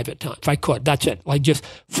aisle 5 at times. If I could, that's it. Like, just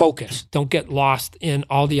focus. Don't get lost in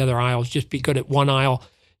all the other aisles. Just be good at one aisle.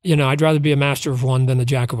 You know, I'd rather be a master of one than a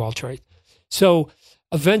jack of all trades. So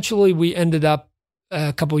eventually we ended up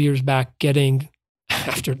a couple of years back getting,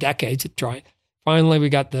 after decades of trying, finally we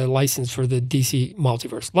got the license for the DC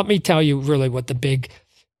multiverse. Let me tell you really what the big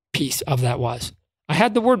piece of that was. I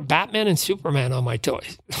had the word Batman and Superman on my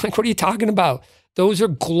toys. Like, what are you talking about? Those are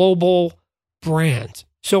global brands.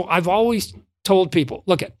 So I've always told people,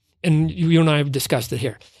 look at, and you and I have discussed it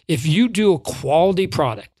here. If you do a quality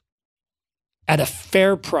product at a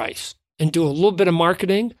fair price and do a little bit of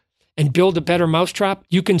marketing and build a better mousetrap,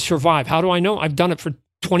 you can survive. How do I know? I've done it for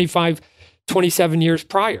 25, 27 years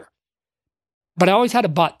prior. But I always had a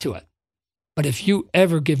but to it. But if you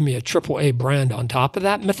ever give me a AAA brand on top of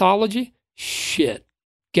that mythology, shit,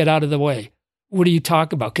 get out of the way. What are you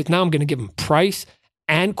talking about? Because now I'm going to give them price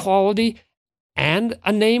and quality and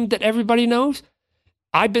a name that everybody knows.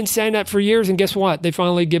 I've been saying that for years, and guess what? They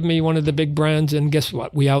finally give me one of the big brands, and guess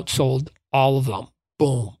what? We outsold all of them.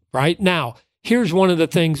 Boom. Right? Now, here's one of the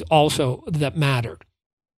things also that mattered.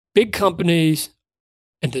 Big companies,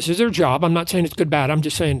 and this is their job. I'm not saying it's good, bad. I'm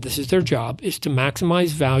just saying this is their job, is to maximize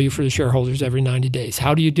value for the shareholders every 90 days.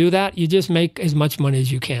 How do you do that? You just make as much money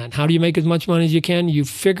as you can. How do you make as much money as you can? You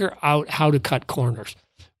figure out how to cut corners.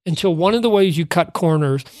 And so one of the ways you cut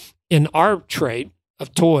corners in our trade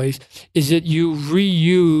of toys is that you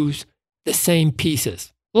reuse the same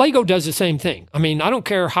pieces. Lego does the same thing. I mean, I don't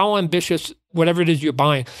care how ambitious, whatever it is you're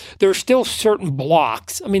buying, there are still certain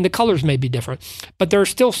blocks. I mean, the colors may be different, but there are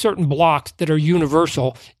still certain blocks that are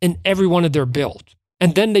universal in every one of their builds.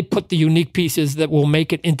 And then they put the unique pieces that will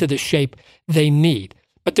make it into the shape they need.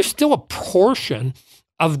 But there's still a portion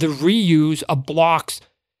of the reuse of blocks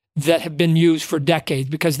that have been used for decades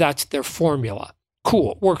because that's their formula.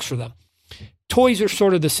 Cool, it works for them. Toys are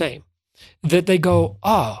sort of the same, that they go,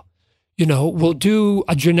 oh, you know, we'll do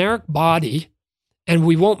a generic body and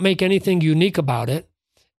we won't make anything unique about it.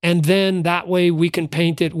 And then that way we can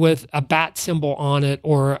paint it with a bat symbol on it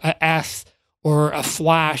or a S or a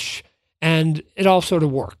flash, and it all sort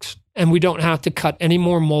of works. And we don't have to cut any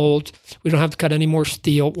more molds. We don't have to cut any more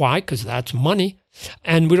steel. Why? Because that's money.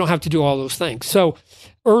 And we don't have to do all those things. So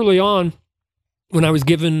early on, when I was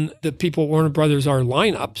giving the people at Warner Brothers our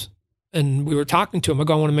lineups, and we were talking to them, I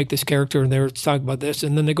go, I want to make this character, and they were talking about this.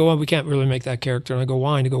 And then they go, well, we can't really make that character. And I go,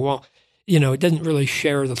 why? And they go, well, you know, it doesn't really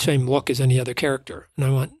share the same look as any other character. And I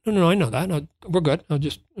went, no, I know that. No, we're good. I'll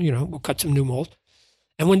just, you know, we'll cut some new molds.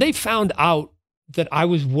 And when they found out that I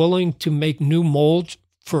was willing to make new molds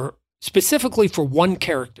for specifically for one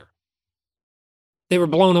character, they were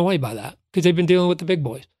blown away by that because they've been dealing with the big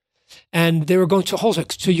boys. And they were going, so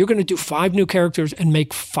you're going to do 5 new characters and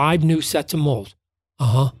make 5 new sets of molds.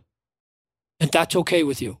 Uh-huh. And that's okay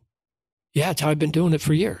with you? Yeah, that's how I've been doing it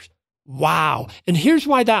for years. Wow. And here's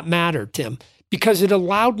why that mattered, Tim, because it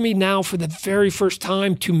allowed me now for the very first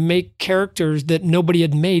time to make characters that nobody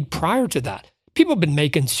had made prior to that. People have been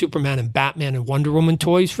making Superman and Batman and Wonder Woman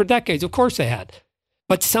toys for decades. Of course they had.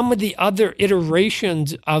 But some of the other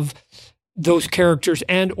iterations of those characters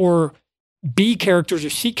and or B characters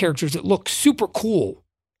or C characters that look super cool.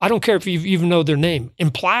 I don't care if you even know their name.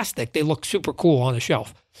 In plastic, they look super cool on a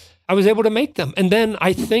shelf. I was able to make them. And then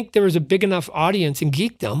I think there was a big enough audience in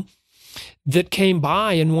geekdom that came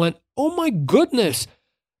by and went, oh my goodness,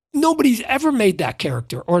 nobody's ever made that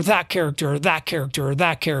character or that character or that character or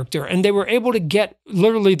that character. And they were able to get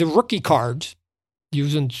literally the rookie cards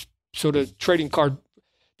using sort of trading card.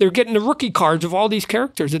 They're getting the rookie cards of all these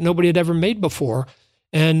characters that nobody had ever made before.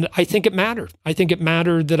 And I think it mattered. I think it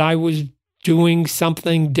mattered that I was doing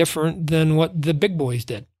something different than what the big boys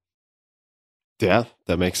did. Yeah,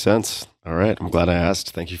 that makes sense. All right. I'm glad I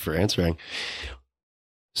asked. Thank you for answering.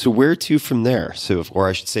 So where to from there? So, or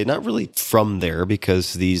I should say, not really from there,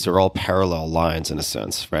 because these are all parallel lines in a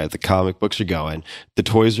sense, right? The comic books are going, the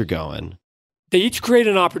toys are going. They each create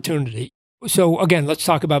an opportunity. So again, let's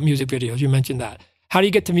talk about music videos. You mentioned that. How do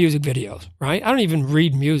you get to music videos, right? I don't even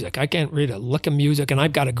read music. I can't read a lick of music, and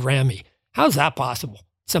I've got a Grammy. How's that possible?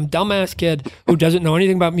 Some dumbass kid who doesn't know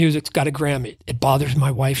anything about music's got a Grammy. It bothers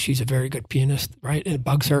my wife. She's a very good pianist, right? And it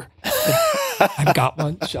bugs her. I've got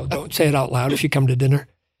one, so don't say it out loud if you come to dinner.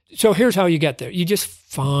 So here's how you get there. You just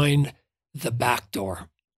find the back door.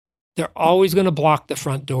 They're always going to block the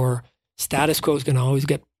front door. Status quo is going to always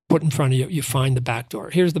get put in front of you. You find the back door.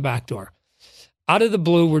 Here's the back door. Out of the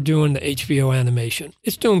blue, we're doing the HBO animation.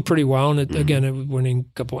 It's doing pretty well. And again, it was winning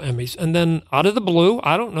a couple Emmys. And then out of the blue,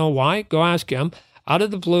 I don't know why, go ask him. Out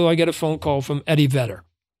of the blue, I get a phone call from Eddie Vedder.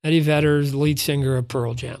 Eddie Vedder is the lead singer of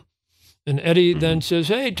Pearl Jam. And Eddie then says,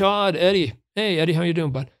 hey, Todd, Eddie. Hey, Eddie, how you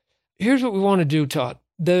doing, bud? Here's what we want to do, Todd.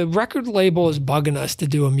 The record label is bugging us to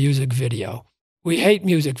do a music video. We hate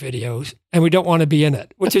music videos, and we don't want to be in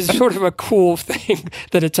it, which is sort of a cool thing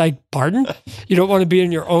that it's like, pardon? You don't want to be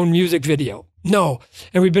in your own music video? No.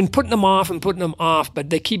 And we've been putting them off,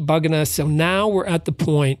 but they keep bugging us. So now we're at the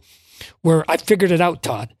point where I figured it out,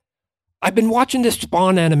 Todd. I've been watching this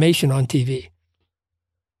Spawn animation on TV.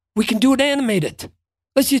 We can do it animated.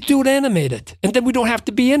 Let's just do it animated, and then we don't have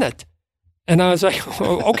to be in it. And I was like,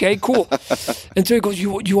 oh, okay, cool. And so he goes,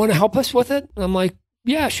 you want to help us with it? And I'm like,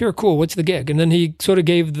 yeah, sure, cool. What's the gig? And then he sort of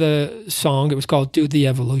gave the song. It was called Do the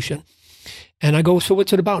Evolution. And I go, so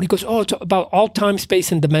what's it about? And he goes, oh, it's about all time,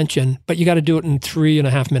 space, and dimension, but you got to do it in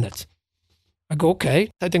 3.5 minutes. I go,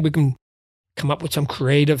 okay. I think we can come up with some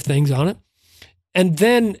creative things on it. And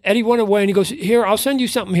then Eddie went away and he goes, here, I'll send you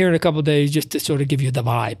something here in a couple of days just to sort of give you the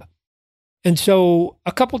vibe. And so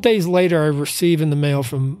a couple of days later, I receive in the mail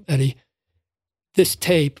from Eddie this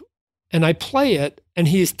tape, and I play it, and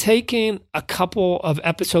he's taken a couple of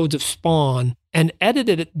episodes of Spawn and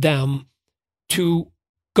edited them to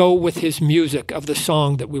go with his music of the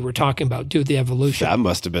song that we were talking about, Do the Evolution. That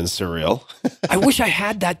must have been surreal. I wish I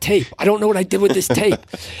had that tape. I don't know what I did with this tape.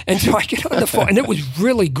 And so I get on the phone, and it was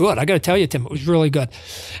really good. I got to tell you, Tim, it was really good.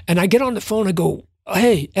 And I get on the phone, I go,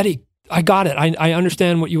 hey, Eddie, I got it. I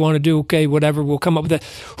understand what you want to do. Okay, whatever. We'll come up with that.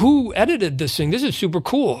 Who edited this thing? This is super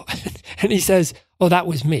cool. And he says, oh, that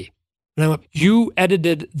was me. And I'm like, you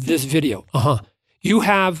edited this video. You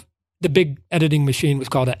have the big editing machine was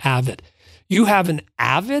called an Avid. You have an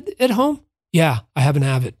Avid at home? Yeah, I have an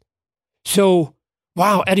Avid. So,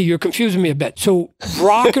 wow, Eddie, you're confusing me a bit. So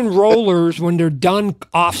rock and rollers, when they're done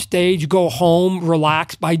off stage, go home,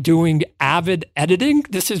 relax by doing Avid editing?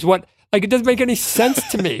 This is what... Like, it doesn't make any sense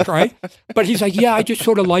to me, right? But he's like, yeah, I just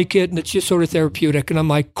sort of like it, and it's just sort of therapeutic. And I'm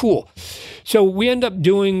like, cool. So we end up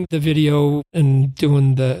doing the video and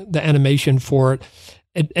doing the animation for it.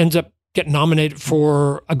 It ends up getting nominated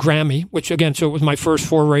for a Grammy, which, again, so it was my first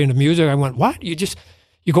foray into music. I went, what? You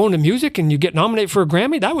go into music and you get nominated for a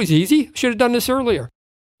Grammy? That was easy. Should have done this earlier.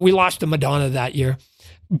 We lost to Madonna that year.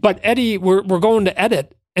 But Eddie, we're going to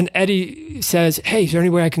edit, and Eddie says, hey, is there any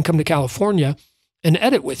way I can come to California and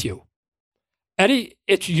edit with you? Eddie,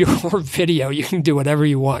 it's your video. You can do whatever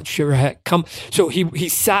you want. Sure, heck, come. So he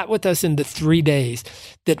sat with us in the 3 days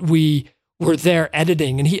that we were there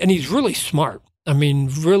editing, and he's really smart. I mean,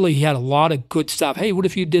 really, he had a lot of good stuff. Hey, what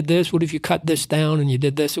if you did this? What if you cut this down and you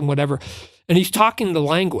did this and whatever? And he's talking the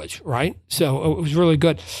language, right? So it was really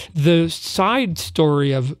good. The side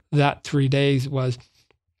story of that 3 days was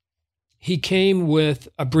he came with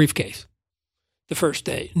a briefcase the first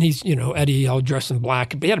day. And he's, Eddie, all dressed in black,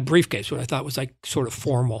 but he had a briefcase, what I thought was like sort of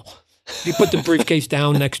formal. He put the briefcase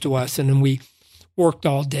down next to us, and then we worked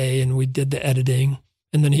all day and we did the editing,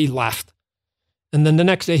 and then he left. And then the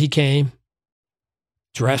next day he came,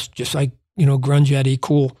 dressed just like, grunge Eddie,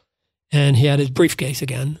 cool. And he had his briefcase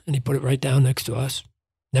again, and he put it right down next to us.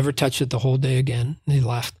 Never touched it the whole day again, and he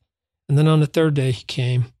left. And then on the third day he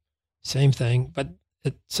came, same thing. But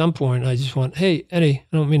at some point I just went, hey, Eddie,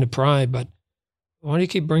 I don't mean to pry, but why do you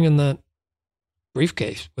keep bringing that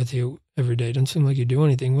briefcase with you every day? It doesn't seem like you do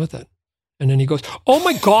anything with it. And then he goes, oh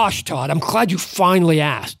my gosh, Todd, I'm glad you finally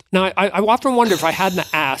asked. Now, I often wonder if I hadn't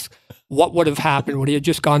asked, what would have happened when he had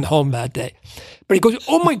just gone home that day. But he goes,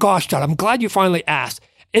 oh my gosh, Todd, I'm glad you finally asked.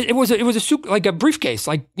 It was a suit, like a briefcase,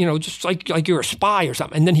 like, just like you're a spy or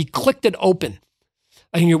something. And then he clicked it open.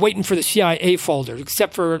 And you're waiting for the CIA folders,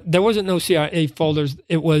 except for there wasn't no CIA folders.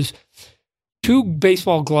 It was 2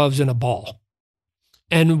 baseball gloves and a ball.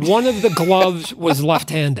 And one of the gloves was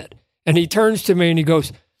left-handed. And he turns to me and he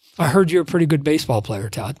goes, I heard you're a pretty good baseball player,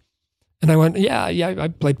 Todd. And I went, yeah, I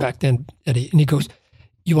played back then, Eddie. And he goes,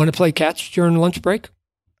 you want to play catch during lunch break?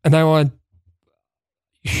 And I went,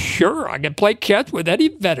 sure, I can play catch with Eddie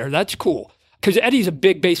Vedder. That's cool. Because Eddie's a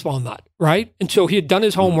big baseball nut, right? And so he had done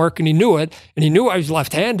his homework and he knew it, and he knew I was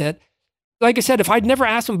left-handed. Like I said, if I'd never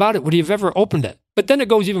asked him about it, would he have ever opened it? But then it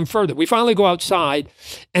goes even further. We finally go outside,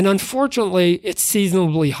 and unfortunately, it's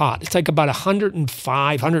seasonably hot. It's like about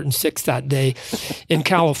 105, 106 that day in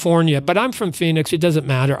California. But I'm from Phoenix. It doesn't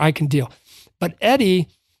matter. I can deal. But Eddie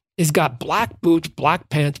has got black boots, black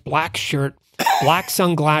pants, black shirt, black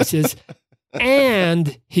sunglasses,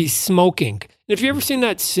 and he's smoking. And if you ever seen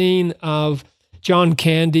that scene of John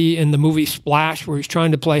Candy in the movie Splash where he's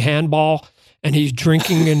trying to play handball and he's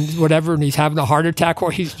drinking and whatever, and he's having a heart attack while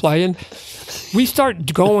he's playing, we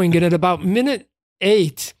start going, and at about minute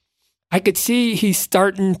 8, I could see he's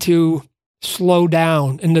starting to slow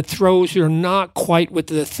down, and the throws are not quite with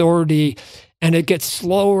the authority, and it gets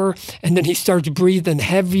slower, and then he starts breathing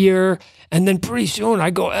heavier, and then pretty soon I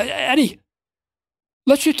go, Eddie,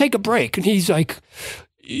 let's just take a break. And he's like,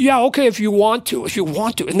 yeah, okay, if you want to.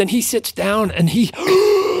 And then he sits down and he,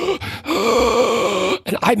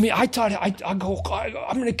 and I thought, I go,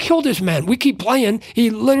 I'm going to kill this man. We keep playing. He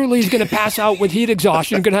literally is going to pass out with heat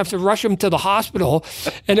exhaustion. I'm going to have to rush him to the hospital.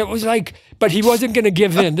 And it was like, but he wasn't going to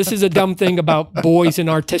give in. This is a dumb thing about boys and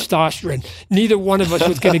our testosterone. Neither one of us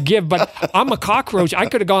was going to give, but I'm a cockroach. I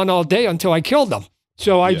could have gone all day until I killed him.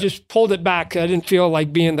 So I just pulled it back. I didn't feel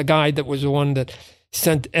like being the guy that was the one that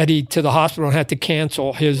sent Eddie to the hospital and had to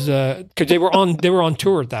cancel his, because they were on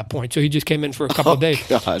tour at that point. So he just came in for a couple of days.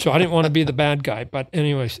 God. So I didn't want to be the bad guy. But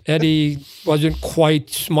anyways, Eddie wasn't quite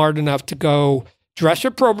smart enough to go dress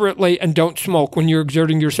appropriately and don't smoke when you're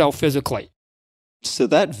exerting yourself physically. So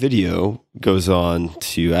that video goes on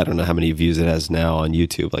to, I don't know how many views it has now on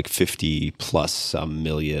YouTube, like 50 plus some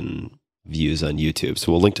million views on YouTube.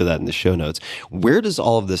 So we'll link to that in the show notes. Where does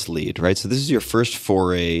all of this lead, right? So this is your first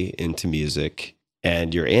foray into music.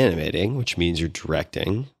 And you're animating, which means you're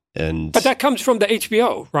directing. But that comes from the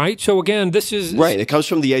HBO, right? So again, this is... Right, it comes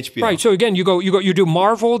from the HBO. Right, so again, you do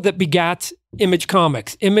Marvel that begat Image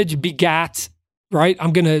Comics. Image begat, right?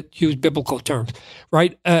 I'm going to use biblical terms,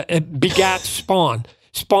 right? Begat Spawn.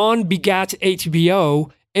 Spawn begat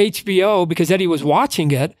HBO. HBO, because Eddie was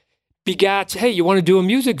watching it, begat, hey, you want to do a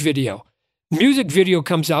music video? Music video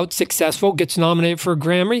comes out, successful, gets nominated for a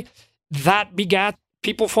Grammy. That begat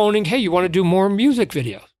people phoning, hey, you want to do more music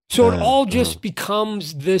videos? So it all just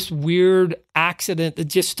becomes this weird accident that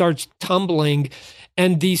just starts tumbling,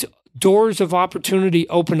 and these doors of opportunity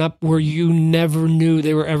open up where you never knew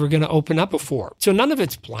they were ever going to open up before. So none of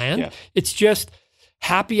it's planned. Yeah. It's just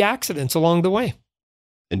happy accidents along the way.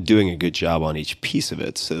 And doing a good job on each piece of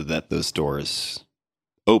it so that those doors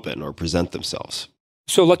open or present themselves.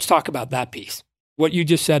 So let's talk about that piece. What you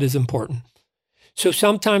just said is important. So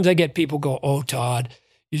sometimes I get people go, oh, Todd,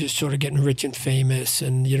 you're just sort of getting rich and famous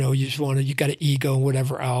and, you got an ego and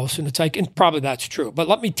whatever else. And it's like, and probably that's true. But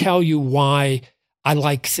let me tell you why I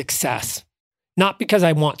like success. Not because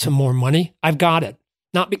I want some more money. I've got it.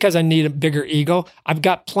 Not because I need a bigger ego. I've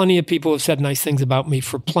got plenty of people who have said nice things about me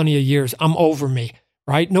for plenty of years. I'm over me,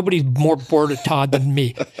 right? Nobody's more bored of Todd than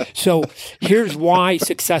me. So here's why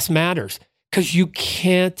success matters. Because you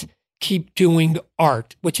can't keep doing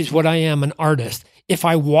art, which is what I am, an artist. If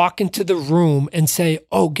I walk into the room and say,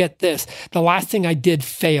 oh, get this, the last thing I did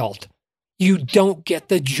failed, you don't get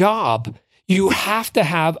the job. You have to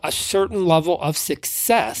have a certain level of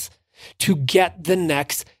success to get the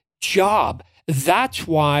next job. That's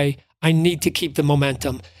why I need to keep the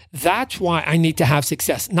momentum. That's why I need to have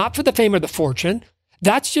success, not for the fame or the fortune.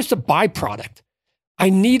 That's just a byproduct. I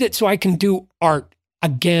need it so I can do art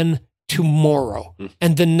again tomorrow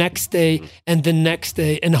and the next day and the next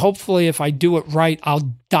day. And hopefully if I do it right,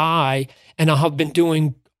 I'll die and I'll have been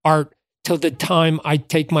doing art till the time I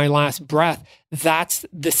take my last breath. That's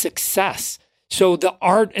the success. So the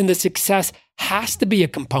art and the success has to be a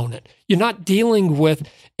component. You're not dealing with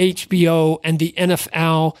HBO and the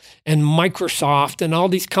NFL and Microsoft and all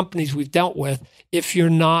these companies we've dealt with if you're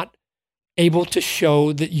not able to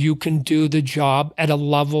show that you can do the job at a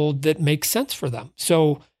level that makes sense for them.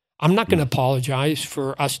 So I'm not going to apologize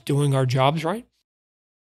for us doing our jobs right.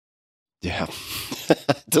 Yeah,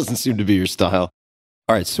 it doesn't seem to be your style.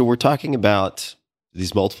 All right, so we're talking about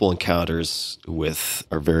these multiple encounters with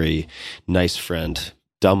our very nice friend,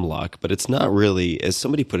 dumb luck, but it's not really, as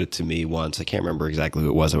somebody put it to me once, I can't remember exactly who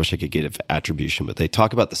it was. I wish I could give attribution, but they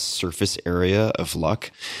talk about the surface area of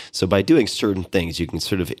luck. So by doing certain things, you can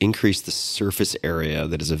sort of increase the surface area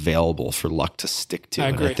that is available for luck to stick to. I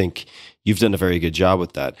agree. And I think you've done a very good job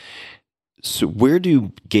with that. So where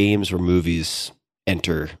do games or movies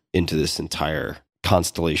enter into this entire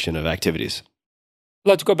constellation of activities?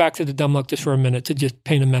 Let's go back to the dumb luck just for a minute to just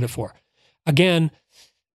paint a metaphor. Again,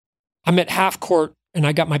 I'm at half court and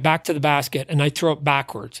I got my back to the basket and I throw it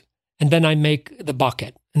backwards and then I make the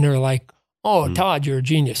bucket. And they're like, oh, Todd, you're a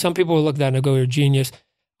genius. Some people will look at that and go, you're a genius.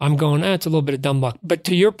 I'm going, it's a little bit of dumb luck. But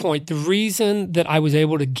to your point, the reason that I was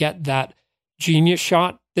able to get that genius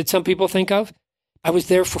shot that some people think of, I was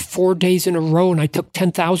there for 4 days in a row and I took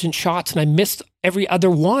 10,000 shots and I missed every other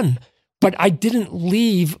one. But I didn't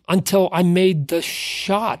leave until I made the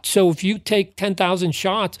shot. So if you take 10,000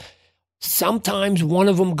 shots, sometimes one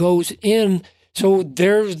of them goes in. So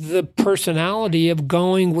there's the personality of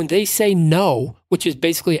going, when they say no, which is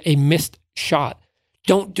basically a missed shot,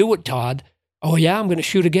 don't do it, Todd. Oh yeah, I'm going to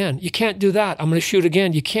shoot again. You can't do that. I'm going to shoot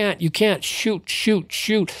again. You can't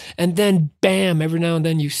shoot. And then bam, every now and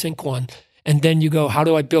then you sink one. And then you go, how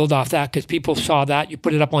do I build off that? Because people saw that. You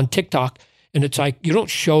put it up on TikTok. And it's like, you don't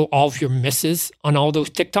show all of your misses on all those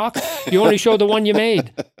TikToks. You only show the one you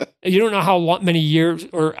made. You don't know how many years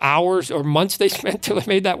or hours or months they spent till they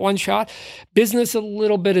made that one shot. Business a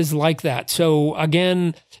little bit is like that. So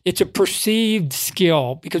again, it's a perceived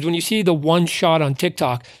skill because when you see the one shot on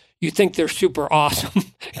TikTok, you think they're super awesome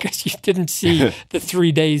because you didn't see the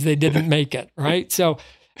 3 days they didn't make it, right? So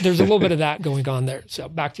there's a little bit of that going on there. So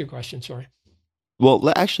back to your question, sorry.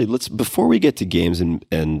 Well, actually, before we get to games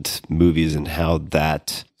and movies and how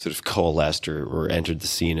that sort of coalesced or entered the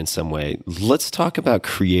scene in some way, let's talk about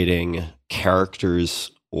creating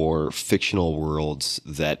characters or fictional worlds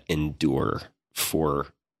that endure for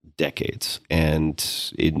decades. And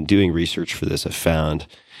in doing research for this, I found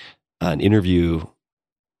an interview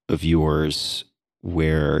of yours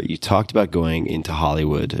where you talked about going into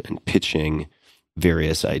Hollywood and pitching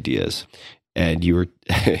various ideas. And you were,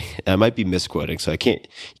 I might be misquoting, so you can't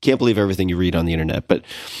believe everything you read on the internet. But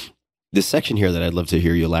this section here that I'd love to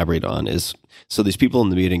hear you elaborate on is, so these people in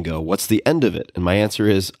the meeting go, what's the end of it? And my answer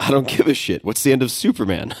is, I don't give a shit. What's the end of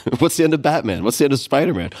Superman? What's the end of Batman? What's the end of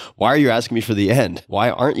Spider-Man? Why are you asking me for the end? Why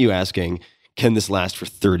aren't you asking, can this last for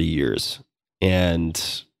 30 years?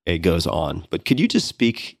 And it goes on. But could you just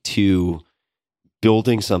speak to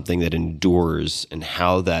building something that endures and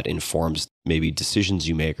how that informs maybe decisions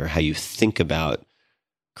you make or how you think about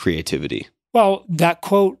creativity? Well, that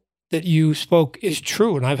quote that you spoke is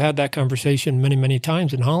true. And I've had that conversation many, many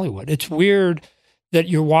times in Hollywood. It's weird that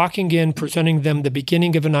you're walking in, presenting them the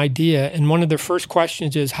beginning of an idea. And one of their first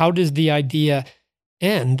questions is, how does the idea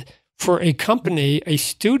end? For a company, a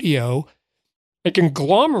studio, a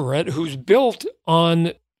conglomerate who's built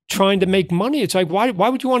on trying to make money. It's like, why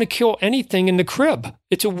would you want to kill anything in the crib?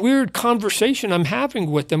 It's a weird conversation I'm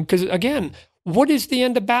having with them because, again, what is the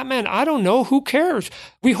end of Batman? I don't know. Who cares?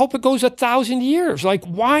 We hope it goes 1,000 years. Like,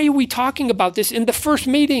 why are we talking about this in the first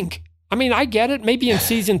meeting? I mean, I get it. Maybe in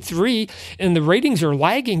season 3 and the ratings are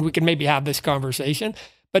lagging, we can maybe have this conversation,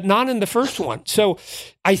 but not in the first one. So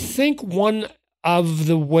I think one of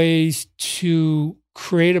the ways to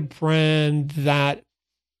create a brand that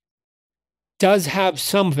does have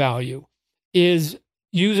some value is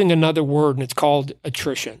using another word, and it's called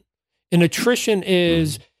attrition. And attrition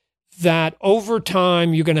is that over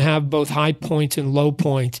time, you're going to have both high points and low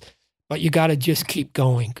points, but you got to just keep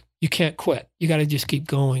going. You can't quit. You got to just keep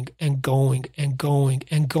going and going and going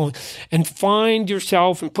and going and find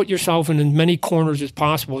yourself and put yourself in as many corners as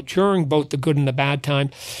possible during both the good and the bad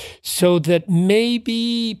time so that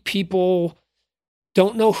maybe people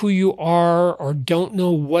don't know who you are or don't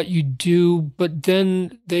know what you do, but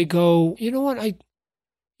then they go, you know what?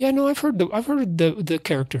 I've heard the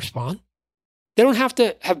character Spawn. They don't have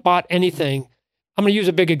to have bought anything. I'm going to use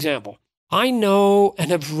a big example. I know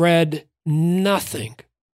and have read nothing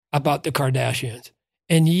about the Kardashians,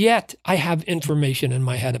 and yet I have information in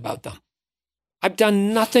my head about them. I've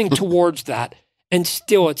done nothing towards that, and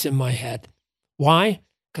still it's in my head. Why?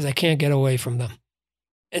 Because I can't get away from them.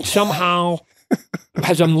 And somehow,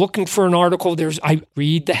 as I'm looking for an article, I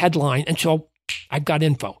read the headline, and so I've got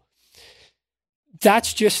info.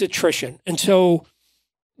 That's just attrition. And so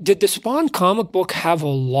did the Spawn comic book have a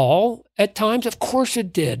lull at times? Of course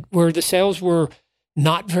it did. Where the sales were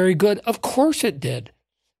not very good? Of course it did.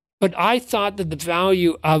 But I thought that the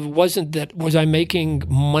value was I making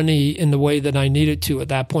money in the way that I needed to at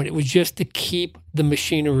that point. It was just to keep the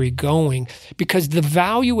machinery going, because the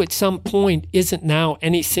value at some point isn't now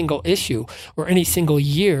any single issue or any single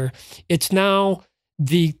year. It's now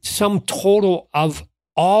the sum total of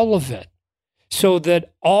all of it, so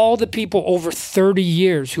that all the people over 30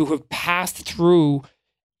 years who have passed through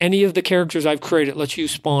any of the characters I've created, let's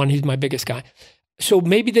use Spawn, he's my biggest guy. So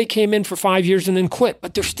maybe they came in for 5 years and then quit,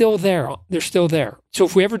 but they're still there. They're still there. So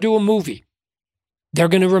if we ever do a movie, they're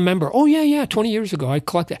going to remember, oh, yeah, 20 years ago, I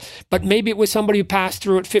collected that. But maybe it was somebody who passed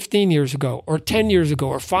through it 15 years ago or 10 years ago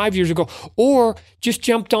or 5 years ago, or just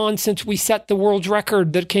jumped on since we set the world's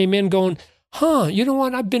record, that came in going, you know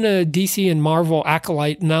what? I've been a DC and Marvel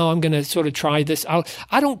acolyte. Now I'm going to sort of try this out.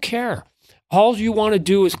 I don't care. All you want to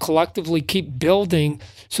do is collectively keep building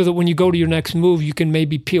so that when you go to your next move, you can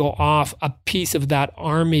maybe peel off a piece of that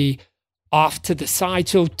army off to the side.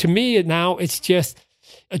 So to me now, it's just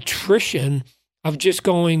attrition of just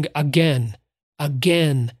going again.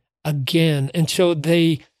 And so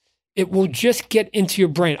it will just get into your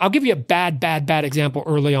brain. I'll give you a bad example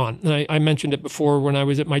early on. And I mentioned it before when I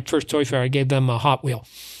was at my first toy fair. I gave them a Hot Wheel.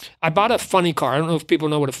 I bought a funny car. I don't know if people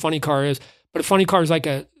know what a funny car is, but a funny car is like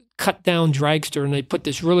a cut down dragster, and they put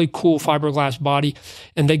this really cool fiberglass body,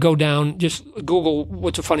 and they go down. Just Google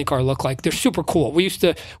what's a funny car look like. They're super cool. We used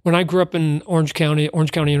to, when I grew up in Orange County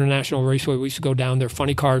International Raceway, we used to go down there.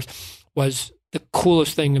 Funny cars was the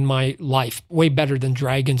coolest thing in my life, way better than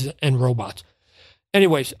dragons and robots.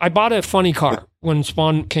 Anyways, I bought a funny car when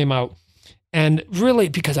Spawn came out, and really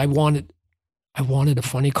because I wanted a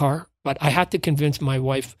funny car, but I had to convince my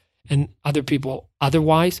wife and other people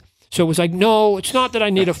otherwise. So it was like, no, it's not that I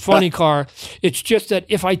need a funny car. It's just that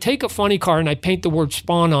if I take a funny car and I paint the word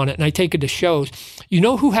Spawn on it and I take it to shows, you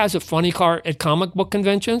know who has a funny car at comic book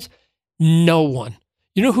conventions? No one.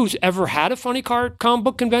 You know who's ever had a funny car at comic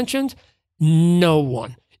book conventions? No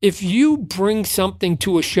one. If you bring something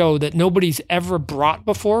to a show that nobody's ever brought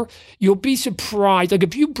before, you'll be surprised. Like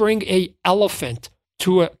if you bring an elephant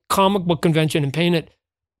to a comic book convention and paint it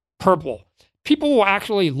purple, people will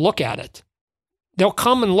actually look at it. They'll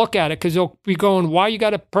come and look at it because they'll be going, why you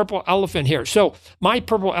got a purple elephant here? So my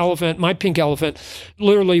purple elephant, my pink elephant,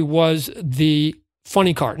 literally was the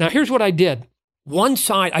funny car. Now here's what I did. One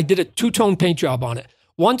side, I did a two-tone paint job on it.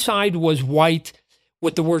 One side was white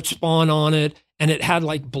with the word Spawn on it, and it had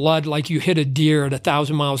like blood, like you hit a deer at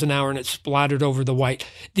 1,000 miles an hour and it splattered over the white.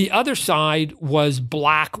 The other side was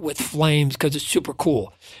black with flames because it's super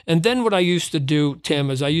cool. And then what I used to do, Tim,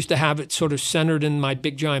 is I used to have it sort of centered in my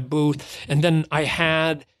big giant booth. And then I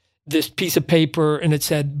had this piece of paper and it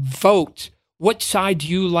said, vote, what side do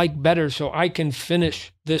you like better so I can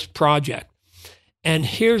finish this project? And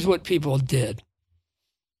here's what people did.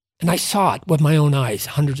 And I saw it with my own eyes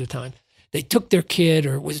hundreds of times. They took their kid,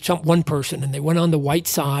 or it was one person, and they went on the white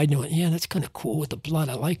side and went, yeah, that's kind of cool with the blood.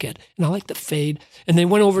 I like it. And I like the fade. And they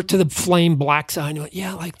went over to the flame black side and went,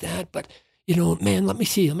 yeah, I like that. But, you know, man, let me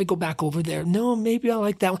see. Let me go back over there. No, maybe I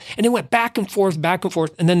like that one. And they went back and forth.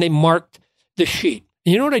 And then they marked the sheet.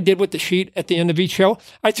 And you know what I did with the sheet at the end of each show?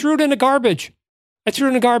 I threw it in the garbage. I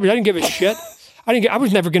didn't give a shit. I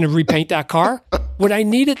was never going to repaint that car. What I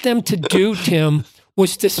needed them to do, Tim,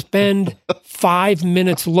 was to spend 5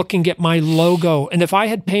 minutes looking at my logo. And if I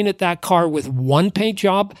had painted that car with one paint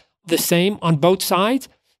job the same on both sides,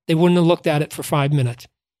 they wouldn't have looked at it for 5 minutes.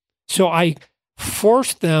 So I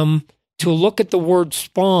forced them to look at the word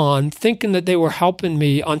Spawn, thinking that they were helping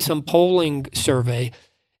me on some polling survey.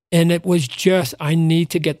 And it was just, I need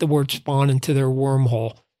to get the word Spawn into their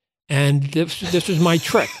wormhole. And this was my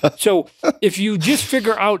trick. So if you just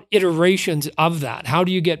figure out iterations of that, how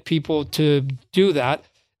do you get people to do that?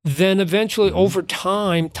 Then eventually over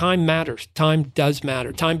time matters. Time does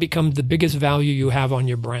matter. Time becomes the biggest value you have on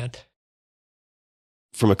your brand.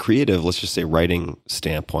 From a creative, let's just say writing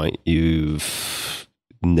standpoint, you've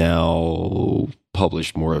now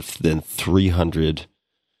published more than 300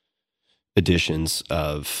 editions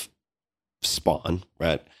of Spawn,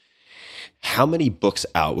 right? How many books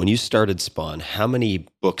out, when you started Spawn, how many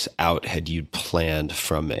books out had you planned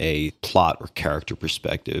from a plot or character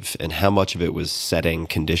perspective? And how much of it was setting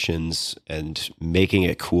conditions and making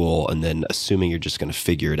it cool and then assuming you're just going to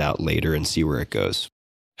figure it out later and see where it goes?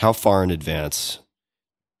 How far in advance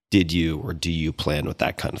did you or do you plan with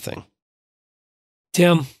that kind of thing?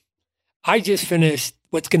 Tim, I just finished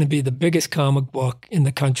what's going to be the biggest comic book in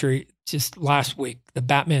the country just last week, the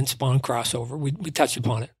Batman Spawn crossover. We touched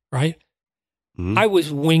upon it, right? Mm-hmm. I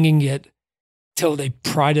was winging it till they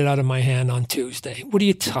pried it out of my hand on Tuesday. What are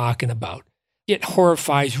you talking about? It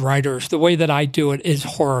horrifies writers. The way that I do it is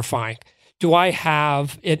horrifying. Do I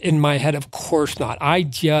have it in my head? Of course not. I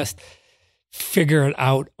just figure it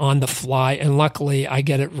out on the fly. And luckily, I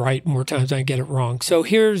get it right more times than I get it wrong. So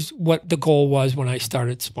here's what the goal was when I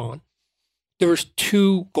started Spawn. There was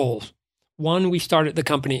 2 goals. One, we started the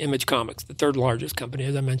company Image Comics, the 3rd largest company,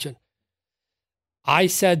 as I mentioned. I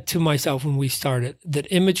said to myself when we started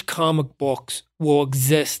that Image comic books will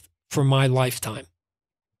exist for my lifetime.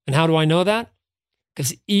 And how do I know that?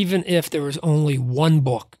 Because even if there was only one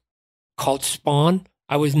book called Spawn,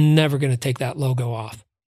 I was never going to take that logo off.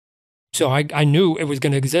 So I knew it was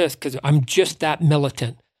going to exist because I'm just that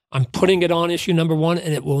militant. I'm putting it on issue number 1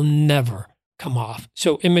 and it will never come off.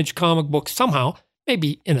 So Image comic books somehow,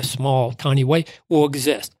 maybe in a small, tiny way, will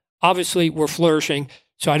exist. Obviously, we're flourishing,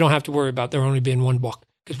 so I don't have to worry about there only being one book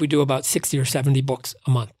because we do about 60 or 70 books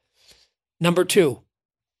a month. Number 2,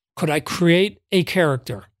 could I create a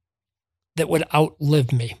character that would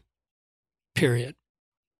outlive me? Period.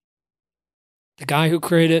 The guy who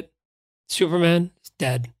created Superman is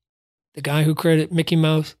dead. The guy who created Mickey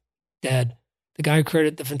Mouse, dead. The guy who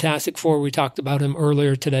created the Fantastic Four, we talked about him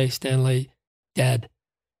earlier today, Stan Lee, dead.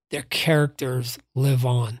 Their characters live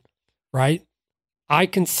on, right? I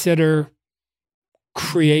consider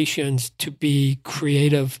creations to be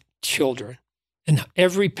creative children. And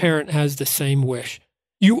every parent has the same wish.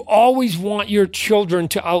 You always want your children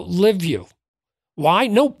to outlive you. Why?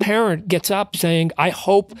 No parent gets up saying, I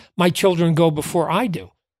hope my children go before I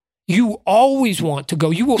do. You always want to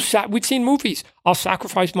go. You will. We've seen movies. I'll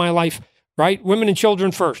sacrifice my life, right? Women and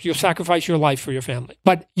children first. You'll sacrifice your life for your family.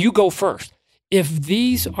 But you go first. If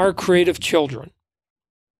these are creative children,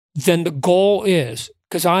 then the goal is,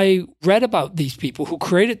 because I read about these people who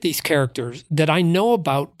created these characters that I know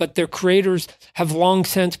about, but their creators have long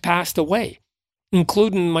since passed away,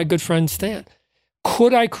 including my good friend Stan.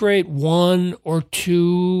 Could I create 1 or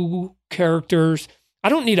 2 characters? I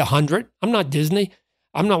don't need 100. I'm not Disney.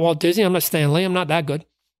 I'm not Walt Disney. I'm not Stan Lee. I'm not that good.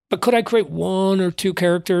 But could I create 1 or 2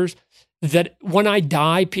 characters that when I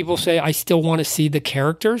die, people say, I still want to see the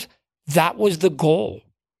characters? That was the goal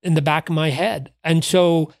in the back of my head. And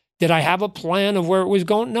so did I have a plan of where it was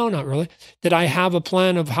going? No, not really. Did I have a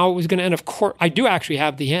plan of how it was going to end? Of course, I do actually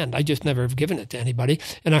have the end. I just never have given it to anybody.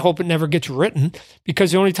 And I hope it never gets written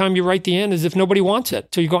because the only time you write the end is if nobody wants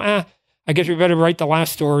it. So you go, I guess we better write the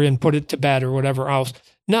last story and put it to bed or whatever else.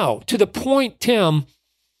 No, to the point, Tim,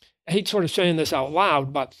 I hate sort of saying this out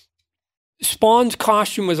loud, but Spawn's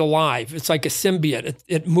costume is alive. It's like a symbiote.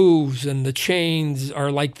 It moves, and the chains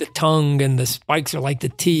are like the tongue, and the spikes are like the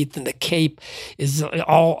teeth, and the cape is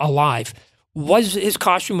all alive. Was his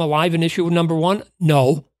costume alive in issue number 1?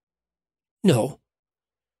 No.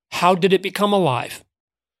 How did it become alive?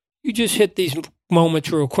 You just hit these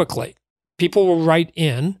moments real quickly. People will write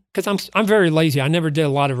in, because I'm very lazy. I never did a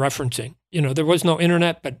lot of referencing. There was no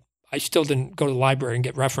internet, but I still didn't go to the library and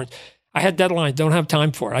get reference. I had deadlines, don't have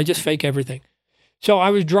time for it. I just fake everything. So I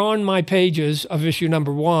was drawing my pages of issue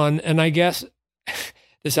number 1, and I guess this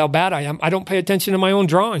is how bad I am. I don't pay attention to my own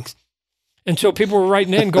drawings. And so people were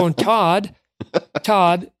writing in going, Todd,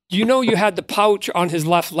 do you know you had the pouch on his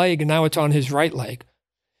left leg and now it's on his right leg?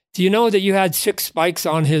 Do you know that you had 6 spikes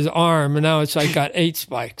on his arm and now it's like got 8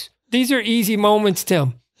 spikes? These are easy moments,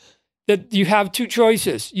 Tim, that you have 2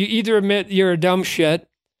 choices. You either admit you're a dumb shit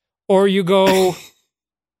or you go,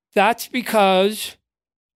 that's because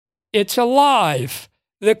it's alive.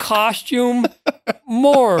 The costume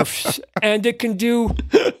morphs and it can do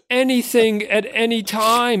anything at any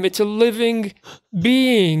time. It's a living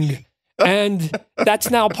being. And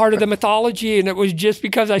that's now part of the mythology. And it was just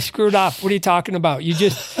because I screwed up. What are you talking about? You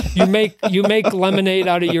make lemonade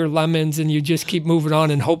out of your lemons and you just keep moving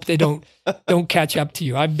on and hope they don't catch up to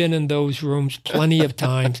you. I've been in those rooms plenty of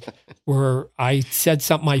times where I said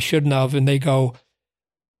something I shouldn't have and they go,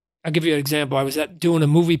 I'll give you an example. I was doing a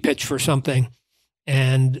movie pitch for something,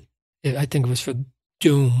 and I think it was for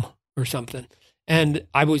Doom or something. And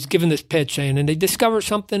I was given this pitch saying, and they discovered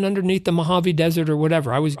something underneath the Mojave Desert or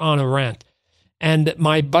whatever. I was on a rant. And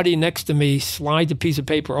my buddy next to me slides a piece of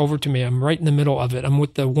paper over to me. I'm right in the middle of it. I'm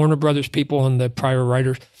with the Warner Brothers people and the prior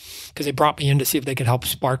writers because they brought me in to see if they could help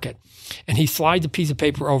spark it. And he slides a piece of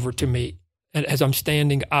paper over to me as I'm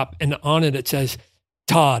standing up. And on it, it says,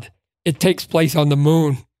 Todd, it takes place on the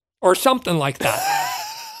moon. Or something like that.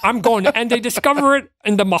 I'm going, and they discover it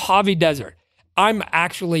in the Mojave Desert. I'm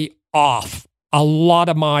actually off a lot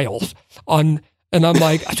of miles and I'm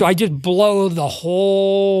like, so I just blow the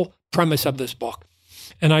whole premise of this book.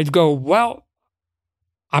 And I'd go, well,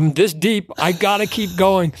 I'm this deep. I got to keep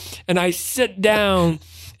going. And I sit down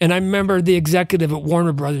and I remember the executive at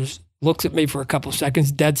Warner Brothers looks at me for a couple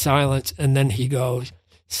seconds, dead silence. And then he goes,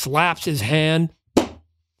 slaps his hand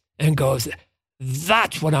and goes,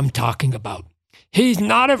 that's what I'm talking about. He's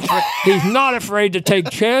not afraid to take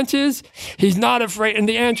chances. He's not afraid. And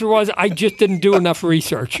the answer was, I just didn't do enough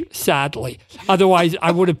research, sadly. Otherwise,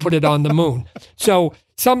 I would have put it on the moon. So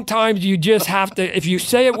sometimes you just have to, if you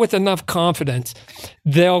say it with enough confidence,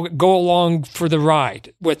 they'll go along for the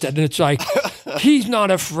ride with it. And it's like, he's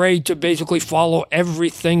not afraid to basically follow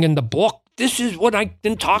everything in the book. This is what I've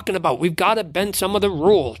been talking about. We've got to bend some of the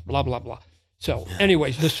rules, blah, blah, blah. So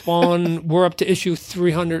anyways, the Spawn, we're up to issue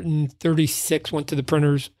 336, went to the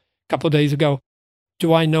printers a couple of days ago.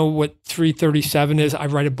 Do I know what 337 is? I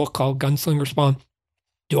write a book called Gunslinger Spawn.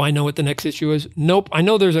 Do I know what the next issue is? Nope. I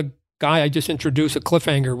know there's a guy I just introduced, a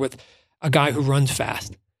cliffhanger with a guy who runs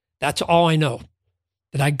fast. That's all I know,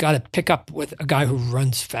 that I got to pick up with a guy who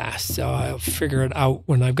runs fast. So I'll figure it out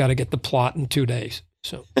when I've got to get the plot in 2 days.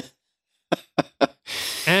 So,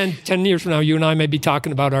 and 10 years from now, you and I may be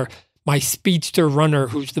talking about my speedster runner,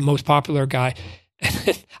 who's the most popular guy.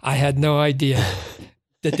 I had no idea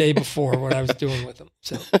the day before what I was doing with him.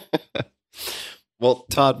 So, well,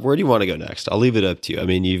 Todd, where do you want to go next? I'll leave it up to you. I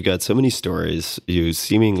mean, you've got so many stories. You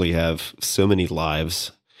seemingly have so many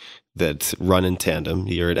lives that run in tandem.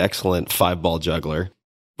 You're an excellent 5-ball juggler.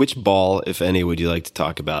 Which ball, if any, would you like to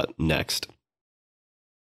talk about next?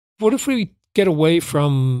 What if we get away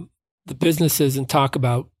from the businesses and talk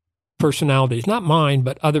about personalities, not mine,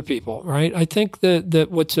 but other people, right? I think that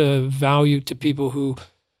what's a value to people who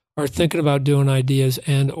are thinking about doing ideas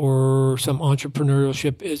and or some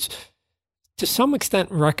entrepreneurship is to some extent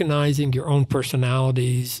recognizing your own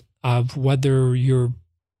personalities of whether you're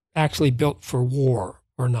actually built for war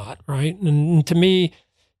or not, right? And to me,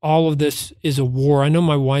 all of this is a war. I know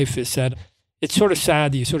my wife has said, it's sort of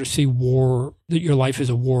sad that you sort of see war, that your life is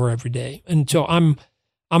a war every day. And so I'm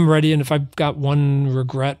ready. And if I've got one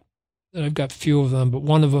regret, I've got few of them, but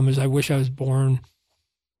one of them is I wish I was born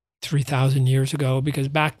 3,000 years ago, because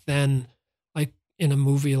back then, like in a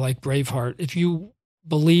movie like Braveheart, if you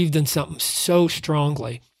believed in something so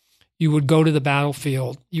strongly, you would go to the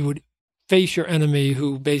battlefield, you would face your enemy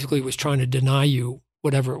who basically was trying to deny you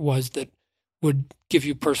whatever it was that would give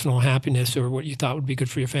you personal happiness or what you thought would be good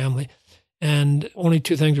for your family. And only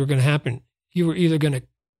two things were going to happen. You were either going to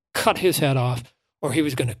cut his head off or he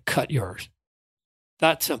was going to cut yours.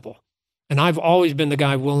 That simple. And I've always been the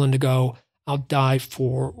guy willing to go, I'll die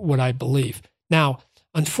for what I believe. Now,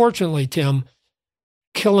 unfortunately, Tim,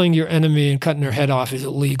 killing your enemy and cutting their head off is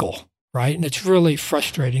illegal, right? And it's really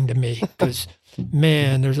frustrating to me because,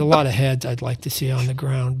 man, there's a lot of heads I'd like to see on the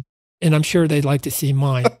ground. And I'm sure they'd like to see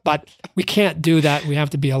mine. But we can't do that. We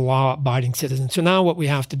have to be a law-abiding citizen. So now what we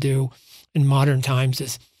have to do in modern times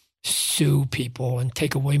is sue people and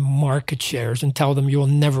take away market shares and tell them you will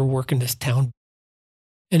never work in this town.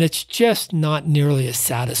 And it's just not nearly as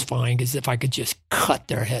satisfying as if I could just cut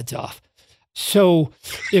their heads off. So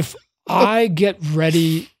if I get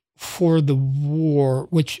ready for the war,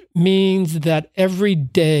 which means that every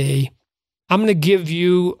day I'm going to give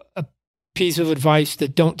you a piece of advice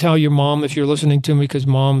that don't tell your mom if you're listening to me, because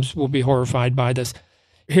moms will be horrified by this.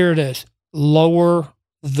 Here it is. Lower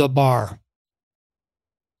the bar.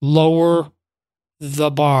 Lower the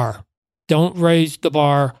bar. Don't raise the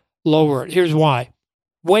bar. Lower it. Here's why.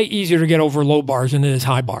 Way easier to get over low bars than it is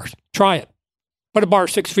high bars. Try it. Put a bar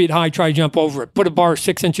 6 feet high, try to jump over it. Put a bar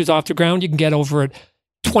 6 inches off the ground, you can get over it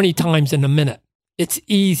 20 times in a minute. It's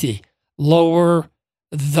easy. Lower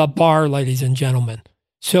the bar, ladies and gentlemen.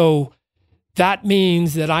 So that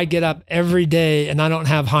means that I get up every day and I don't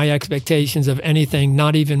have high expectations of anything,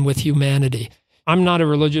 not even with humanity. I'm not a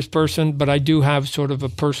religious person, but I do have sort of a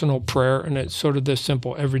personal prayer, and it's sort of this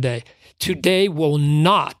simple every day. Today will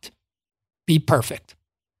not be perfect.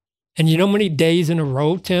 And you know how many days in a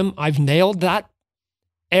row, Tim, I've nailed that?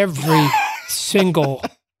 Every single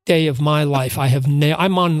day of my life, I have nailed.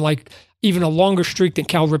 I'm on like even a longer streak than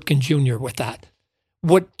Cal Ripken Jr. with that.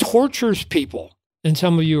 What tortures people, and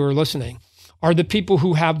some of you are listening, are the people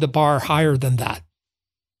who have the bar higher than that.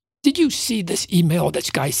 Did you see this email this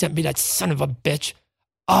guy sent me, that son of a bitch?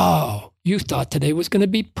 Oh, you thought today was going to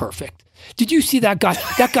be perfect. Did you see that guy?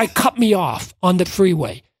 That guy cut me off on the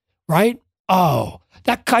freeway, right? Oh,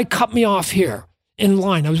 that guy cut me off here in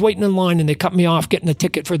line. I was waiting in line and they cut me off getting a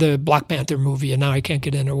ticket for the Black Panther movie and now I can't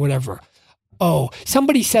get in or whatever. Oh,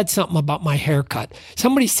 somebody said something about my haircut.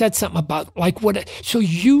 Somebody said something about like what. So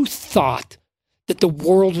you thought that the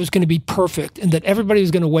world was going to be perfect and that everybody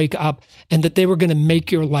was going to wake up and that they were going to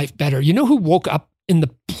make your life better. You know who woke up in the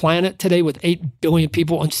planet today with 8 billion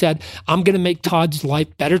people and said, I'm going to make Todd's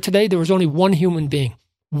life better today? There was only one human being,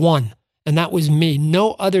 one. And that was me.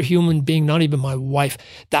 No other human being, not even my wife.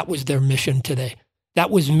 That was their mission today.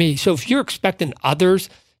 That was me. So if you're expecting others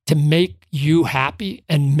to make you happy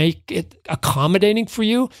and make it accommodating for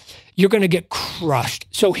you, you're going to get crushed.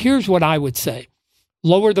 So here's what I would say.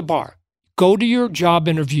 Lower the bar. Go to your job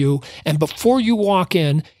interview, and before you walk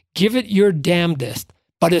in, give it your damnedest,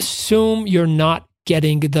 but assume you're not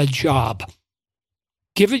getting the job.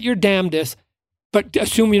 Give it your damnedest, but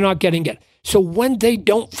assume you're not getting it. So when they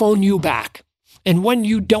don't phone you back, and when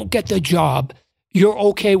you don't get the job, you're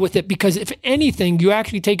okay with it, because if anything, you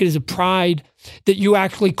actually take it as a pride that you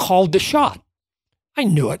actually called the shot. I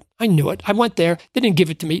knew it. I went there. They didn't give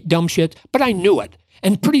it to me, dumb shit, but I knew it.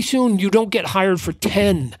 And pretty soon you don't get hired for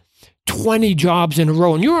 10, 20 jobs in a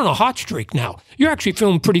row. And you're on a hot streak now. You're actually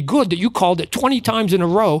feeling pretty good that you called it 20 times in a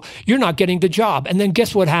row. You're not getting the job. And then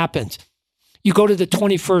guess what happens? You go to the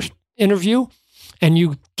 21st interview and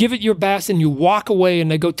you give it your best and you walk away and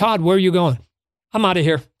they go, Todd, where are you going? I'm out of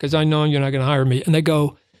here because I know you're not going to hire me. And they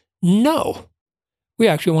go, no, we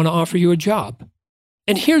actually want to offer you a job.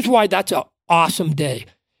 And here's why that's an awesome day.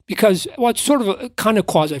 Because, well, it's sort of a kind of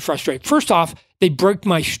quasi-frustrating. First off, they break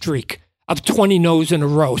my streak of 20 no's in a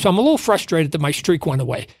row. So I'm a little frustrated that my streak went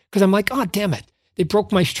away because I'm like, oh, damn it. They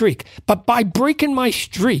broke my streak. But by breaking my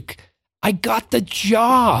streak, I got the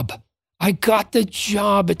job.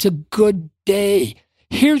 It's a good day.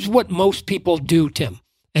 Here's what most people do, Tim.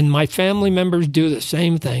 And my family members do the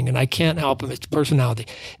same thing, and I can't help them. It's personality.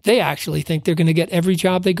 They actually think they're going to get every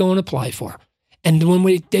job they go and apply for. And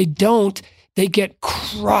when they don't, they get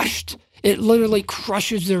crushed. It literally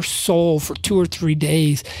crushes their soul for 2 or 3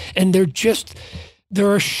 days. And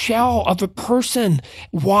they're a shell of a person.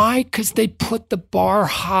 Why? Because they put the bar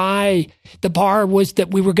high. The bar was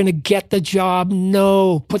that we were going to get the job.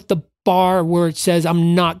 No, put the bar where it says,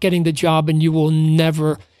 I'm not getting the job, and you will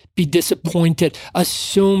never be disappointed.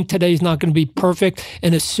 Assume today's not going to be perfect,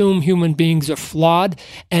 and assume human beings are flawed,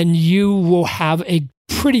 and you will have a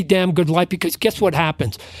pretty damn good life, because guess what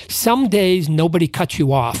happens? Some days nobody cuts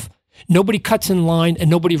you off. Nobody cuts in line, and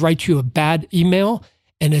nobody writes you a bad email,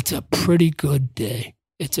 and it's a pretty good day.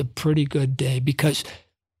 It's a pretty good day because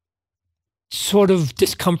sort of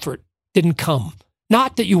discomfort didn't come.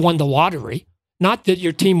 Not that you won the lottery, not that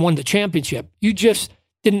your team won the championship. You just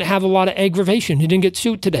didn't have a lot of aggravation. You didn't get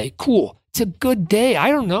sued today. Cool. It's a good day. I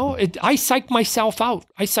don't know. I psych myself out.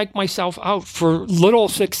 For little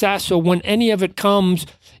success. So when any of it comes,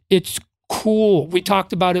 it's cool. We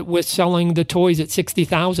talked about it with selling the toys at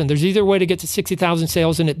 60,000. There's either a way to get to 60,000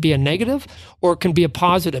 sales and it be a negative, or it can be a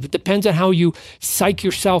positive. It depends on how you psych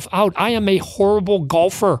yourself out. I am a horrible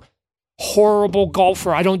golfer.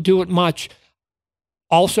 I don't do it much.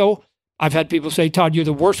 Also, I've had people say, Todd, you're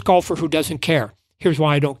the worst golfer who doesn't care. Here's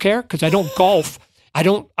why I don't care, because I don't golf. I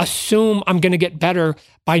don't assume I'm going to get better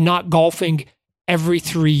by not golfing every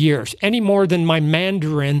 3 years, any more than my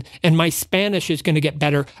Mandarin and my Spanish is going to get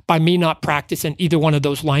better by me not practicing either one of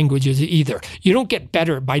those languages either. You don't get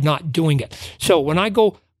better by not doing it. So when I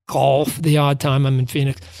go golf the odd time I'm in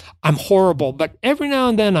Phoenix, I'm horrible. But every now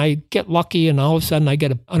and then I get lucky, and all of a sudden I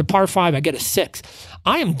get on a par 5, I get a 6.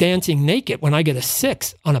 I am dancing naked when I get a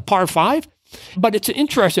 6 on a par 5. But it's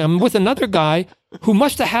interesting. I'm with another guy who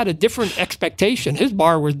must have had a different expectation. His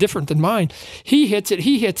bar was different than mine. He hits it.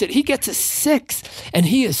 He gets a 6, and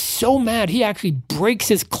he is so mad. He actually breaks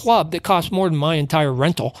his club that costs more than my entire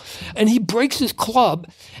rental. And he breaks his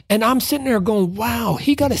club, and I'm sitting there going, wow,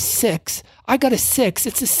 he got a 6. I got a 6.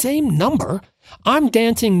 It's the same number. I'm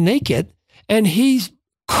dancing naked, and he's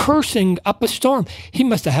cursing up a storm. He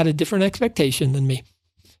must have had a different expectation than me.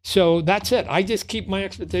 So that's it. I just keep my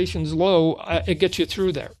expectations low. It gets you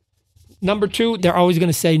through there. Number 2, they're always going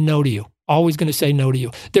to say no to you. Always going to say no to you.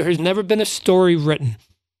 There has never been a story written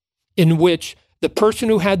in which the person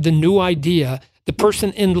who had the new idea, the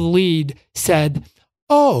person in the lead said,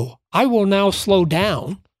 oh, I will now slow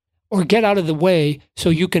down or get out of the way so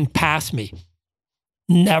you can pass me.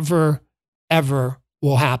 Never, ever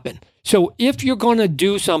will happen. So if you're going to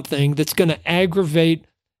do something that's going to aggravate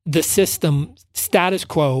the system, status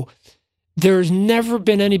quo, there's never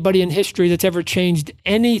been anybody in history that's ever changed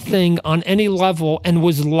anything on any level and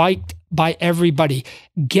was liked by everybody.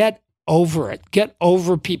 Get over it. Get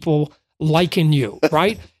over people liking you,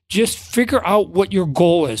 right? Just figure out what your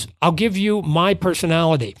goal is. I'll give you my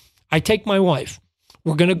personality. I take my wife.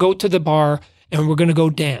 We're going to go to the bar and we're going to go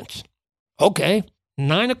dance. Okay.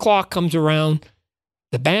 9:00 comes around.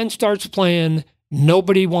 The band starts playing.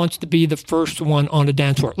 Nobody wants to be the first one on a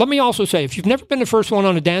dance floor. Let me also say, if you've never been the first one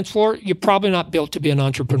on a dance floor, you're probably not built to be an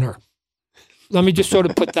entrepreneur. Let me just sort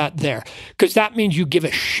of put that there, because that means you give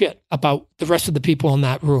a shit about the rest of the people in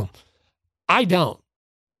that room. I don't.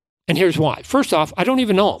 And here's why. First off, I don't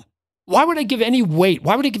even know them. Why would I give any weight?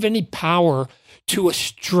 Why would I give any power to a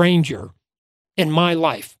stranger in my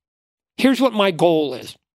life. Here's what my goal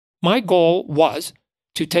is. My goal was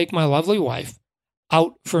to take my lovely wife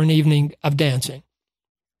out for an evening of dancing.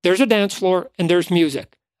 There's a dance floor and there's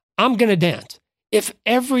music. I'm going to dance. If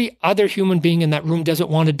every other human being in that room doesn't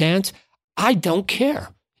want to dance, I don't care.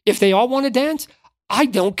 If they all want to dance, I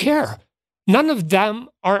don't care. None of them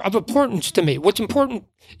are of importance to me. What's important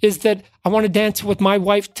is that I want to dance with my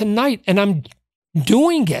wife tonight, and I'm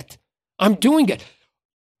doing it. I'm doing it.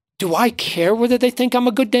 Do I care whether they think I'm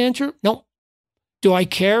a good dancer? No. Do I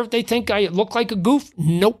care if they think I look like a goof?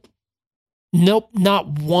 Nope. Nope.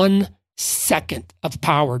 Not 1 second of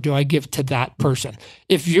power do I give to that person.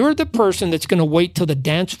 If you're the person that's going to wait till the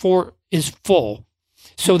dance floor is full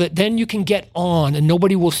so that then you can get on and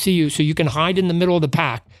nobody will see you so you can hide in the middle of the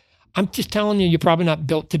pack, I'm just telling you, you're probably not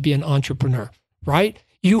built to be an entrepreneur, right?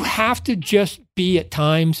 You have to just be at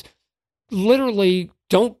times, literally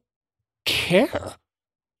don't care.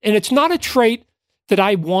 And it's not a trait that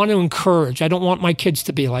I want to encourage. I don't want my kids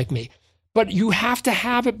to be like me. But you have to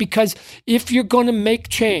have it, because if you're going to make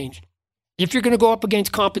change, if you're going to go up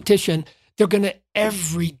against competition, they're going to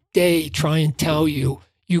every day try and tell you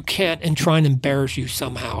you can't and try and embarrass you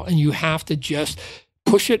somehow. And you have to just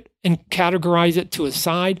push it and categorize it to a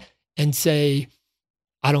side and say,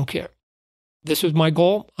 I don't care. This was my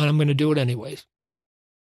goal, and I'm going to do it anyways.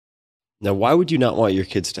 Now, why would you not want your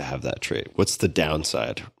kids to have that trait? What's the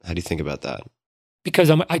downside? How do you think about that? Because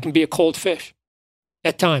I can be a cold fish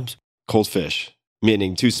at times. Cold fish,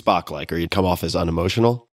 meaning too Spock-like, or you come off as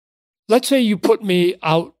unemotional? Let's say you put me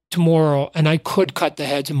out tomorrow and I could cut the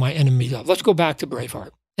heads of my enemies off. Let's go back to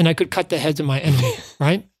Braveheart. And I could cut the heads of my enemy,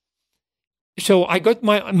 right? So I got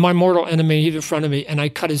my mortal enemy in front of me and I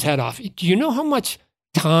cut his head off. Do you know how much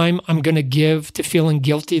time I'm going to give to feeling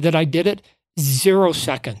guilty that I did it? 0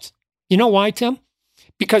 seconds. You know why, Tim?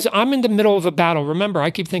 Because I'm in the middle of a battle. Remember,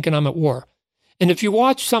 I keep thinking I'm at war. And if you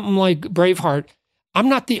watch something like Braveheart, I'm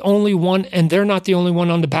not the only one and they're not the only one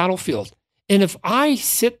on the battlefield. And if I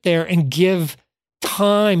sit there and give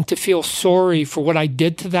time to feel sorry for what I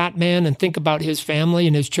did to that man and think about his family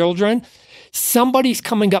and his children, somebody's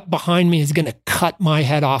coming up behind me is going to cut my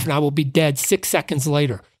head off and I will be dead 6 seconds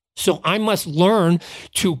later. So I must learn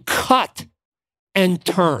to cut and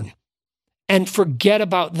turn and forget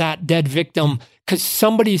about that dead victim, because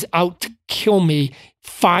somebody's out to kill me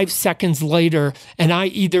 5 seconds later, and I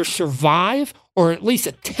either survive or at least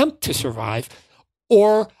attempt to survive,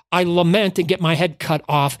 or I lament and get my head cut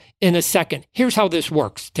off in a second. Here's how this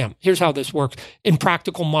works, Tim. Here's how this works in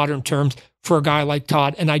practical modern terms for a guy like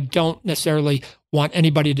Todd, and I don't necessarily want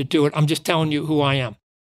anybody to do it. I'm just telling you who I am.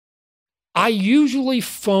 I usually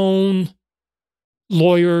phone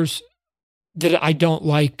lawyers that I don't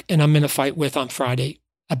like and I'm in a fight with on Friday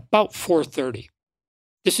about 4:30.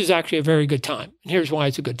 This is actually a very good time. And here's why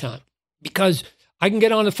it's a good time. Because I can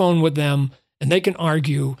get on the phone with them and they can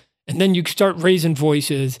argue, and then you start raising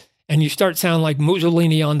voices and you start sounding like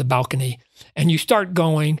Mussolini on the balcony, and you start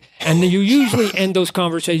going, and then you usually end those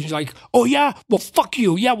conversations like, oh yeah, well fuck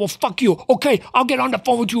you. Yeah, well fuck you. Okay, I'll get on the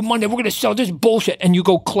phone with you Monday. We're going to sell this bullshit. And you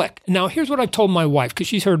go click. Now here's what I've told my wife, because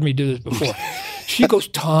she's heard me do this before. She goes,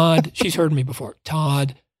 Todd, she's heard me before.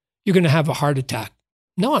 Todd, you're going to have a heart attack.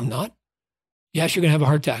 No, I'm not. Yes, you're going to have a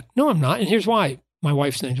heart attack. No, I'm not. And here's why. My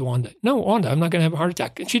wife's name's Wanda. No, Wanda, I'm not going to have a heart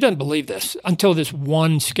attack. And she doesn't believe this until this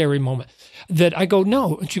one scary moment that I go,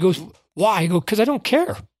 no. And she goes, why? I go, because I don't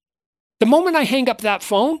care. The moment I hang up that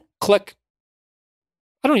phone, click.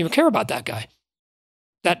 I don't even care about that guy.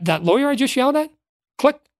 That lawyer I just yelled at,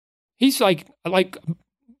 click. He's like,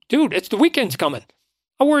 dude, it's the weekend's coming.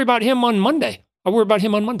 I'll worry about him on Monday.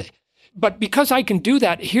 But because I can do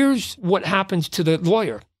that, here's what happens to the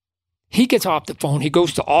lawyer. He gets off the phone. He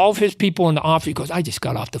goes to all of his people in the office. He goes, I just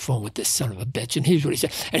got off the phone with this son of a bitch. And here's what he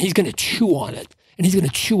said. And he's going to chew on it. And he's going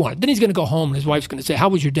to chew on it. Then he's going to go home and his wife's going to say, how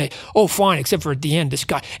was your day? Oh, fine, except for at the end, this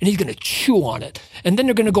guy. And he's going to chew on it. And then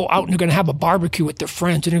they're going to go out and they're going to have a barbecue with their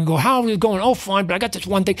friends. And they're going to go, how is it going? Oh, fine, but I got this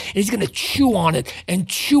one thing. And he's going to chew on it and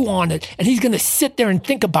chew on it. And he's going to sit there and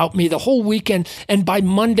think about me the whole weekend. And by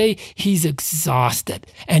Monday, he's exhausted.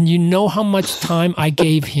 And you know how much time I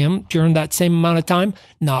gave him during that same amount of time?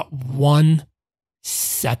 Not 1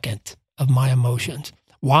 second of my emotions.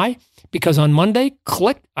 Why? Because on Monday,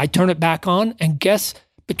 click, I turn it back on, and guess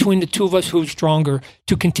between the two of us who's stronger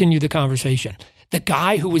to continue the conversation? The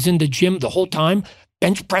guy who was in the gym the whole time,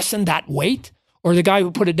 bench pressing that weight, or the guy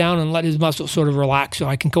who put it down and let his muscles sort of relax so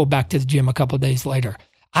I can go back to the gym a couple of days later?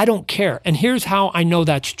 I don't care. And here's how I know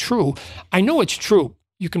that's true. I know it's true.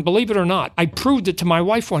 You can believe it or not. I proved it to my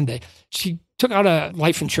wife one day. She took out a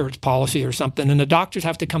life insurance policy or something, and the doctors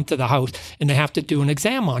have to come to the house and they have to do an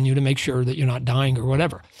exam on you to make sure that you're not dying or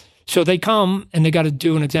whatever. So they come and they got to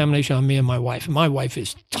do an examination on me and my wife. And my wife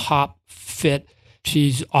is top fit.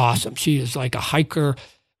 She's awesome. She is like a hiker,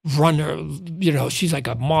 runner, she's like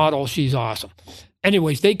a model. She's awesome.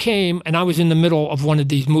 Anyways, they came and I was in the middle of one of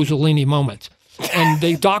these Mussolini moments. And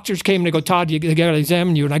the doctors came and they go, Todd, they got to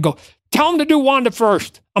examine you. And I go, tell them to do Wanda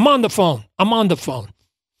first. I'm on the phone.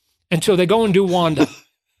 And so they go and do Wanda.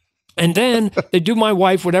 And then they do my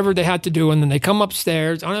wife, whatever they had to do. And then they come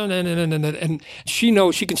upstairs. And she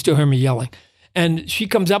knows she can still hear me yelling. And she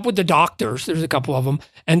comes up with the doctors. There's a couple of them.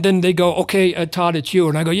 And then they go, okay, Todd, it's you.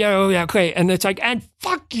 And I go, yeah, okay. And it's like, and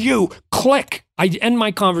fuck you. Click. I end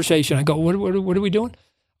my conversation. I go, what are we doing?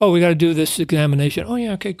 Oh, we got to do this examination. Oh,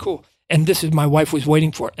 yeah, okay, cool. And this is my wife was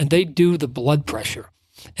waiting for it. And they do the blood pressure.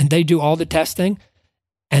 And they do all the testing.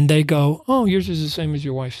 And they go, oh, yours is the same as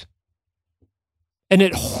your wife's. And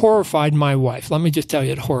it horrified my wife. Let me just tell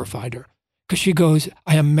you, it horrified her. Because she goes,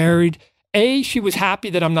 I am married. A, she was happy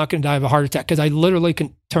that I'm not going to die of a heart attack because I literally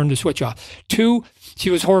can turn the switch off. 2, she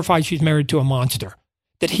was horrified she's married to a monster.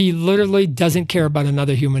 That he literally doesn't care about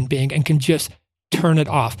another human being and can just turn it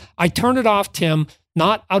off. I turn it off, Tim,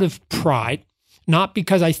 not out of pride, not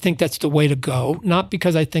because I think that's the way to go, not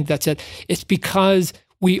because I think that's it. It's because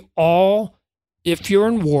we all, if you're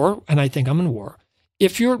in war, and I think I'm in war,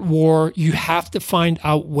 if you're at war, you have to find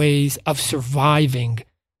out ways of surviving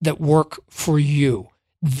that work for you.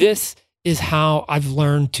 This is how I've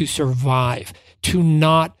learned to survive, to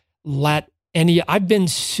not let I've been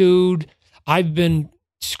sued, I've been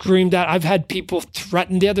screamed at, I've had people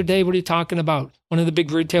threatened. The other day, what are you talking about? One of the big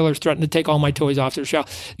retailers threatened to take all my toys off their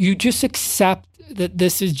shelf. You just accept that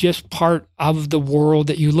this is just part of the world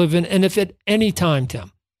that you live in. And if at any time,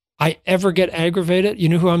 Tim, I ever get aggravated, you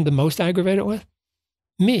know who I'm the most aggravated with?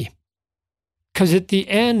 Me. Because at the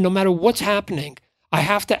end, no matter what's happening, I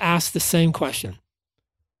have to ask the same question.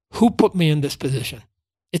 Who put me in this position?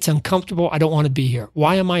 It's uncomfortable. I don't want to be here.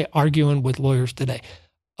 Why am I arguing with lawyers today?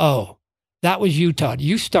 Oh, that was you, Todd.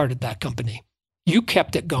 You started that company. You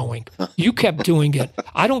kept it going. You kept doing it.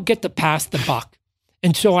 I don't get to pass the buck.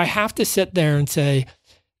 And so I have to sit there and say,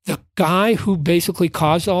 the guy who basically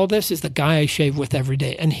caused all this is the guy I shave with every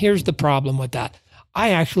day. And here's the problem with that. I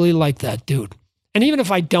actually like that dude. And even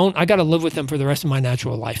if I don't, I got to live with him for the rest of my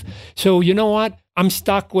natural life. So you know what? I'm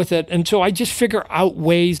stuck with it. And so I just figure out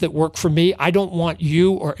ways that work for me. I don't want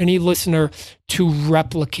you or any listener to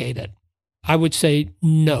replicate it. I would say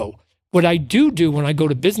no. What I do when I go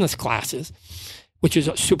to business classes, which is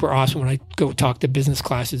super awesome when I go talk to business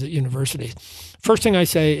classes at universities, first thing I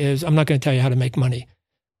say is, I'm not going to tell you how to make money.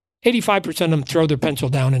 85% of them throw their pencil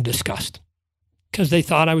down in disgust because they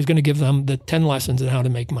thought I was going to give them the 10 lessons on how to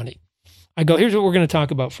make money. I go, here's what we're going to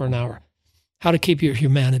talk about for an hour. How to keep your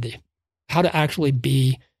humanity. How to actually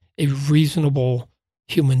be a reasonable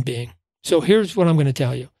human being. So here's what I'm going to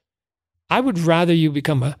tell you. I would rather you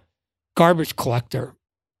become a garbage collector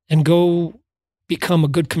and go become a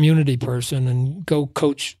good community person and go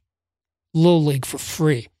coach Little League for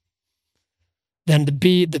free than to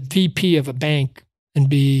be the VP of a bank and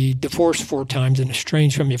be divorced 4 times and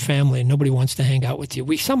estranged from your family and nobody wants to hang out with you.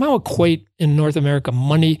 We somehow equate in North America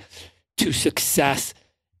money to success.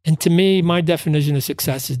 And to me, my definition of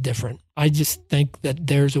success is different. I just think that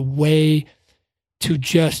there's a way to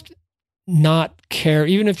just not care,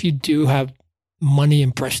 even if you do have money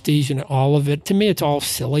and prestige and all of it. To me, it's all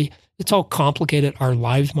silly. It's all complicated. Our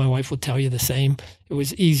lives, my wife will tell you the same. It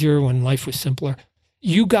was easier when life was simpler.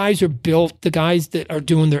 You guys are built, the guys that are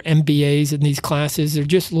doing their MBAs in these classes, they're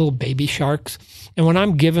just little baby sharks. And when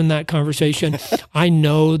I'm given that conversation, I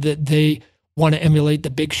know that they want to emulate the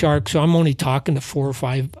big sharks. So I'm only talking to 4 or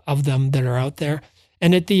 5 of them that are out there.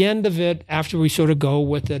 And at the end of it, after we sort of go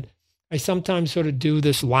with it, I sometimes sort of do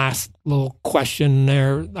this last little question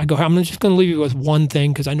there. I go, I'm just going to leave you with one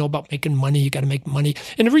thing because I know about making money. You got to make money.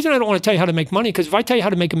 And the reason I don't want to tell you how to make money, because if I tell you how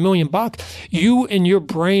to make $1 million, you and your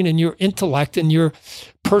brain and your intellect and your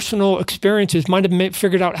personal experiences might have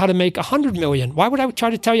figured out how to make 100 million. Why would I try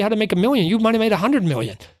to tell you how to make $1 million? You might have made 100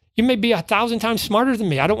 million. You may be 1,000 times smarter than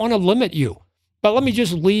me. I don't want to limit you. But let me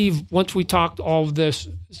just leave, once we talked all of this,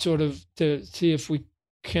 sort of to see if we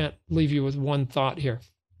can't leave you with one thought here.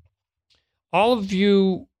 All of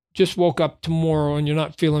you just woke up tomorrow and you're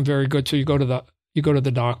not feeling very good, so you go to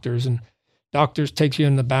the doctors, and doctors takes you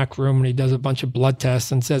in the back room and he does a bunch of blood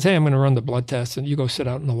tests and says, hey, I'm going to run the blood tests, and you go sit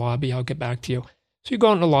out in the lobby. I'll get back to you. So you go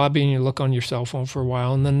out in the lobby and you look on your cell phone for a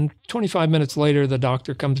while, and then 25 minutes later, the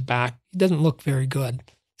doctor comes back. He doesn't look very good.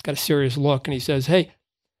 He's got a serious look, and he says, hey,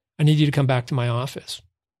 I need you to come back to my office.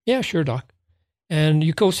 Yeah, sure, doc. And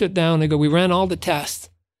you go sit down. They go, we ran all the tests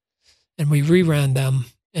and we reran them,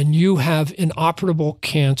 and you have inoperable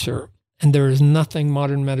cancer. and there is nothing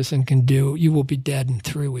modern medicine can do, you will be dead in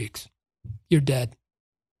 3 weeks. You're dead.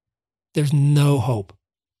 There's no hope.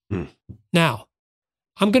 Now,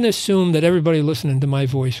 I'm going to assume that everybody listening to my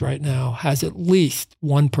voice right now has at least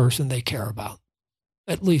one person they care about.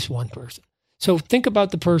 At least one person. So think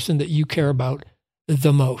about the person that you care about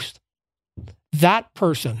the most. That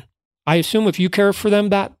person, I assume if you care for them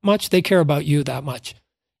that much, they care about you that much.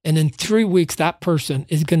 And in 3 weeks, that person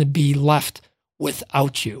is going to be left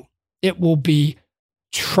without you. It will be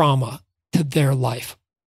trauma to their life.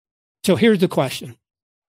 So here's the question.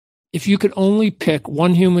 If you could only pick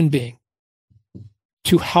one human being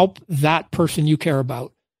to help that person you care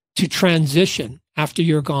about to transition after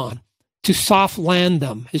you're gone, to soft land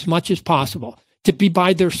them as much as possible, to be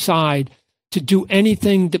by their side, to do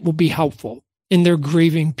anything that will be helpful in their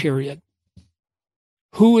grieving period,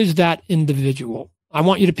 who is that individual? I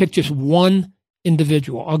want you to pick just one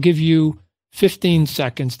individual. I'll give you 15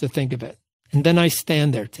 seconds to think of it. And then I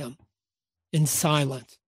stand there, Tim, in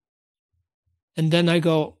silence. And then I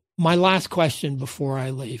go, my last question before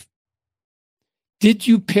I leave. Did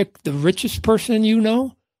you pick the richest person you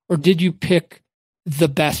know, or did you pick the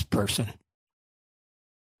best person?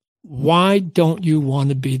 Why don't you want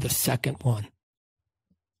to be the second one?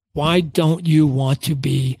 Why don't you want to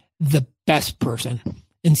be the best person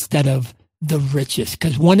instead of the richest?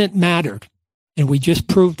 Because when it mattered, and we just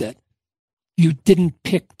proved it, you didn't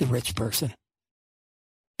pick the rich person.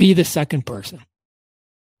 Be the second person.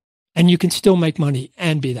 And you can still make money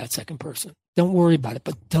and be that second person. Don't worry about it,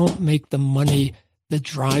 but don't make the money the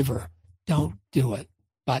driver. Don't do it.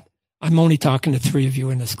 But I'm only talking to 3 of you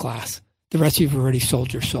in this class. The rest of you have already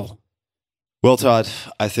sold your soul. Well, Todd,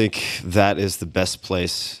 I think that is the best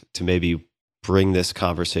place to maybe bring this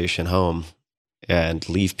conversation home and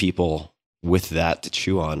leave people with that to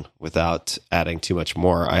chew on without adding too much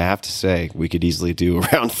more. I have to say, we could easily do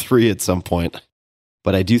round 3 at some point,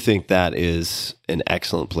 but I do think that is an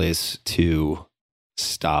excellent place to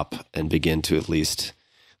stop and begin to at least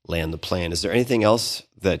land the plan. Is there anything else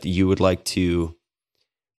that you would like to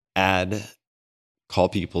add, call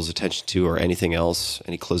people's attention to, or anything else?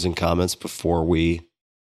 Any closing comments before we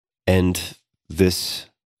end this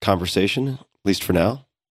conversation, at least for now?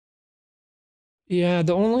 Yeah,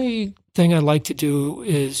 the only thing I'd like to do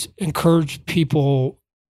is encourage people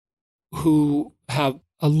who have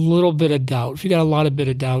a little bit of doubt. If you got a lot of bit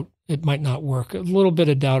of doubt, it might not work. A little bit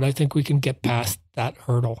of doubt, I think we can get past that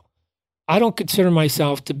hurdle. I don't consider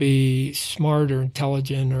myself to be smart or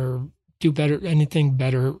intelligent or do better, anything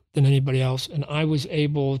better than anybody else. And I was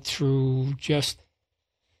able, through just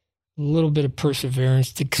a little bit of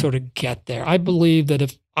perseverance, to sort of get there. I believe that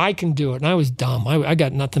if I can do it, and I was dumb, I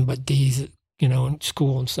got nothing but D's, in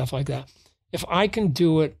school and stuff like that. If I can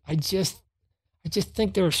do it, I just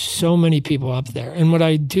think there are so many people up there. And what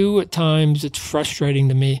I do at times, it's frustrating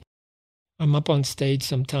to me. I'm up on stage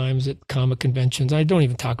sometimes at comic conventions. I don't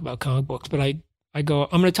even talk about comic books, but I go,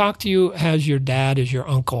 I'm going to talk to you as your dad, as your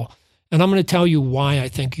uncle. And I'm going to tell you why I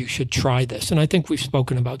think you should try this. And I think we've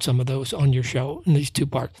spoken about some of those on your show in these 2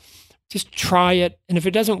 parts. Just try it. And if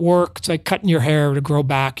it doesn't work, it's like cutting your hair to grow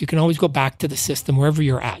back. You can always go back to the system wherever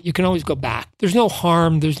you're at. You can always go back. There's no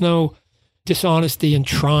harm. There's no dishonesty in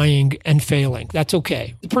trying and failing. That's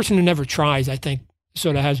okay. The person who never tries, I think,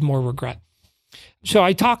 sort of has more regret. So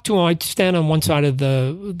I talk to him. I stand on one side of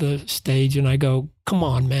the stage and I go, come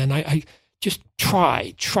on, man. I just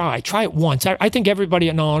try it once. I think everybody,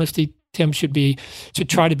 in all honesty, Tim, should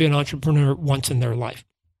try to be an entrepreneur once in their life.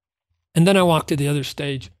 And then I walk to the other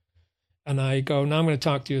stage and I go, now I'm going to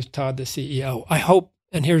talk to you as Todd, the CEO. I hope,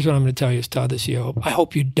 and here's what I'm going to tell you as Todd, the CEO. I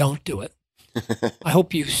hope you don't do it. I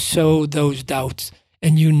hope you sow those doubts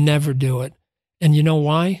and you never do it. And you know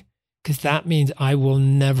why? Because that means I will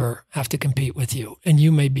never have to compete with you. And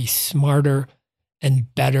you may be smarter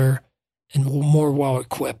and better and more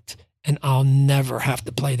well-equipped, and I'll never have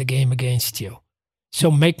to play the game against you. So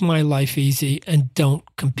make my life easy and don't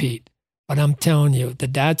compete. But I'm telling you, the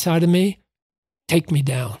dad side of me, take me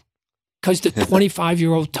down. Because the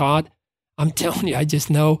 25-year-old Todd, I'm telling you, I just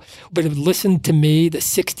know, would have listened to me, the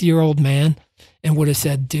 60-year-old man, and would have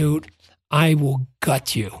said, dude, I will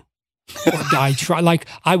gut you. Or die try. Like,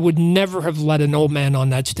 I would never have let an old man on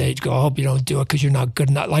that stage go, I hope you don't do it because you're not good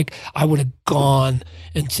enough. Like, I would have gone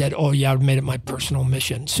and said, oh yeah, I've made it my personal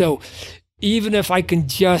mission. So even if I can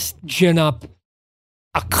just gin up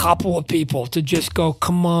a couple of people to just go,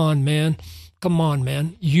 come on, man.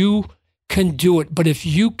 You can do it. But if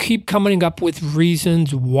you keep coming up with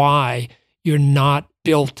reasons why you're not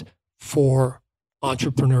built for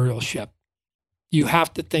entrepreneurship, you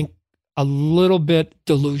have to think a little bit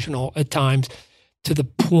delusional at times, to the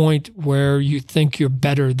point where you think you're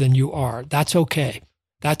better than you are. That's okay.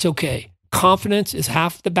 That's okay. Confidence is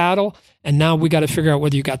half the battle. And now we got to figure out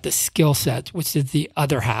whether you got the skill set, which is the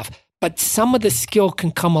other half. But some of the skill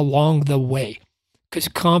can come along the way, because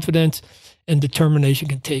confidence and determination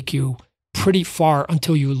can take you pretty far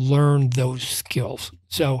until you learn those skills.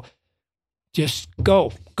 So just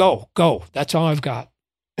go. That's all I've got.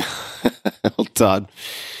 Well, Todd,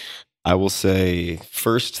 I will say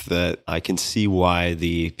first that I can see why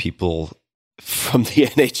the people from the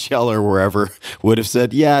NHL or wherever would have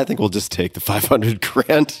said, yeah, I think we'll just take the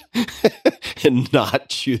 $500,000 and not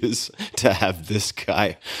choose to have this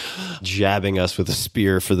guy jabbing us with a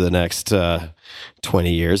spear for the next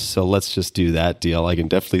 20 years. So let's just do that deal. I can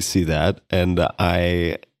definitely see that. And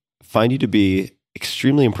I find you to be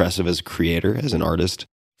extremely impressive as a creator, as an artist,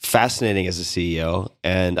 fascinating as a CEO.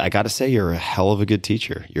 And I got to say, you're a hell of a good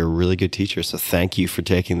teacher. You're a really good teacher. So thank you for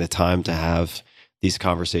taking the time to have these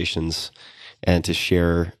conversations and to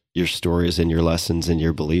share your stories and your lessons and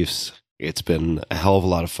your beliefs. It's been a hell of a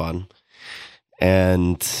lot of fun.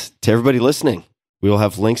 And to everybody listening, we will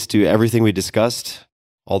have links to everything we discussed,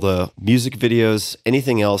 all the music videos,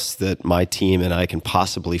 anything else that my team and I can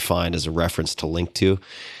possibly find as a reference to link to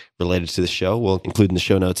related to the show. We'll include in the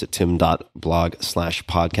show notes at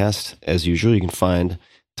tim.blog/podcast. As usual, you can find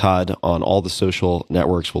Todd on all the social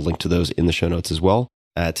networks. We'll link to those in the show notes as well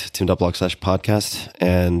at tim.blog/podcast.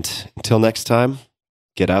 And until next time,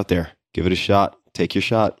 get out there, give it a shot, take your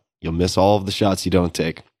shot. You'll miss all of the shots you don't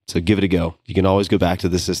take. So give it a go. You can always go back to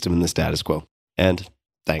the system and the status quo. And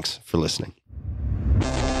thanks for listening.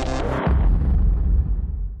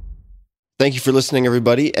 Thank you for listening,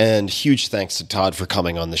 everybody, and huge thanks to Todd for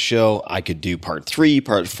coming on the show. I could do part 3,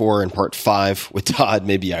 part 4, and part 5 with Todd.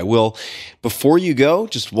 Maybe I will. Before you go,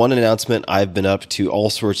 just one announcement. I've been up to all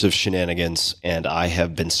sorts of shenanigans, and I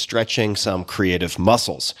have been stretching some creative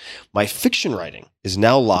muscles. My fiction writing is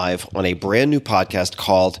now live on a brand new podcast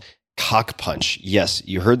called Cock Punch. Yes,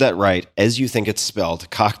 you heard that right. As you think it's spelled,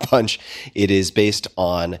 Cock Punch. It is based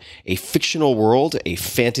on a fictional world, a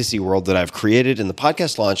fantasy world that I've created. And the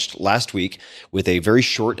podcast launched last week with a very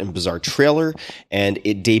short and bizarre trailer. And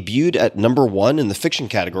it debuted at number 1 in the fiction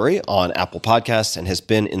category on Apple Podcasts and has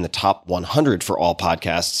been in the top 100 for all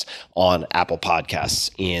podcasts on Apple Podcasts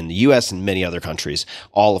in the US and many other countries.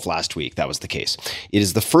 All of last week, that was the case. It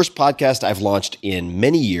is the first podcast I've launched in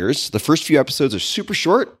many years. The first few episodes are super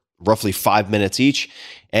short, roughly 5 minutes each.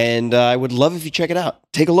 And I would love if you check it out.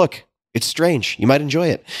 Take a look. It's strange. You might enjoy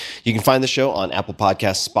it. You can find the show on Apple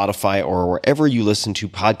Podcasts, Spotify, or wherever you listen to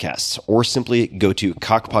podcasts, or simply go to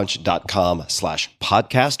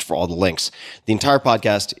cockpunch.com/podcast for all the links. The entire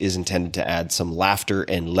podcast is intended to add some laughter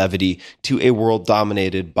and levity to a world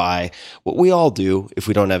dominated by what we all do if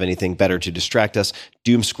we don't have anything better to distract us: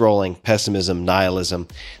 doom scrolling, pessimism, nihilism.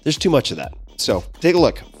 There's too much of that. So take a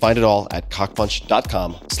look. Find it all at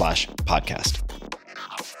cockpunch.com/podcast.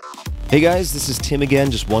 Hey guys, this is Tim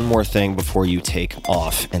again. Just one more thing before you take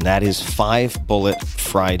off, and that is 5 Bullet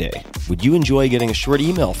Friday. Would you enjoy getting a short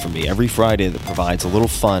email from me every Friday that provides a little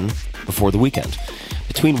fun before the weekend?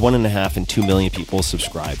 Between 1.5 and 2 million people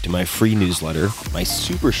subscribe to my free newsletter, my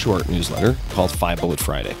super short newsletter called 5 Bullet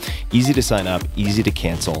Friday. Easy to sign up, easy to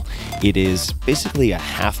cancel. It is basically a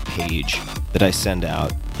half page that I send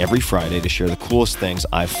out every Friday to share the coolest things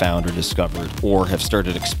I've found or discovered or have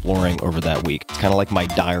started exploring over that week. It's kind of like my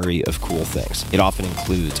diary of cool things. It often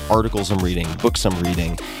includes articles I'm reading, books I'm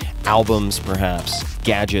reading, albums perhaps,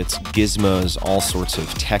 gadgets, gizmos, all sorts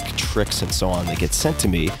of tech tricks and so on that get sent to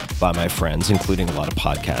me by my friends, including a lot of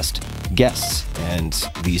podcast guests. And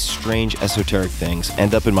these strange esoteric things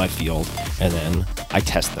end up in my field, and then I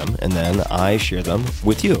test them, and then I share them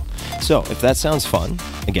with you. So if that sounds fun,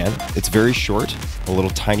 again, it's very short, a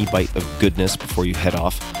little tiny bite of goodness before you head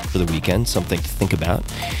off for the weekend, something to think about.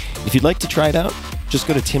 If you'd like to try it out, just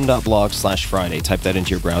go to tim.blog/Friday. Type that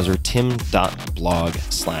into your browser,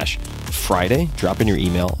 tim.blog/Friday. Drop in your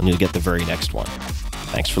email, and you'll get the very next one.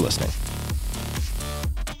 Thanks for listening.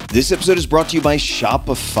 This episode is brought to you by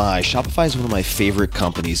Shopify. Shopify is one of my favorite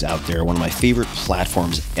companies out there, one of my favorite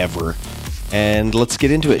platforms ever. And let's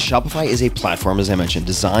get into it. Shopify is a platform, as I mentioned,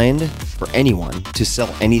 designed for anyone to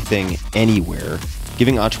sell anything, anywhere,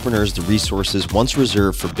 giving entrepreneurs the resources once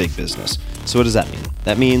reserved for big business. So what does that mean?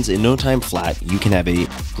 That means in no time flat, you can have a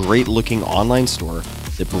great looking online store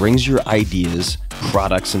that brings your ideas,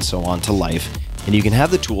 products, and so on to life. And you can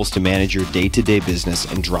have the tools to manage your day-to-day business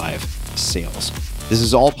and drive sales. This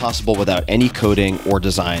is all possible without any coding or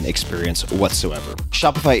design experience whatsoever.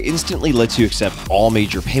 Shopify instantly lets you accept all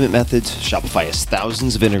major payment methods. Shopify has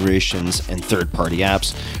thousands of integrations and third-party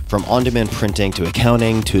apps, from on-demand printing to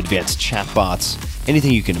accounting to advanced chatbots,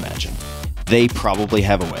 anything you can imagine. They probably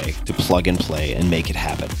have a way to plug and play and make it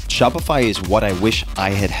happen. Shopify is what I wish I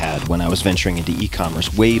had when I was venturing into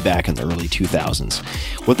e-commerce way back in the early 2000s.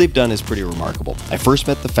 What they've done is pretty remarkable. I first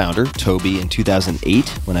met the founder, Toby, in 2008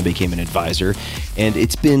 when I became an advisor, and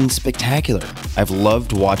it's been spectacular. I've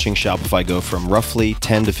loved watching Shopify go from roughly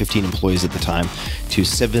 10 to 15 employees at the time to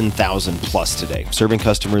 7,000 plus today, serving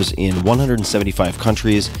customers in 175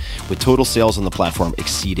 countries with total sales on the platform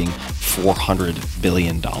exceeding $400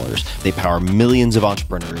 billion. They power millions of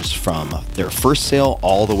entrepreneurs from their first sale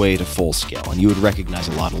all the way to full scale. And you would recognize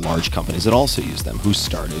a lot of large companies that also use them who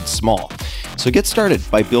started small. So get started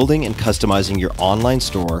by building and customizing your online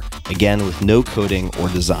store, again, with no coding or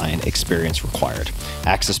design experience required.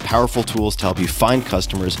 Access powerful tools to help you find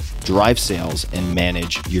customers, drive sales, and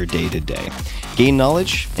manage your day-to-day. Gain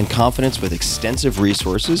knowledge and confidence with extensive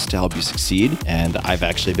resources to help you succeed. And I've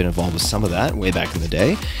actually been involved with some of that way back in the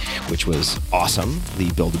day, which was awesome. The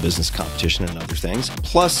Build a Business competition and other things.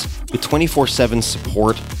 Plus, with 24/7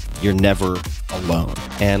 support, you're never alone.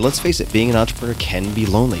 And let's face it, being an entrepreneur can be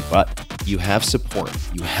lonely, but you have support,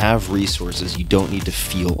 you have resources, you don't need to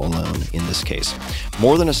feel alone in this case.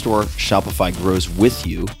 More than a store, Shopify grows with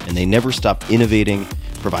you, and they never stop innovating,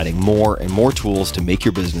 providing more and more tools to make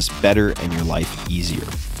your business better and your life easier.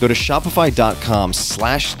 Go to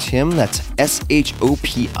shopify.com/Tim, that's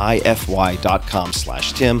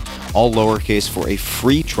shopify.com/Tim, all lowercase, for a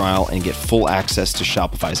free trial and get full access to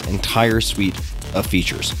Shopify's entire suite of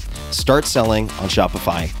features. Start selling on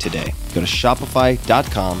Shopify today. Go to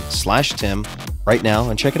shopify.com/Tim right now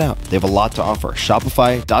and check it out. They have a lot to offer.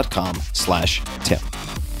 Shopify.com/Tim.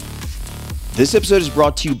 This episode is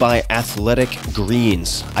brought to you by Athletic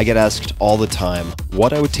Greens. I get asked all the time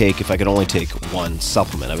what I would take if I could only take one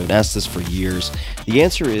supplement. I've been asked this for years. The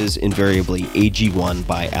answer is invariably AG1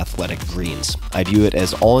 by Athletic Greens. I view it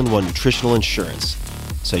as all-in-one nutritional insurance,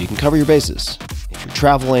 so you can cover your bases. If you're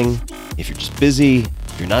traveling, if you're just busy,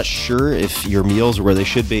 if you're not sure if your meals are where they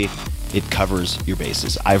should be, it covers your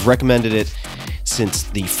bases. I've recommended it since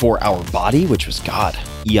the 4-Hour Body, which was,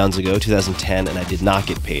 eons ago, 2010, and I did not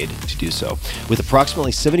get paid to do so. With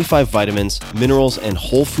approximately 75 vitamins, minerals, and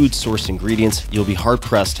whole food sourced ingredients, you'll be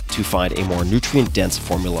hard-pressed to find a more nutrient-dense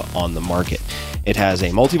formula on the market. It has a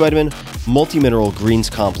multivitamin, multi-mineral greens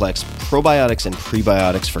complex, probiotics and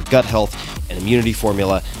prebiotics for gut health, an immunity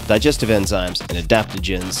formula, digestive enzymes, and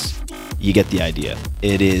adaptogens. You get the idea.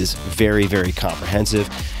 It is very, very comprehensive.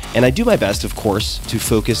 And I do my best, of course, to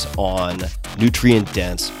focus on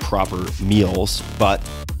nutrient-dense, proper meals, but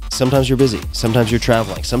sometimes you're busy, sometimes you're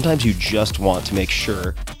traveling, sometimes you just want to make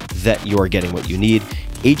sure that you're getting what you need.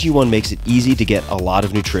 AG1 makes it easy to get a lot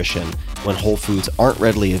of nutrition when whole foods aren't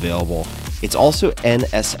readily available. It's also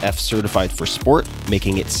NSF certified for sport,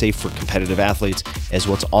 making it safe for competitive athletes, as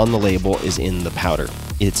what's on the label is in the powder.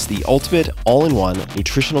 It's the ultimate all-in-one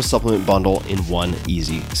nutritional supplement bundle in one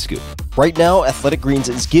easy scoop. Right now, Athletic Greens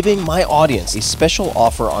is giving my audience a special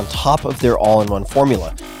offer on top of their all-in-one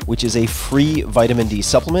formula, which is a free vitamin D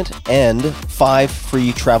supplement and 5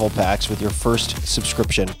 free travel packs with your first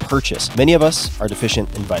subscription purchase. Many of us are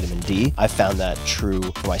deficient in vitamin D. I found that true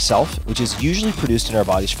for myself, which is usually produced in our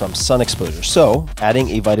bodies from sun exposure. So, adding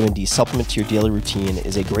a vitamin D supplement to your daily routine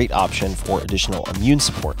is a great option for additional immune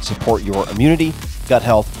support. Support your immunity, gut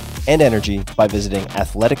health, and energy by visiting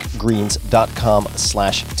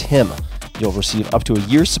athleticgreens.com/Tim. You'll receive up to a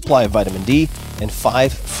year's supply of vitamin D and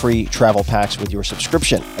 5 free travel packs with your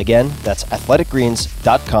subscription. Again, that's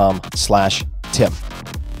athleticgreens.com/Tim.